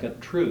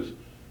second truth,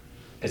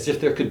 as if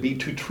there could be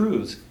two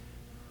truths,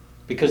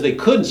 because they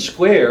couldn't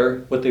square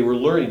what they were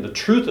learning, the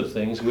truth of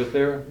things, with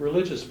their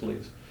religious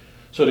beliefs.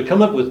 So to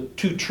come up with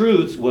two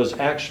truths was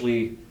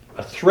actually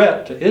a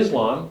threat to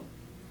Islam.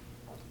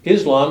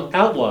 Islam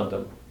outlawed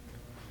them.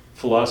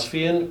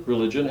 Philosophy and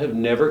religion have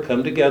never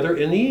come together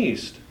in the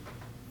East.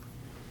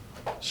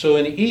 So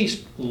in the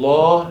East,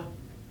 law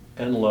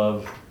and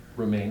love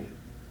remain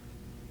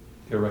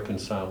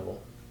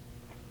irreconcilable.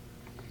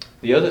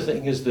 The other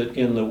thing is that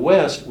in the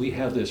West, we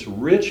have this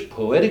rich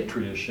poetic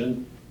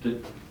tradition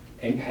that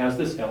has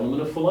this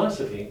element of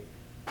philosophy.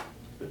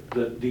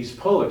 These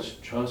poets,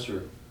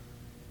 Chaucer,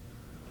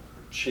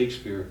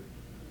 Shakespeare,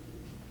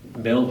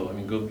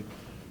 Melville,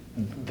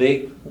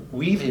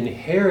 we've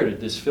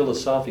inherited this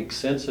philosophic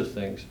sense of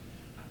things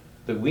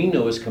that we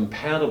know is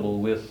compatible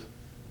with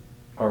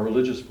our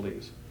religious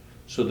beliefs.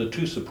 So the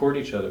two support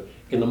each other.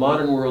 In the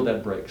modern world,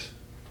 that breaks.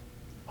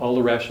 All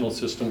the rational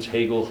systems,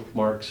 Hegel,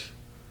 Marx,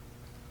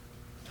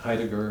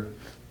 Heidegger,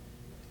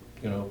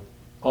 they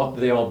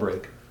all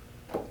break.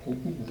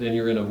 Then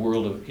you're in a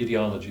world of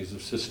ideologies,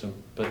 of system.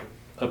 But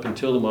up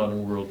until the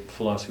modern world,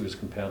 philosophy was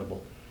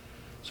compatible.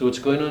 So what's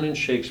going on in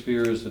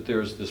Shakespeare is that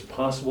there's this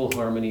possible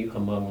harmony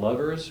among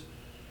lovers.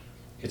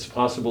 It's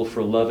possible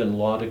for love and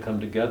law to come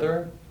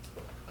together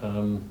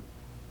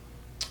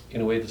in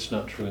a way that's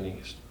not true in the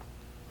East.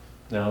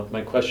 Now,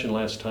 my question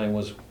last time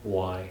was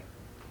why?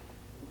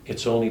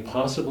 It's only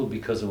possible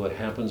because of what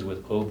happens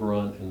with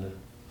Oberon in the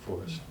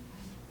forest.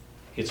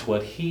 It's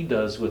what he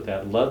does with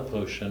that love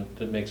potion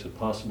that makes it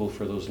possible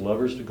for those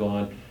lovers to go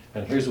on.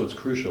 And here's what's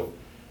crucial.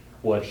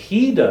 What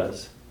he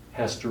does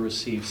has to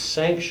receive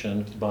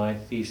sanction by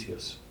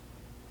Theseus.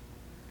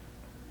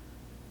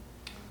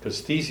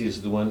 Because Theseus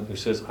is the one who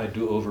says, I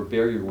do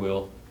overbear your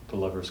will, the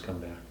lovers come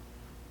back.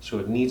 So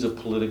it needs a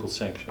political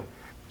sanction.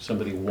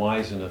 Somebody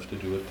wise enough to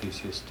do what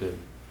Theseus did.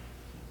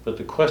 But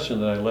the question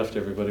that I left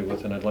everybody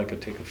with, and I'd like to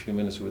take a few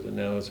minutes with it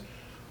now, is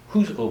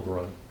who's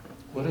Oberon?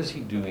 What is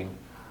he doing?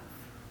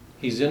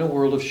 He's in a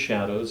world of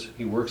shadows.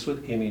 He works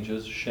with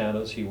images,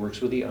 shadows. He works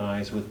with the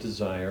eyes, with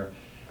desire.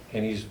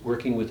 And he's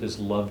working with his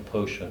love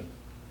potion.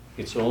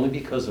 It's only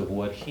because of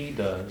what he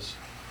does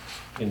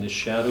in this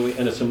shadowy,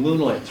 and it's a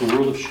moonlight, it's a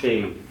world of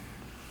shade.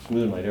 It's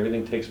moonlight,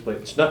 everything takes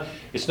place.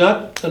 It's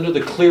not under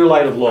the clear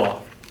light of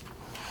law.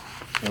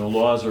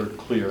 Laws are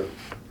clear.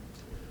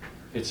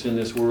 It's in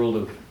this world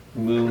of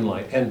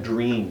moonlight and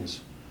dreams.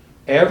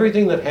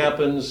 Everything that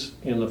happens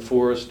in the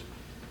forest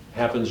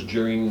happens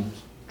during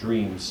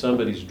dreams.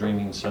 Somebody's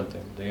dreaming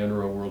something. They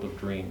enter a world of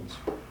dreams.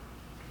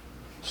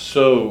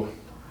 So,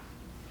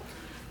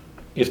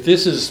 if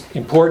this is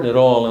important at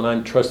all, and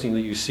I'm trusting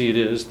that you see it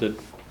is, that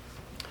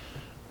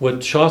what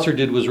Chaucer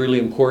did was really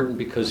important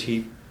because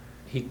he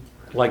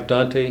like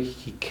Dante,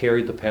 he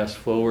carried the past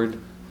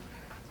forward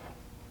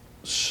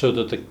so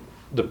that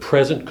the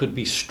present could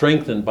be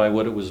strengthened by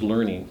what it was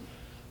learning,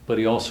 but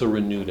he also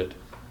renewed it.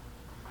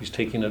 He's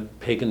taking a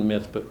pagan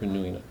myth but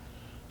renewing it.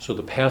 So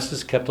the past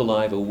is kept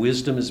alive, a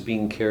wisdom is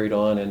being carried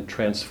on and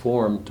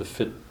transformed to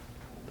fit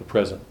the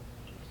present.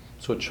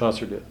 That's what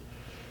Chaucer did.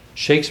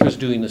 Shakespeare's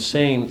doing the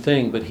same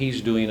thing, but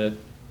he's doing it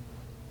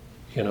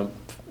in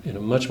a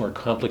much more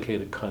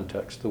complicated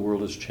context. The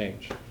world has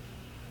changed.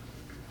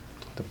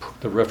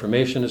 The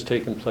Reformation has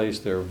taken place.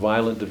 There are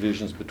violent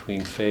divisions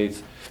between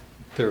faith.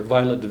 There are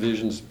violent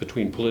divisions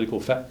between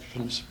political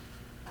factions.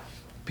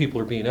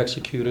 People are being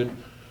executed.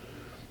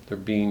 They're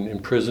being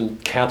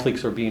imprisoned.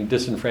 Catholics are being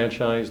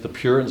disenfranchised. The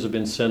Puritans have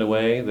been sent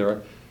away.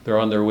 They're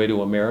on their way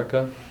to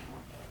America.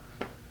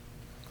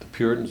 The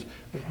Puritans,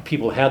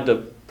 people had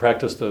to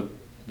practice the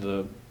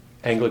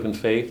Anglican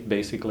faith,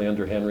 basically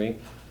under Henry.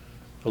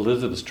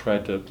 Elizabeth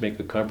tried to make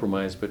a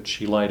compromise, but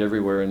she lied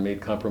everywhere and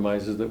made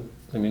compromises that,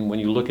 when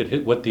you look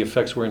at what the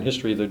effects were in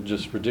history, they're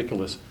just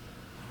ridiculous.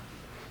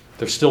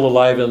 They're still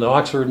alive in the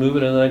Oxford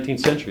movement in the 19th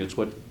century. It's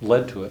what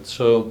led to it.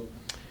 So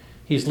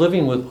he's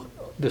living with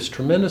this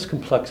tremendous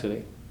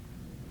complexity.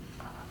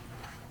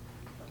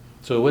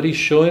 So what he's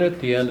showing at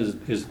the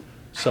end is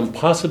some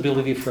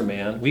possibility for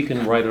man. We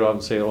can write it off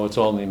and say, it's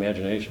all in the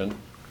imagination.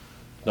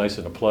 Nice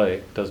in a play,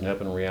 it doesn't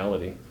happen in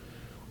reality.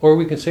 Or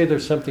we can say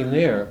there's something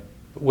there.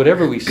 But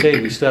whatever we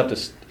say, we still have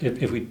to,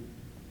 if we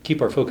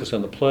keep our focus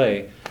on the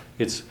play,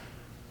 it's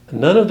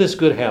none of this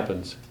good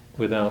happens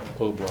without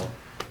Oberon.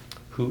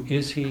 Who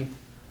is he?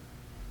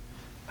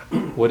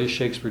 What is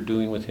Shakespeare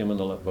doing with him in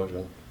the love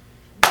potion?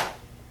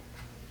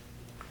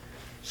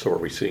 So are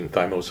we seeing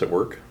Thymos at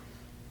work?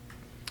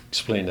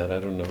 Explain that, I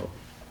don't know.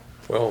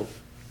 Well,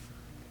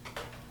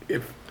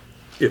 if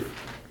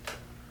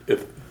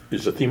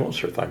is it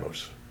Themos or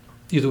Thymos?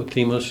 Either what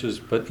Themos is,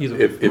 but either.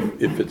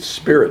 If it's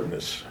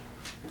spiritness,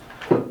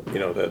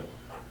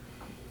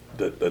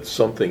 that's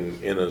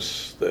something in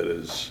us that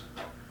is,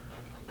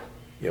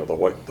 the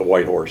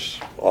white horse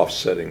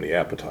offsetting the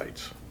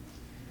appetites.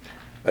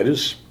 That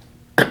is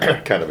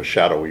kind of a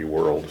shadowy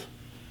world,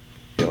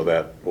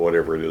 that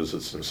whatever it is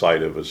that's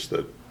inside of us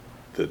that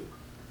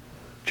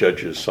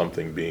judges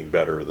something being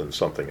better than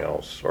something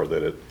else, or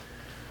that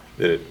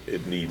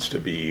it needs to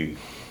be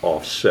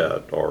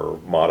offset or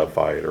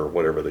modified or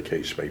whatever the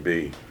case may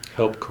be.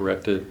 Help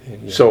correct it.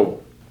 Yeah.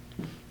 So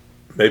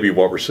maybe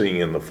what we're seeing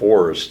in the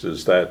forest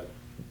is that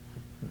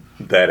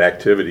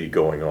activity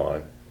going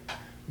on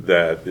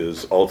that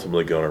is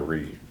ultimately going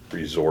to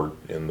resort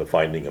in the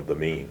finding of the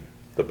mean,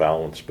 the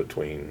balance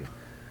between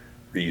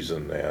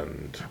reason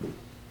and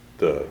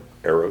the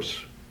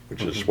eros,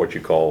 which is what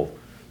you call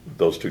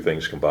those two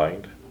things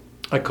combined.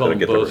 I call Did I them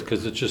get that both right?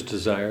 because it's just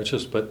desire. It's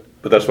just but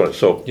But that's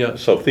so Yeah.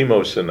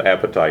 themos and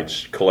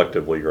appetites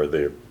collectively are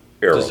the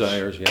eros,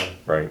 desires. Yeah.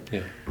 right?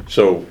 Yeah.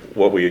 So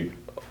what we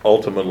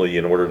ultimately,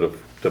 in order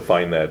to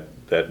find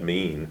that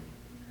mean,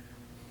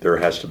 there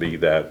has to be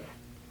that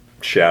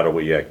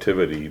shadowy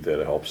activity that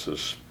helps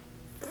us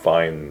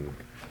find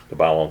the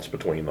balance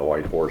between the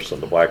white horse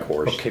and the black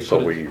horse. Okay, So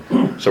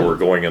we're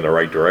going in the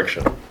right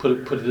direction. Put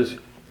it this.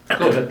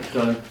 Go ahead,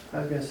 Don. I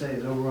was gonna say,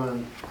 is over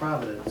on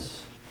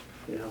Providence,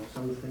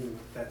 something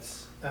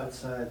that's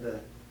outside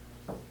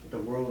the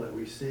world that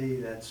we see,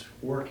 that's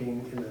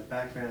working in the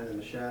background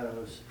and the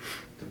shadows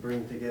to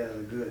bring together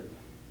the good.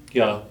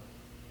 Yeah.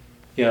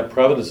 Yeah,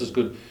 Providence is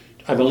good.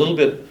 I'm a little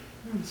bit,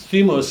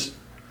 themos,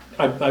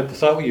 I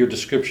thought with your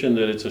description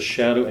that it's a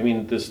shadow,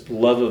 this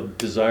love of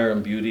desire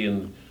and beauty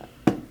and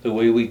the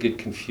way we get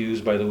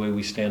confused by the way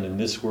we stand in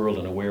this world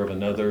and aware of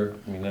another.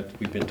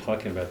 We've been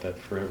talking about that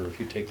forever, if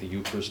you take the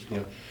Eucharist,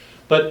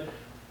 But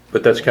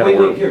But that's kind Wait,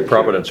 of where here.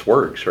 Providence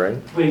works, right?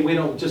 wait,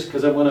 don't, just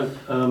because I want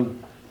to,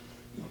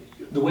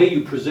 the way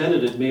you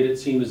presented it made it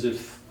seem as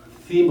if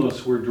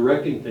themos were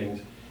directing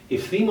things.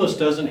 If themos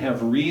doesn't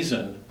have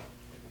reason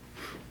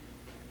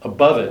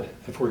above it,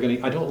 if we're going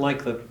to, I don't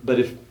like that, but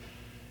if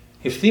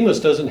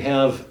themos doesn't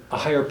have a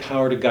higher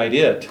power to guide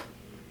it,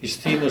 is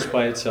themos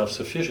by itself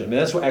sufficient?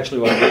 That's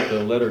actually why I wrote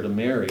the letter to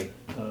Mary.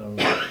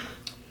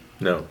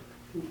 No,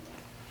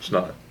 it's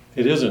not.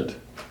 It isn't.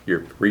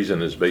 Your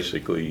reason is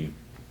basically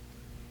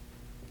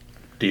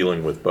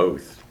dealing with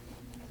both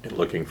and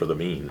looking for the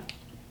mean.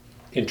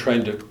 In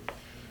trying to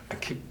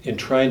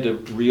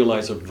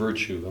realize a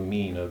virtue, a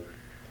mean.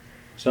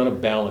 It's not a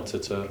balance,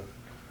 it's a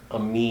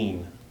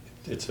mean.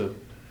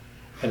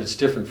 And it's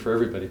different for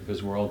everybody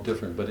because we're all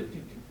different. But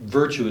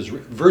virtue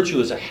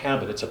is a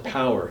habit, it's a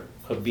power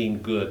of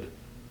being good.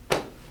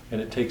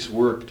 And it takes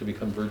work to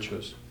become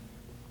virtuous.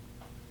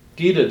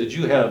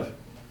 Gita,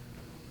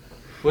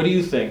 what do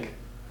you think?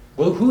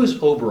 Well, who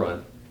is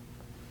Oberon?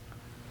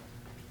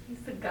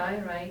 He's the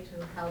guy, right,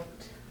 who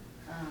helped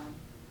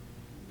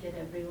get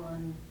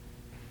everyone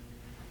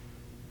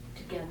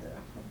together.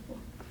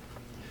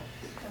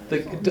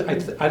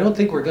 I don't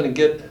think we're going to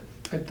get.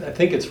 I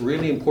think it's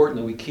really important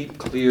that we keep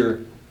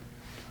clear.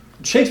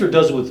 Shakespeare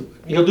does it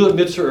with. He'll do it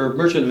Midsummer or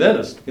Merchant of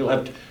Venice. He'll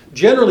have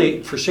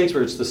generally for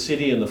Shakespeare it's the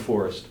city and the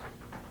forest,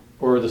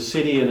 or the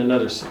city and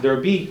another.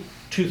 There'll be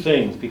two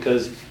things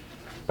because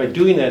by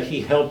doing that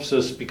he helps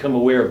us become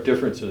aware of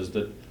differences,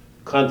 that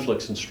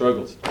conflicts and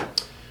struggles.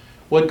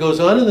 What goes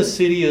on in the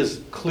city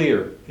is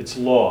clear. It's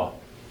law.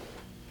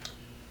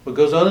 What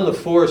goes on in the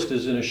forest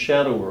is in a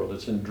shadow world.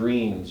 It's in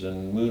dreams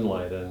and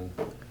moonlight. And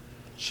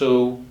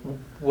so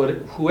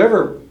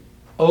whoever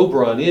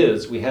Oberon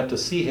is, we have to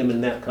see him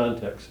in that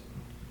context.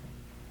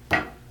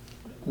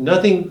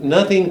 Nothing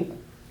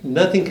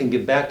can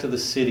get back to the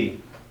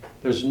city.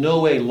 There's no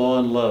way law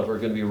and love are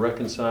going to be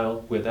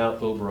reconciled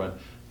without Oberon.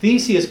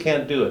 Theseus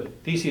can't do it.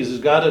 Theseus has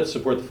got to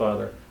support the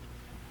father.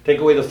 Take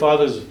away the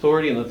father's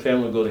authority and the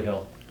family will go to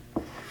hell.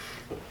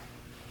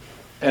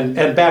 And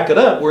back it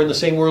up, we're in the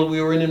same world we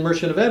were in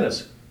Merchant of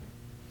Venice.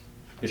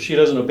 If she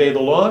doesn't obey the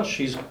law,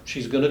 she's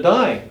going to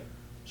die.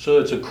 So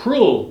it's a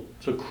cruel,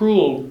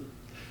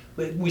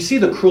 we see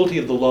the cruelty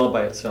of the law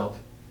by itself.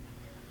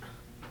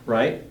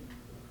 Right?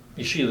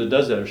 She either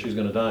does that or she's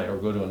going to die or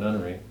go to a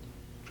nunnery.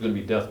 It's going to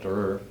be death to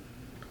her.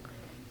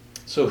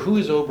 So who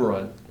is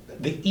Oberon?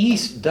 The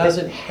East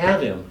doesn't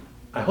have him.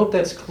 I hope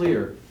that's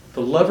clear.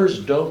 The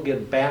lovers don't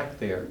get back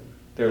there.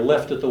 They're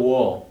left at the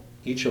wall.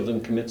 Each of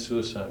them commits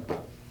suicide.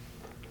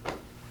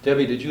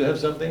 Debbie, did you have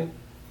something?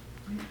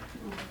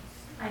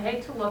 I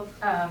hate to look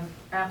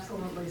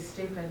absolutely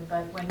stupid,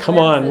 but when Come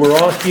on, we're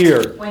all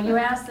here. When you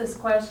asked this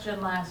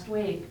question last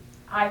week,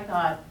 I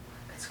thought,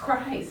 it's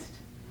Christ.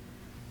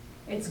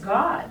 It's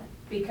God.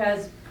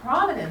 Because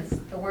providence,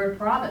 the word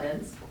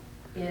providence,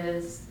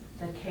 is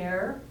the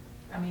care.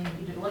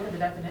 If you look at the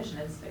definition,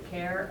 it's the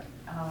care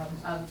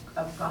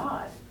of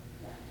God.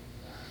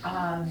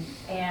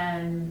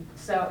 And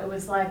so it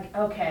was like,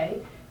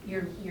 okay,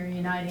 you're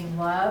uniting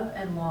love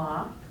and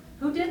law.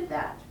 Who did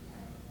that?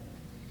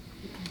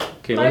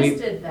 Okay, Christ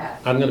did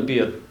that. I'm going to be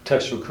a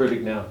textual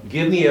critic now.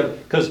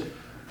 Because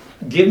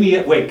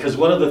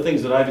one of the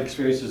things that I've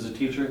experienced as a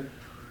teacher,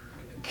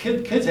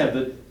 kids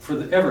have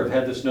forever have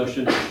had this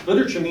notion,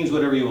 literature means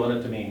whatever you want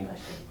it to mean.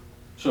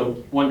 So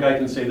one guy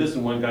can say this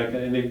and one guy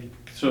can,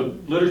 so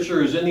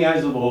literature is in the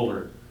eyes of the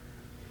beholder.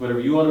 Whatever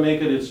you want to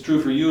make it, it's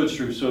true for you, it's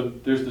true. So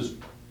there's this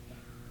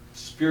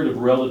spirit of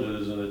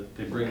relativism that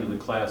they bring to the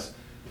class,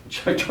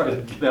 which I try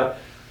to get out.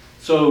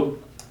 So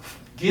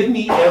Give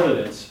me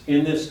evidence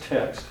in this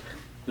text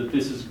that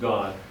this is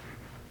God.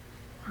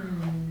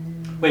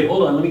 Wait,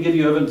 hold on. Let me give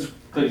you evidence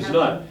that he's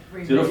not.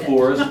 He's in a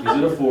forest. He's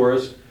in a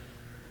forest.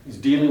 He's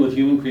dealing with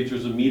human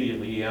creatures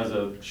immediately. He has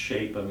a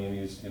shape. I mean,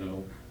 he's,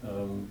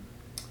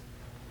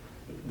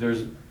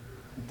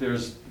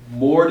 there's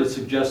more to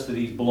suggest that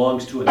he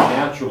belongs to a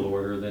natural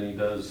order than he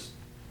does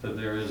that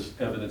there is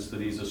evidence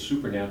that he's a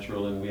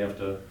supernatural, and we have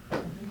to,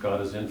 God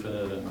is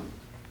infinite, and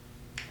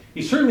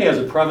he certainly has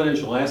a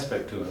providential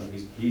aspect to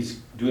him. He's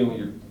doing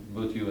what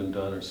both you and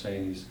Don are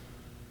saying.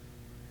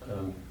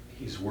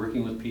 He's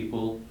working with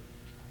people.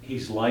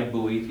 He's like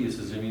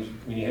Boethius' image.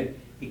 I mean,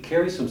 he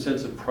carries some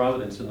sense of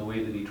providence in the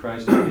way that he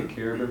tries to take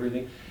care of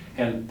everything.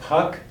 And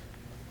Puck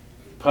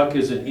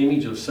is an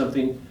image of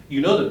something. You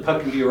know that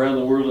Puck can be around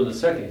the world in a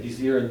second. He's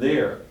here and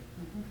there.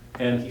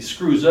 And he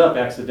screws up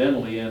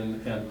accidentally,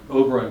 and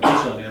Oberon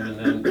gets on him,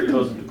 and then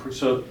tells him to.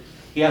 So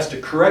he has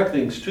to correct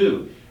things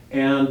too.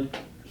 And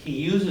he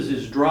uses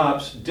his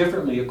drops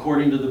differently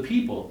according to the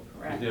people.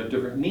 Right. They have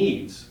different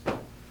needs.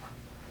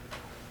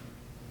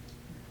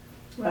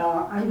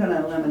 Well, I'm going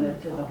to limit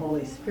it to the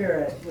Holy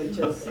Spirit, which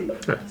is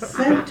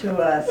sent to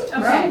us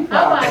from Okay,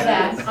 I'll buy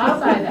that, I'll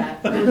buy that.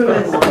 who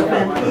is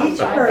within each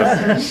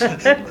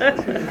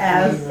person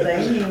as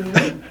they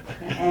need,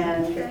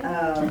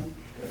 and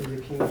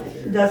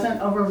doesn't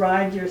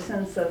override your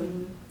sense of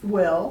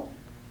will,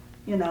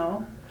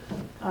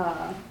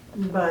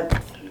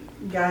 but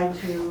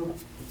guides you.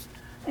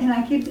 And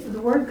I keep,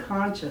 the word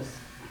conscience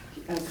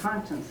keeps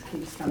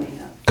coming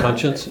up.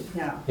 Conscience?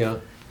 Yeah. Yeah.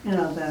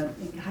 That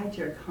it guides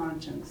your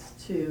conscience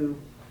to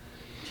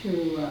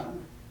the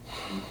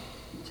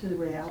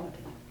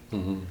reality.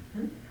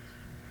 Mm-hmm.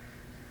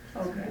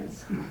 Okay.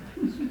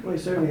 Well, he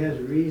certainly has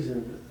a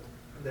reason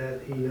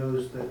that he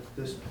knows that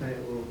this plant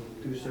will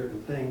do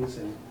certain things,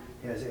 and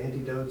he has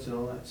antidotes and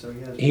all that, so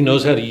he has... He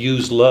knows how to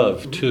use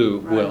love, too,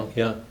 Right. well,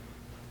 yeah.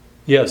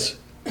 Yes.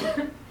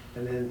 And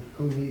then,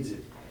 who needs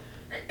it?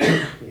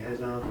 He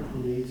has knowledge of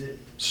who needs it.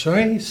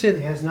 Sorry, you He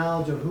said... has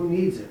knowledge of who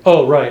needs it.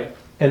 Oh, right.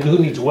 And who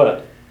needs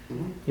what?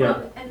 Yeah.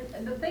 Well, and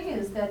the thing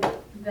is that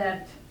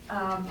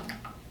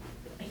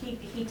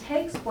he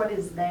takes what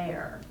is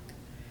there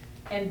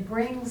and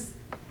brings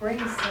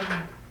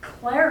some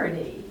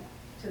clarity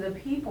to the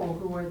people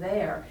who are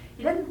there.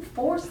 He doesn't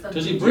force them to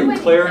do Does he anything. bring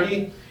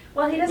clarity?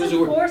 Well, he Does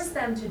doesn't it- force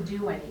them to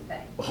do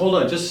anything. Hold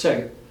on, just a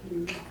second.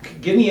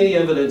 Give me any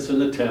evidence in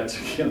the text.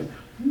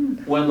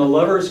 When the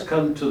lovers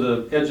come to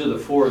the edge of the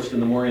forest in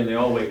the morning, they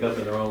all wake up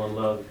and they're all in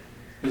love.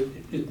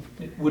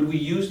 Would we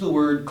use the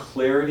word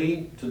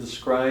clarity to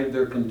describe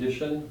their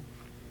condition?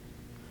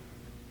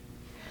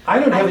 I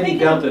don't have any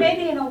doubt that...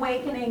 Maybe an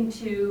awakening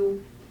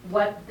to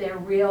what their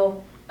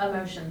real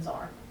emotions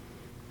are.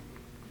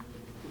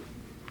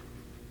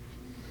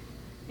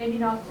 Maybe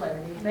not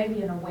clarity,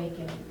 maybe an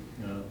awakening.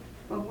 No.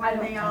 Well, why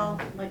don't they all,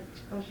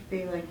 supposed to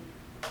be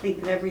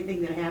think that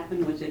everything that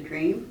happened was a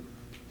dream?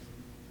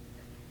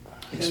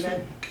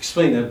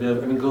 Explain that,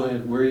 Bev. I mean, go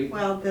ahead. Where are you?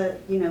 Well, the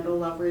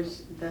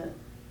lovers,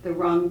 the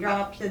wrong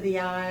drops of the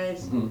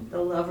eyes, the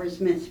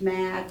lovers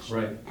mismatched,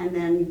 Right. and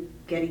then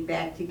getting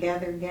back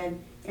together again.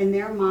 In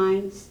their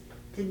minds,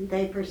 didn't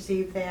they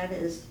perceive that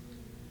as,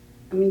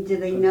 do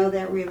they know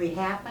that really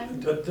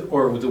happened?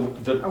 Or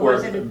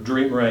was it a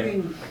dream, right.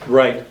 dream?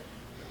 Right.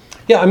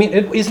 Yeah,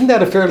 isn't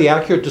that a fairly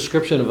accurate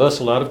description of us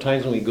a lot of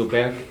times when we go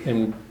back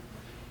and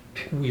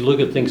we look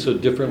at things so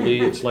differently?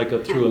 It's like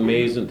through a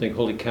maze and think,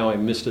 holy cow, I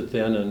missed it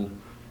then. And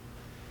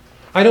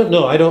I don't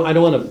know. I don't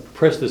want to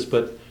press this,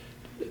 but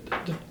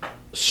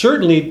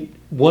certainly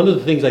one of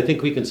the things I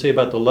think we can say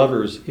about the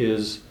lovers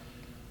is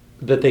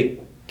that they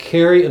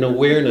carry an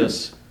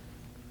awareness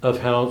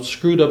of how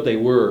screwed up they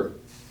were,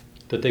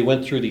 that they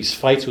went through these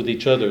fights with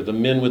each other, the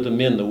men with the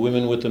men, the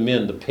women with the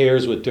men, the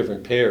pairs with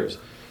different pairs.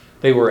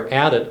 They were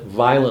at it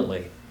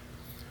violently.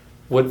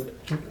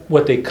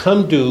 What they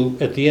come to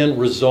at the end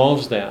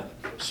resolves that,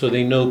 so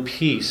they know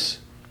peace.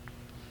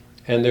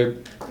 And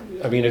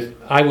if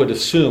I would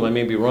assume, I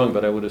may be wrong,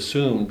 but I would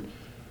assume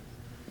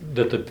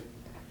that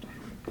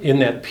in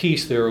that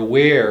peace they're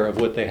aware of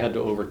what they had to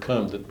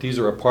overcome, that these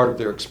are a part of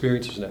their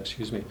experiences now,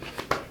 excuse me.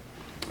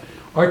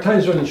 Our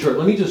time's running short.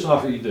 Let me just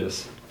offer you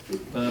this,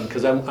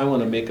 because I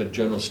want to make a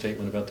general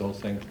statement about the whole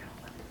thing.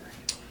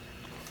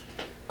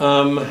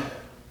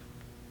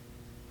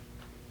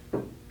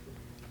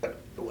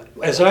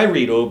 As I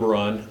read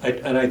Oberon,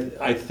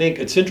 I think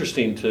it's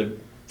interesting to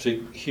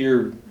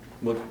hear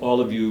what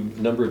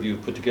a number of you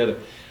have put together.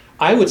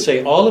 I would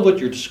say all of what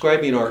you're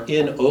describing are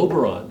in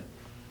Oberon,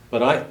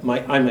 but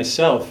I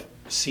myself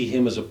see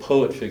him as a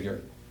poet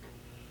figure.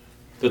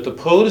 That the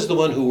poet is the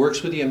one who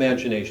works with the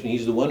imagination.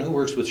 He's the one who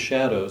works with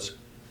shadows.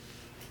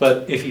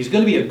 But if he's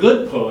going to be a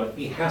good poet,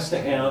 he has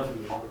to have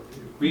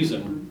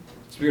reason,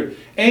 spirit.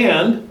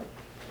 And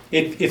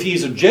if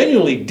he's a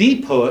genuinely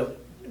deep poet,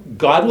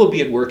 God will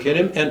be at work in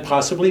him, and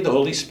possibly the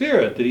Holy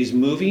Spirit, that he's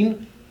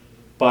moving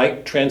by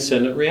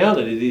transcendent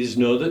reality. That he's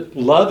know that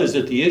love is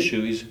at the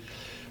issue.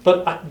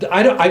 But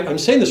I'm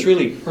saying this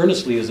really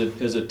earnestly as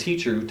a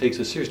teacher who takes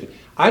this seriously.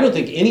 I don't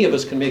think any of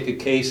us can make a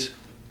case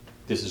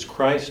this is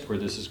Christ or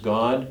this is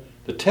God.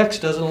 The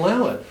text doesn't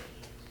allow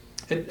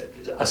it.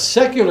 A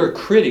secular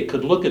critic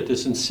could look at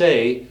this and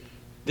say,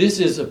 this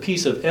is a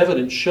piece of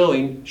evidence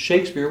showing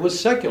Shakespeare was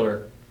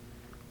secular.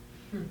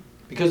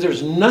 Because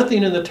there's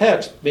nothing in the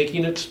text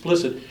making it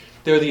explicit.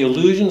 There are the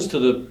allusions to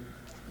the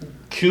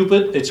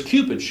Cupid. It's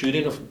Cupid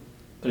shooting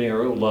an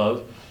arrow,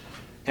 love,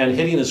 and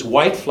hitting this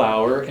white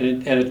flower,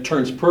 and it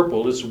turns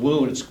purple. It's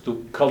wound. It's the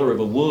color of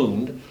a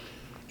wound.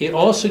 It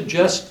all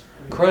suggests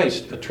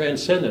Christ, a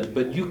transcendent.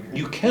 But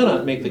you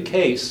cannot make the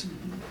case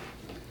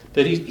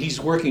that he's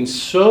working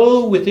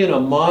so within a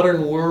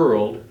modern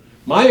world.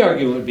 My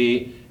argument would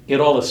be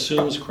it all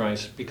assumes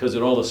Christ, because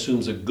it all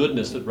assumes a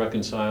goodness that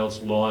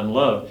reconciles law and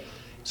love.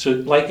 So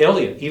like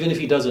Eliot, even if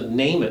he doesn't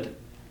name it,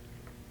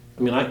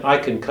 I mean, I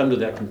can come to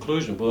that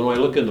conclusion, but when I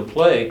look in the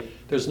play,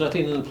 there's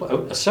nothing in the play.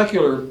 A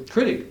secular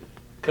critic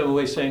come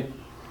away saying,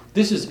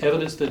 this is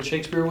evidence that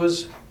Shakespeare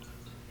was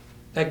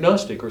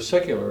agnostic or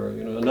secular, or,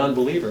 a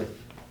non-believer.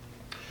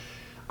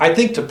 I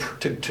think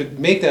to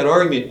make that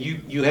argument,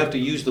 you have to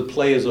use the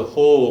play as a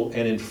whole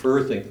and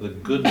infer things, the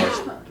goodness,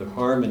 the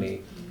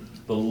harmony,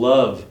 the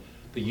love,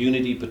 the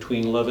unity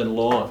between love and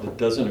law that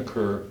doesn't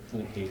occur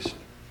in the East.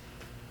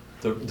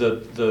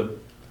 The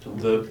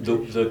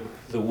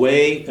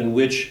way in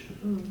which,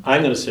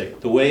 I'm going to say,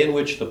 the way in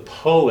which the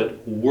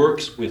poet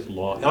works with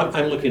law.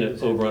 I'm looking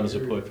at Oberon as a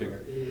poet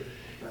figure.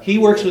 He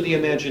works with the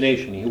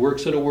imagination. He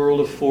works in a world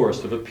of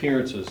force, of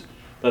appearances.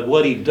 But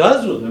what he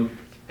does with them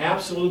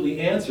absolutely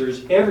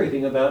answers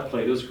everything about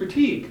Plato's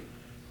critique.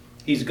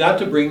 He's got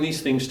to bring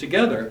these things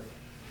together.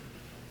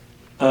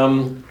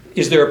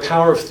 Is there a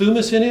power of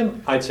Thumus in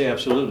him? I'd say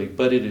absolutely,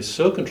 but it is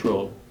so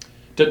controlled.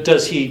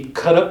 Does he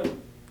cut up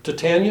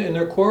Titania in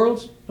their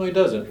quarrels? No, he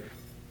doesn't.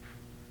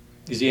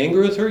 Is he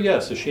angry with her?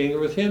 Yes. Is she angry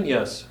with him?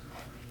 Yes.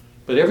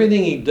 But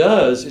everything he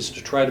does is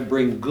to try to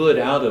bring good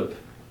out of.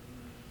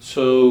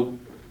 So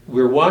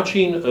we're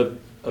watching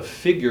a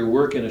figure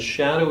work in a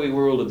shadowy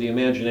world of the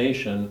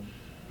imagination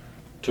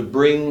to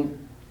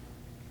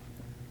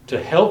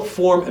help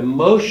form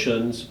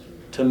emotions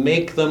to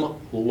make them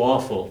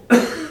lawful.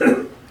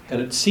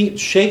 And it seems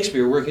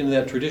Shakespeare, working in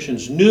that tradition,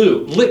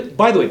 knew.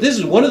 By the way, this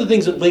is one of the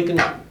things that Lincoln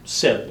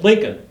said.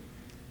 Lincoln,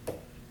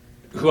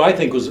 who I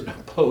think was a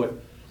poet,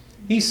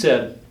 he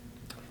said,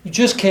 you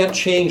just can't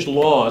change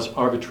laws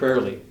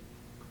arbitrarily.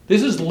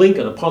 This is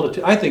Lincoln, a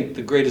politician, I think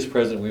the greatest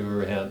president we've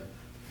ever had.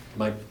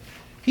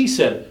 He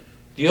said,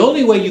 the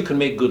only way you can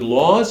make good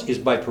laws is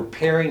by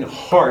preparing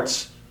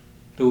hearts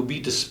that would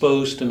be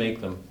disposed to make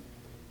them.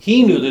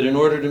 He knew that in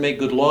order to make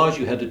good laws,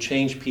 you had to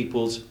change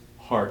people's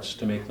hearts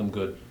to make them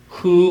good.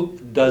 Who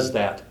does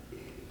that?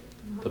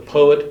 The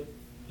poet,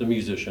 the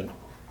musician.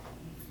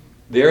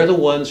 They're the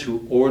ones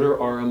who order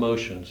our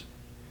emotions.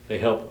 They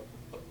help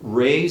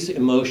raise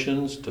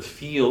emotions to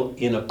feel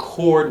in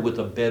accord with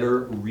a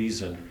better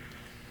reason.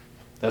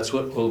 That's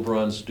what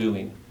Oberon's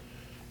doing.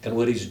 And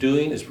what he's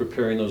doing is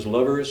preparing those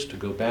lovers to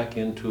go back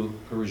into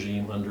a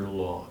regime under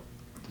law.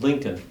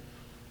 Lincoln,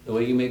 the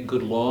way you make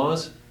good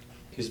laws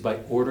is by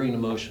ordering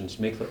emotions.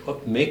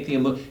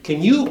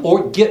 Can you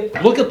look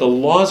at the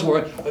laws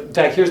more? In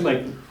fact, here's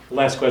my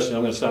last question.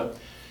 I'm going to stop.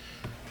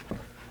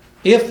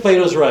 If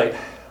Plato's right,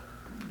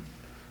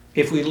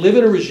 if we live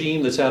in a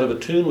regime that's out of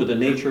tune with the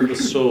nature of the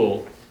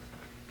soul,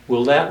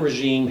 will that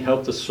regime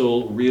help the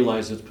soul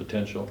realize its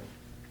potential?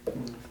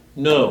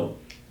 No.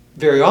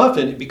 Very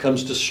often it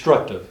becomes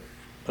destructive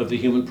of the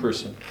human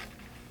person.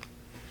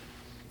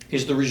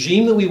 Is the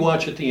regime that we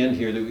watch at the end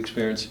here that we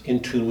experience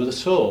in tune with the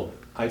soul?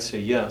 I'd say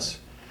yes.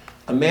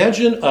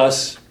 Imagine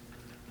us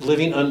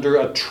living under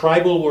a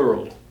tribal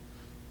world.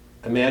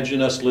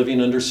 Imagine us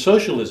living under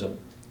socialism.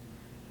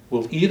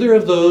 Will either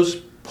of those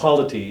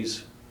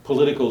polities,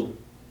 political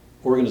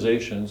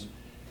organizations,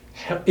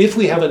 if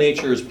we have a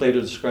nature as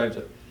Plato describes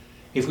it,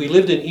 if we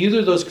lived in either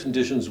of those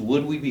conditions,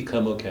 would we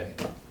become okay?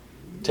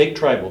 Take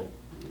tribal.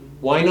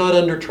 Why not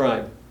under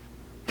tribe?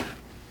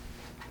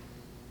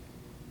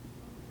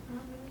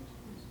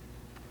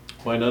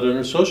 Why not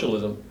under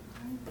socialism?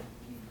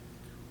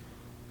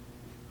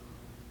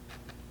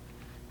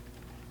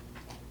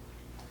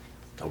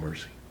 No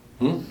mercy.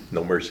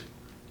 No mercy.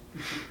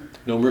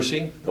 No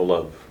mercy? No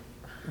love.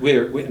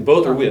 Where?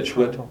 Both or which?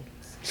 What?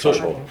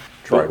 Social.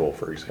 Tribal,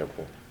 for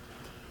example.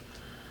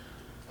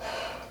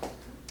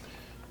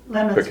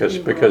 Limits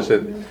Because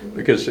in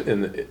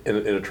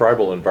a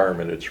tribal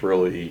environment, it's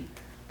really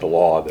the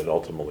law that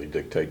ultimately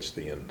dictates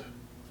the end.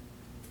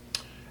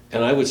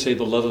 And I would say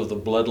the love of the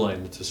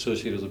bloodline that's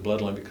associated with the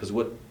bloodline, because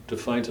what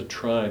defines a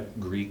tribe,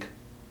 Greek,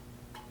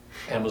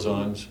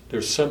 Amazons,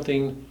 there's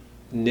something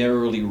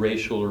narrowly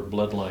racial or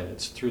bloodline.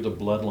 It's through the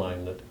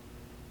bloodline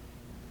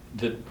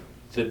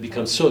that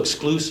becomes so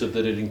exclusive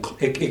that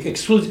it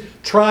excludes.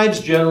 Tribes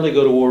generally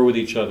go to war with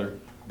each other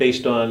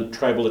based on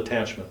tribal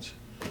attachments,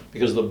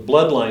 because the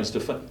bloodlines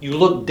define. You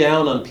look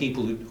down on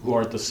people who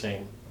aren't the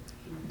same.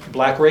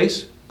 Black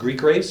race,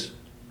 Greek race,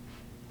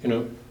 I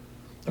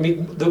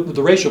mean,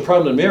 the racial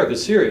problem in America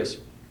is serious.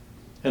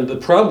 And the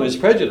problem is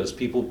prejudice.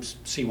 People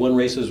see one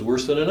race as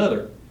worse than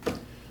another.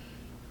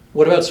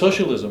 What about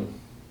socialism?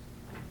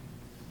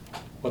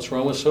 What's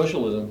wrong with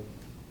socialism?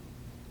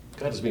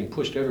 God, it's being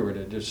pushed everywhere.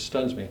 It just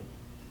stuns me.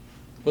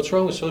 What's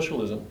wrong with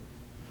socialism?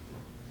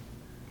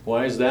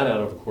 Why is that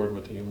out of accord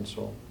with the human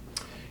soul?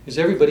 Is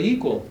everybody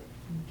equal?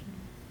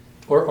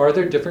 Or are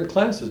there different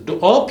classes? Is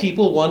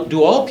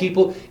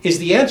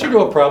the answer to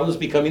a problem is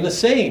becoming the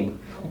same?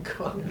 Oh,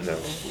 God. No.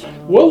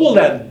 What will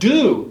that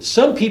do?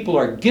 Some people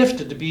are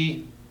gifted to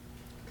be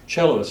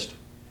celloist,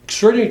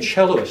 extraordinary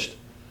celloist.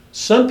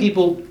 Some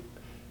people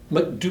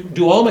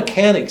do all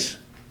mechanics,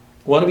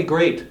 want to be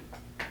great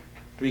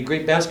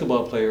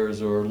basketball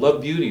players or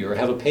love beauty or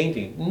have a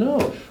painting. No.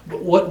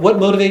 What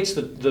motivates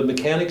the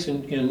mechanics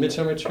in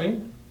Midsummer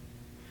Dream?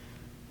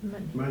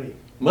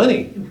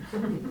 Money.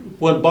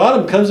 When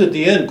bottom comes at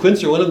the end,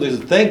 Quincy or one of them says,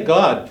 thank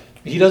God.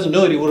 He doesn't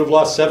know it, he would have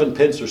lost 7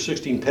 pence or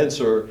 16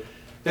 pence, or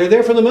they're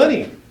there for the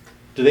money.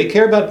 Do they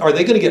care about, are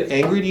they going to get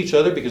angry at each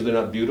other because they're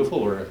not beautiful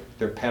or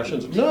their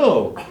passions?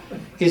 No.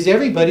 Is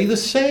everybody the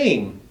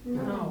same?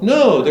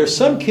 No. There's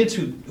some kids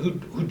who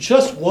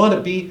just want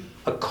to be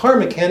a car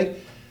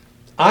mechanic.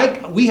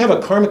 We have a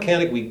car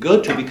mechanic we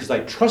go to because I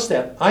trust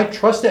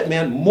that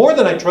man more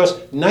than I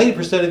trust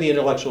 90% of the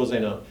intellectuals I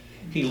know.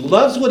 He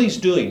loves what he's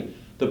doing.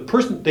 The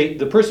person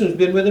who's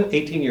been with him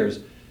 18 years,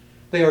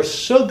 they are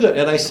so good.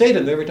 And I say to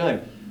them every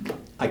time,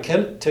 I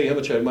can't tell you how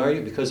much I admire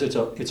you because it's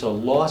a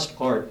lost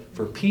art.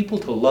 For people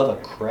to love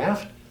a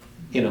craft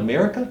in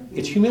America,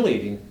 it's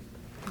humiliating.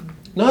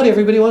 Not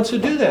everybody wants to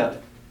do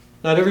that.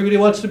 Not everybody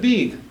wants to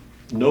be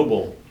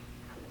noble.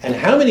 And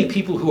how many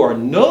people who are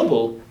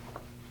noble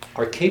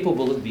are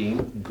capable of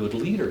being good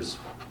leaders?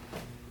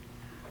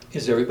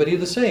 Is everybody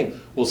the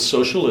same? Will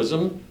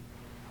socialism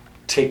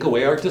take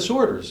away our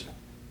disorders?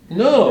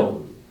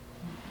 No.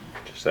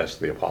 Just ask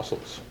the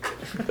apostles.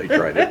 They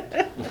tried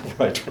it.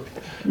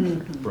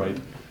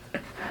 Right.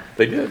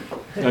 They did.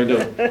 I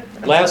know.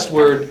 Last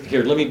word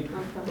here. Let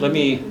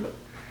me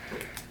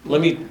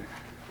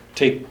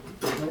take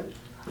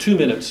 2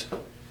 minutes.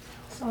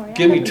 Sorry.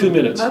 Give me 2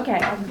 minutes. Okay,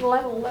 I have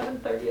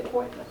 11:30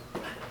 appointment.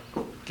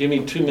 Give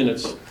me 2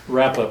 minutes.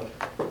 Wrap up.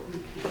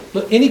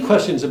 Look, any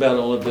questions about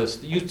all of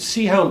this? You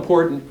see how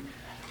important.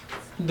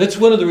 That's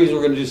one of the reasons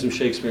we're going to do some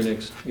Shakespeare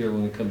next year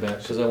when we come back,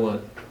 because I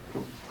want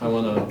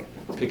to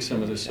pick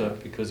some of this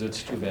up because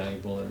it's too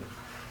valuable.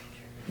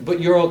 But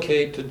you're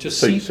okay to just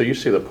see. So you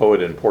see the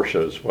poet in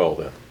Portia as well,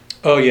 then?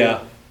 Oh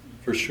yeah,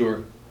 for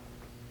sure,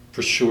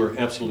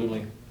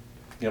 absolutely.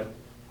 Yep.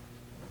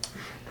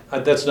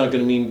 That's not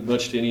going to mean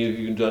much to any of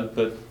you,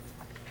 but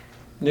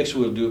next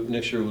year we'll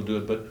do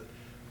it. But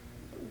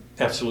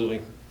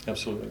absolutely.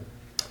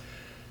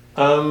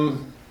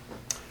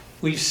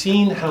 We've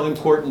seen how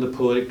important the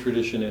poetic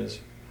tradition is,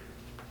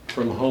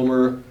 from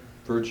Homer,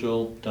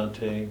 Virgil,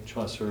 Dante,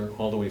 Chaucer,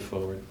 all the way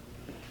forward,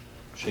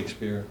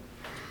 Shakespeare.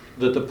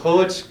 That the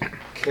poets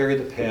carry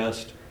the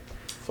past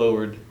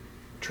forward,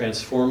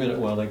 transforming it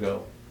while they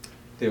go.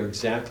 They're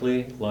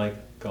exactly like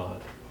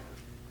God.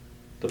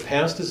 The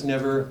past is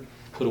never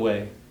put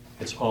away.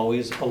 It's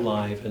always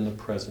alive in the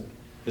present,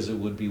 as it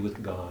would be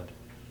with God.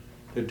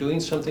 They're doing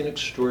something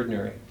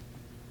extraordinary.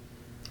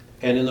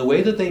 And in the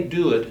way that they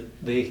do it,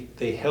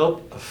 they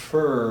help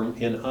affirm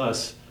in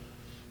us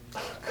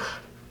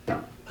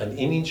an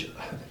image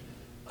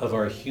of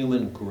our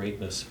human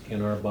greatness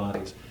in our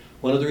bodies.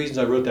 One of the reasons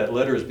I wrote that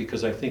letter is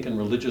because I think in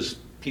religious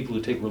people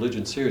who take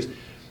religion serious,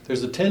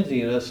 there's a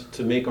tendency in us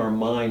to make our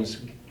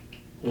minds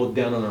look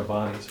down on our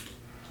bodies.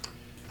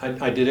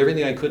 I did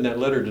everything I could in that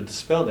letter to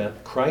dispel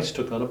that. Christ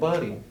took on a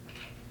body.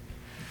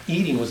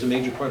 Eating was a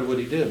major part of what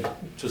he did.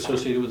 It's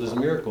associated with his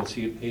miracles.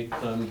 He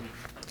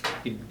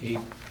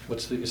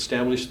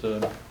established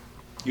the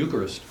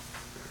Eucharist.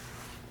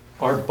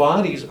 Our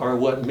bodies are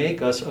what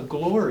make us a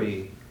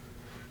glory.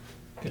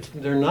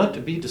 They're not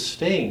to be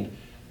disdained.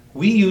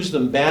 We use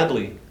them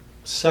badly,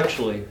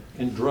 sexually,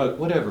 in drug,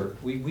 whatever.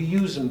 We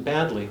use them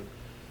badly.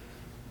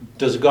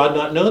 Does God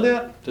not know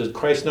that? Does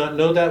Christ not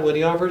know that when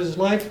he offered his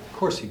life? Of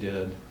course he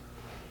did.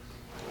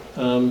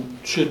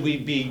 Should we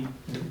be...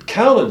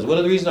 Calvin's, one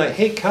of the reasons I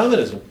hate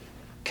Calvinism.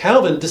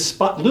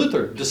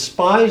 Luther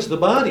despised the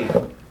body.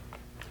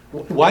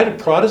 Why did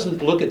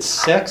Protestants look at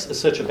sex as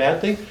such a bad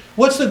thing?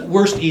 What's the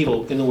worst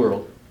evil in the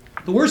world?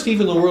 The worst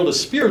evil in the world is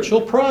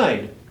spiritual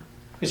pride.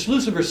 It's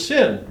Lucifer's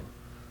sin.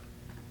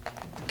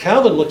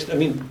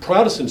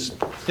 Protestants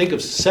think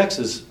of sex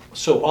as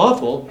so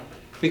awful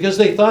because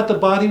they thought the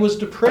body was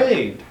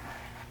depraved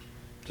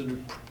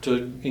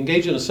to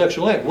engage in a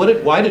sexual act.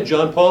 Why did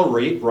John Paul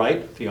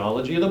write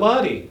Theology of the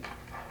Body?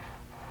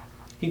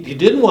 He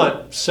didn't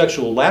want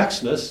sexual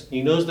laxness.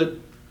 He knows that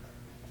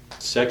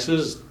sex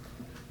is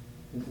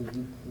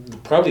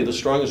probably the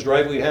strongest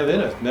drive we have in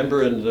it.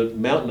 Remember, in the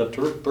mountain of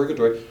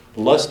purgatory,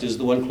 lust is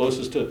the one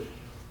closest to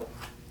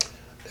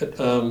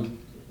it.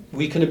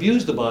 We can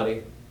abuse the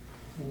body.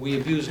 We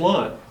abuse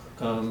Lot.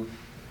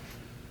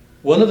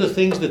 One of the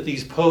things that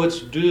these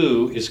poets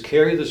do is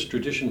carry this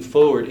tradition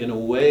forward in a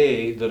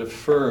way that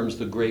affirms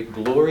the great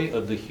glory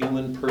of the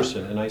human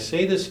person. And I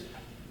say this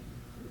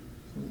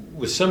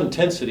with some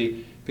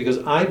intensity because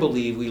I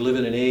believe we live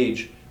in an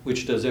age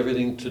which does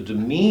everything to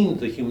demean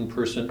the human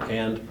person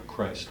and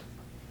Christ.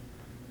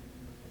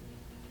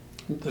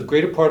 The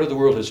greater part of the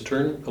world has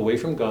turned away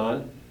from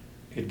God.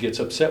 It gets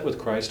upset with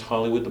Christ,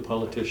 Hollywood, the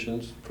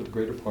politicians, for the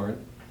greater part.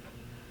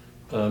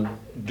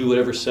 Do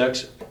whatever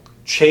sex,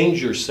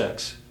 change your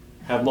sex,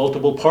 have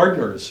multiple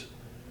partners.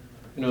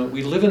 You know,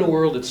 we live in a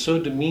world that so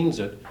demeans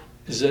it.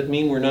 Does that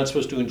mean we're not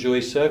supposed to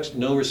enjoy sex?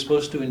 No, we're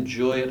supposed to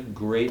enjoy it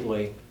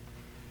greatly.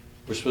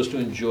 We're supposed to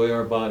enjoy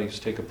our bodies,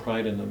 take a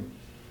pride in them,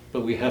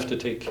 but we have to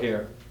take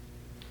care.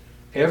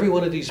 Every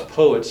one of these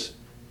poets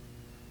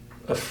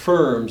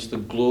affirms the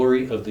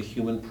glory of the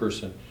human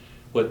person.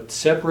 What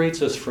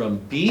separates us from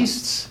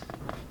beasts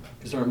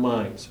is our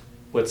minds.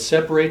 What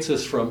separates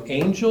us from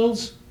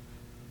angels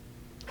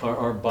are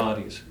our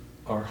bodies,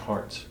 our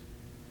hearts.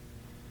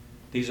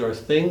 These are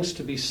things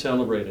to be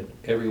celebrated.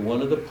 Every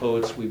one of the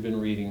poets we've been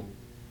reading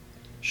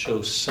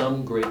shows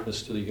some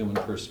greatness to the human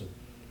person.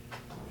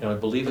 And I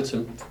believe it's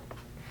in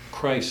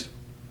Christ.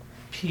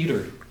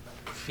 Peter,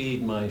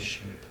 feed my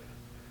sheep.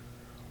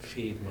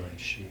 Feed my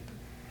sheep.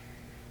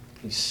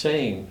 He's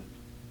saying,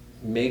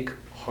 make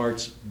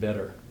hearts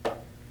better.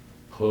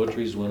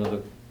 Poetry is one of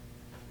the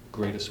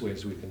greatest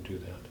ways we can do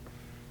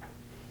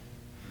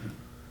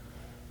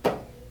that.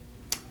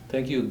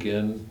 Thank you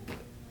again.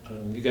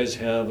 You guys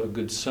have a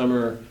good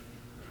summer.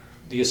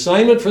 The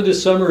assignment for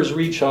this summer is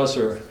read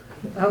Chaucer.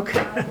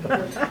 Okay.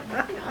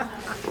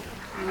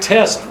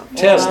 Test,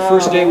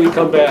 first day we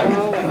come back.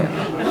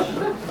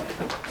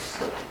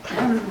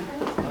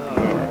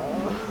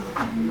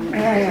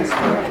 May I ask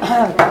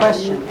a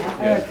question?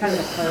 I have kind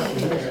of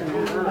clarification.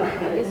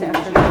 It's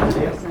after,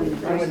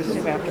 I would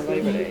assume after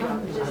Labor Day,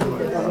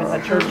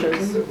 when the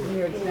churches.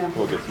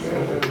 We'll get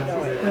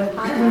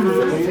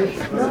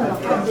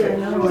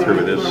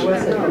through this.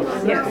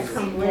 Yes.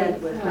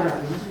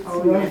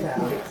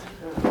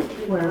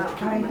 Where I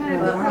talk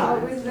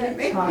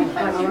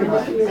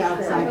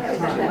outside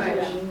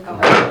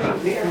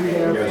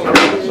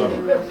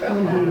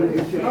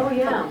Oh,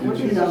 yeah. When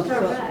you did know, you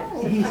start so back?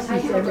 he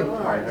sees everything.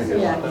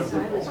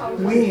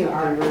 We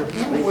are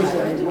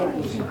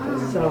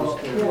so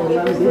we'll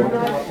let him look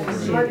and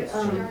see.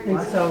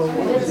 And so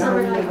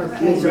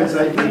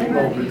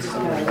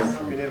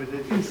We never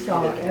did. he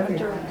saw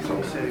everything.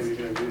 You said we were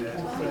gonna do that.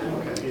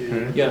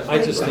 Okay. Yeah, I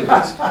just think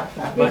it's,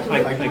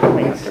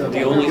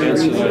 the only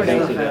answer that I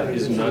have to that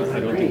is not, I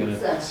don't think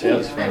it's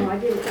satisfying.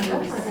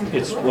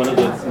 It's one of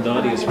the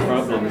naughtiest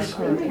problems.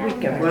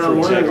 Well,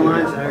 one of the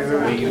lines I The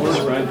way you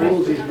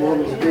remember,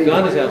 described it.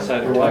 God is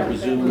outside of time,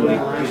 presumably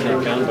he's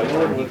not bound by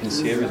time, he can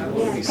see everything.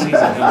 Well, if he sees it,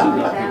 how does it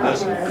not be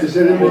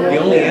lessened? Well, the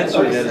only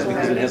answer to that is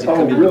because it hasn't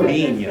come into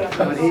being yet.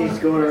 when he's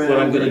going around. What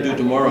I'm going to do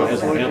tomorrow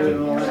hasn't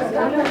happened.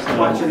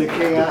 Watching the The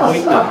chaos.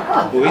 point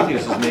that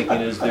Boethius is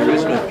making is there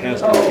is no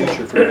past or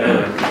future for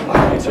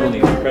God. It's only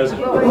the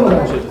present.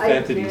 So the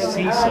fact that he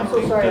sees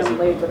something doesn't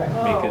make it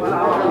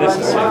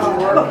necessary.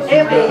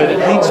 But it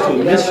leads to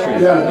a mystery.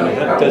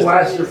 There's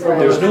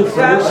no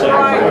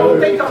foresight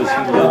in God. Does he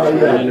live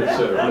in an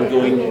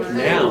ongoing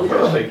now?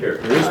 There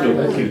is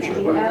no future.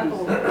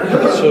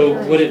 So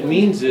what it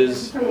means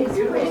is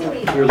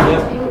we're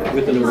left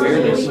with an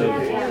awareness of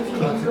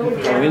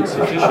how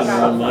insufficient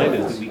our own mind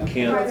is that we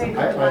can't,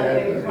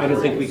 I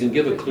don't think we can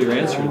give a clear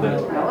answer to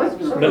that.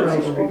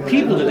 But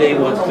people today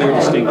want clear,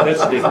 distinct,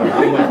 that's the they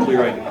want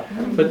clear idea.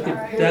 But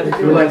that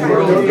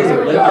world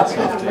doesn't lend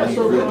itself to any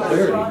real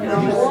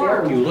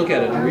clarity. You look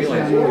at it and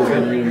realize we're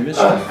entering a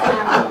mystery.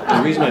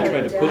 The reason I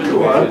tried to put it the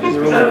way I did is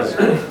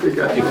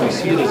because if we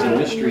see it as a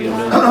mystery and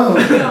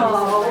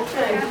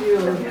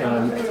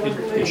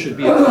it should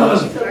be a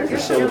cause for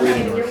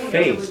celebrating our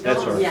faith.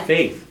 That's our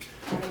faith.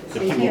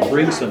 That he will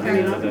bring something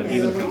out of that,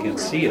 even if we can't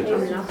see it.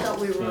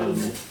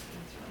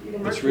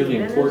 It's really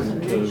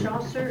important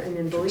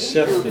to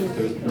accept that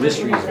the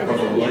mystery is part of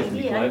our life and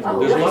be glad.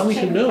 There's a lot we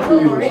can know.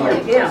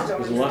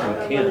 There's a lot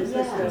we can't.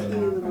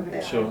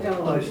 So, I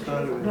always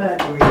thought it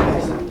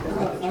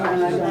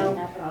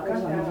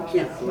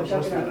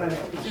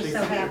It just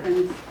so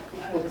happens,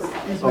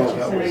 Is what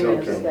you're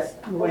saying is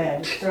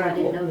wedge. I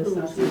didn't know this. I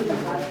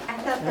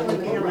thought that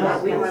would be a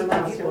lot, we were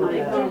lucky to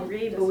find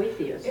Read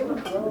Boethius.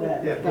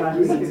 That God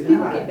is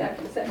God. He does.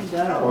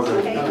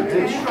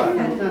 It's short,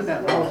 it's not that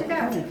long.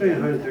 It's only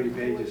 130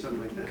 pages,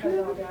 something like that.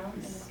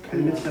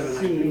 And Midsummer Night's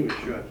Dream was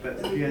short, but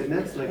if you had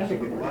Netflix, you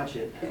could watch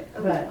it.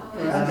 But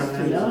for us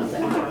to know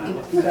that,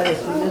 that is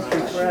a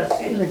mystery for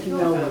us, even if you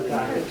know what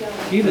God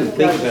is. even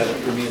think about it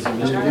for me as a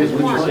mystery, because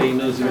when you say he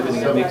knows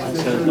everything, it makes it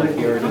sound like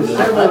he already knows.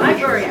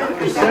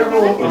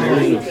 And there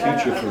is no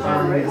future for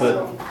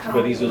him,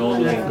 but he's an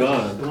all-knowing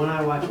God. The one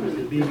I watched was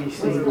the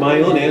BBC. My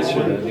own answer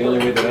to that, the only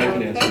way that I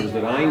can answer is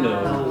that I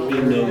know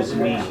he knows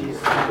me. I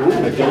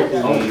don't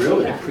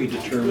believe it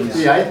predetermines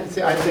See, I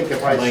think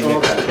if I my saw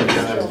next that, 10 then I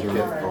seconds would or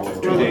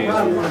get 2 days.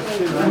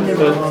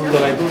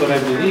 But I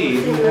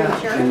believe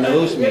he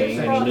knows me,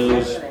 and he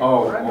knows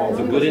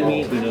the good in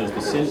me, he knows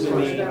the sins in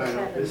me,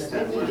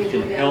 he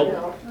can help.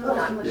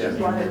 Yeah.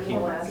 He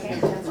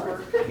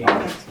He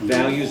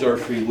values our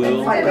free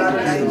will, the way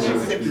in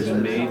which we've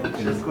been made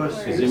in Of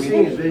course, his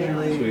seeing it image. So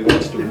visually. he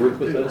wants to work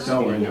with us, he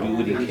will do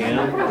what he can.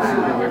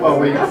 Well,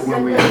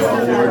 when we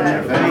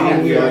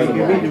Everything we are, You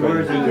can read the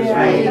words try on to the do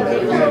page, is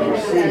but better you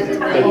see it.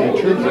 But in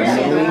terms of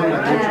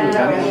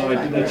knowing,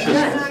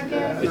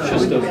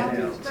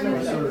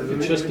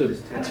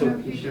 it's a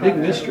big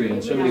mystery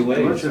in so many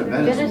ways. We did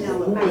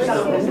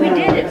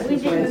it, we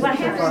did, what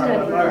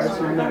happened?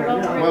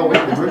 Well,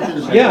 the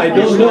merchants. Yeah, I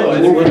don't know,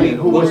 and when we,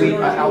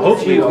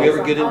 hopefully if we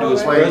ever get into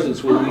his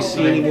presence, will we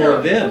see any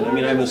more then? I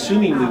mean, I'm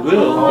assuming we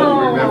will,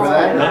 but Remember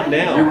that? not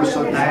now. You were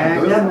so good.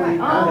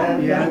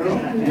 Yeah.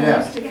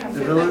 Yeah,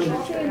 The villain.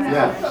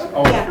 yeah.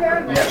 Oh, yeah.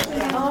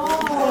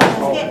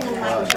 Getting the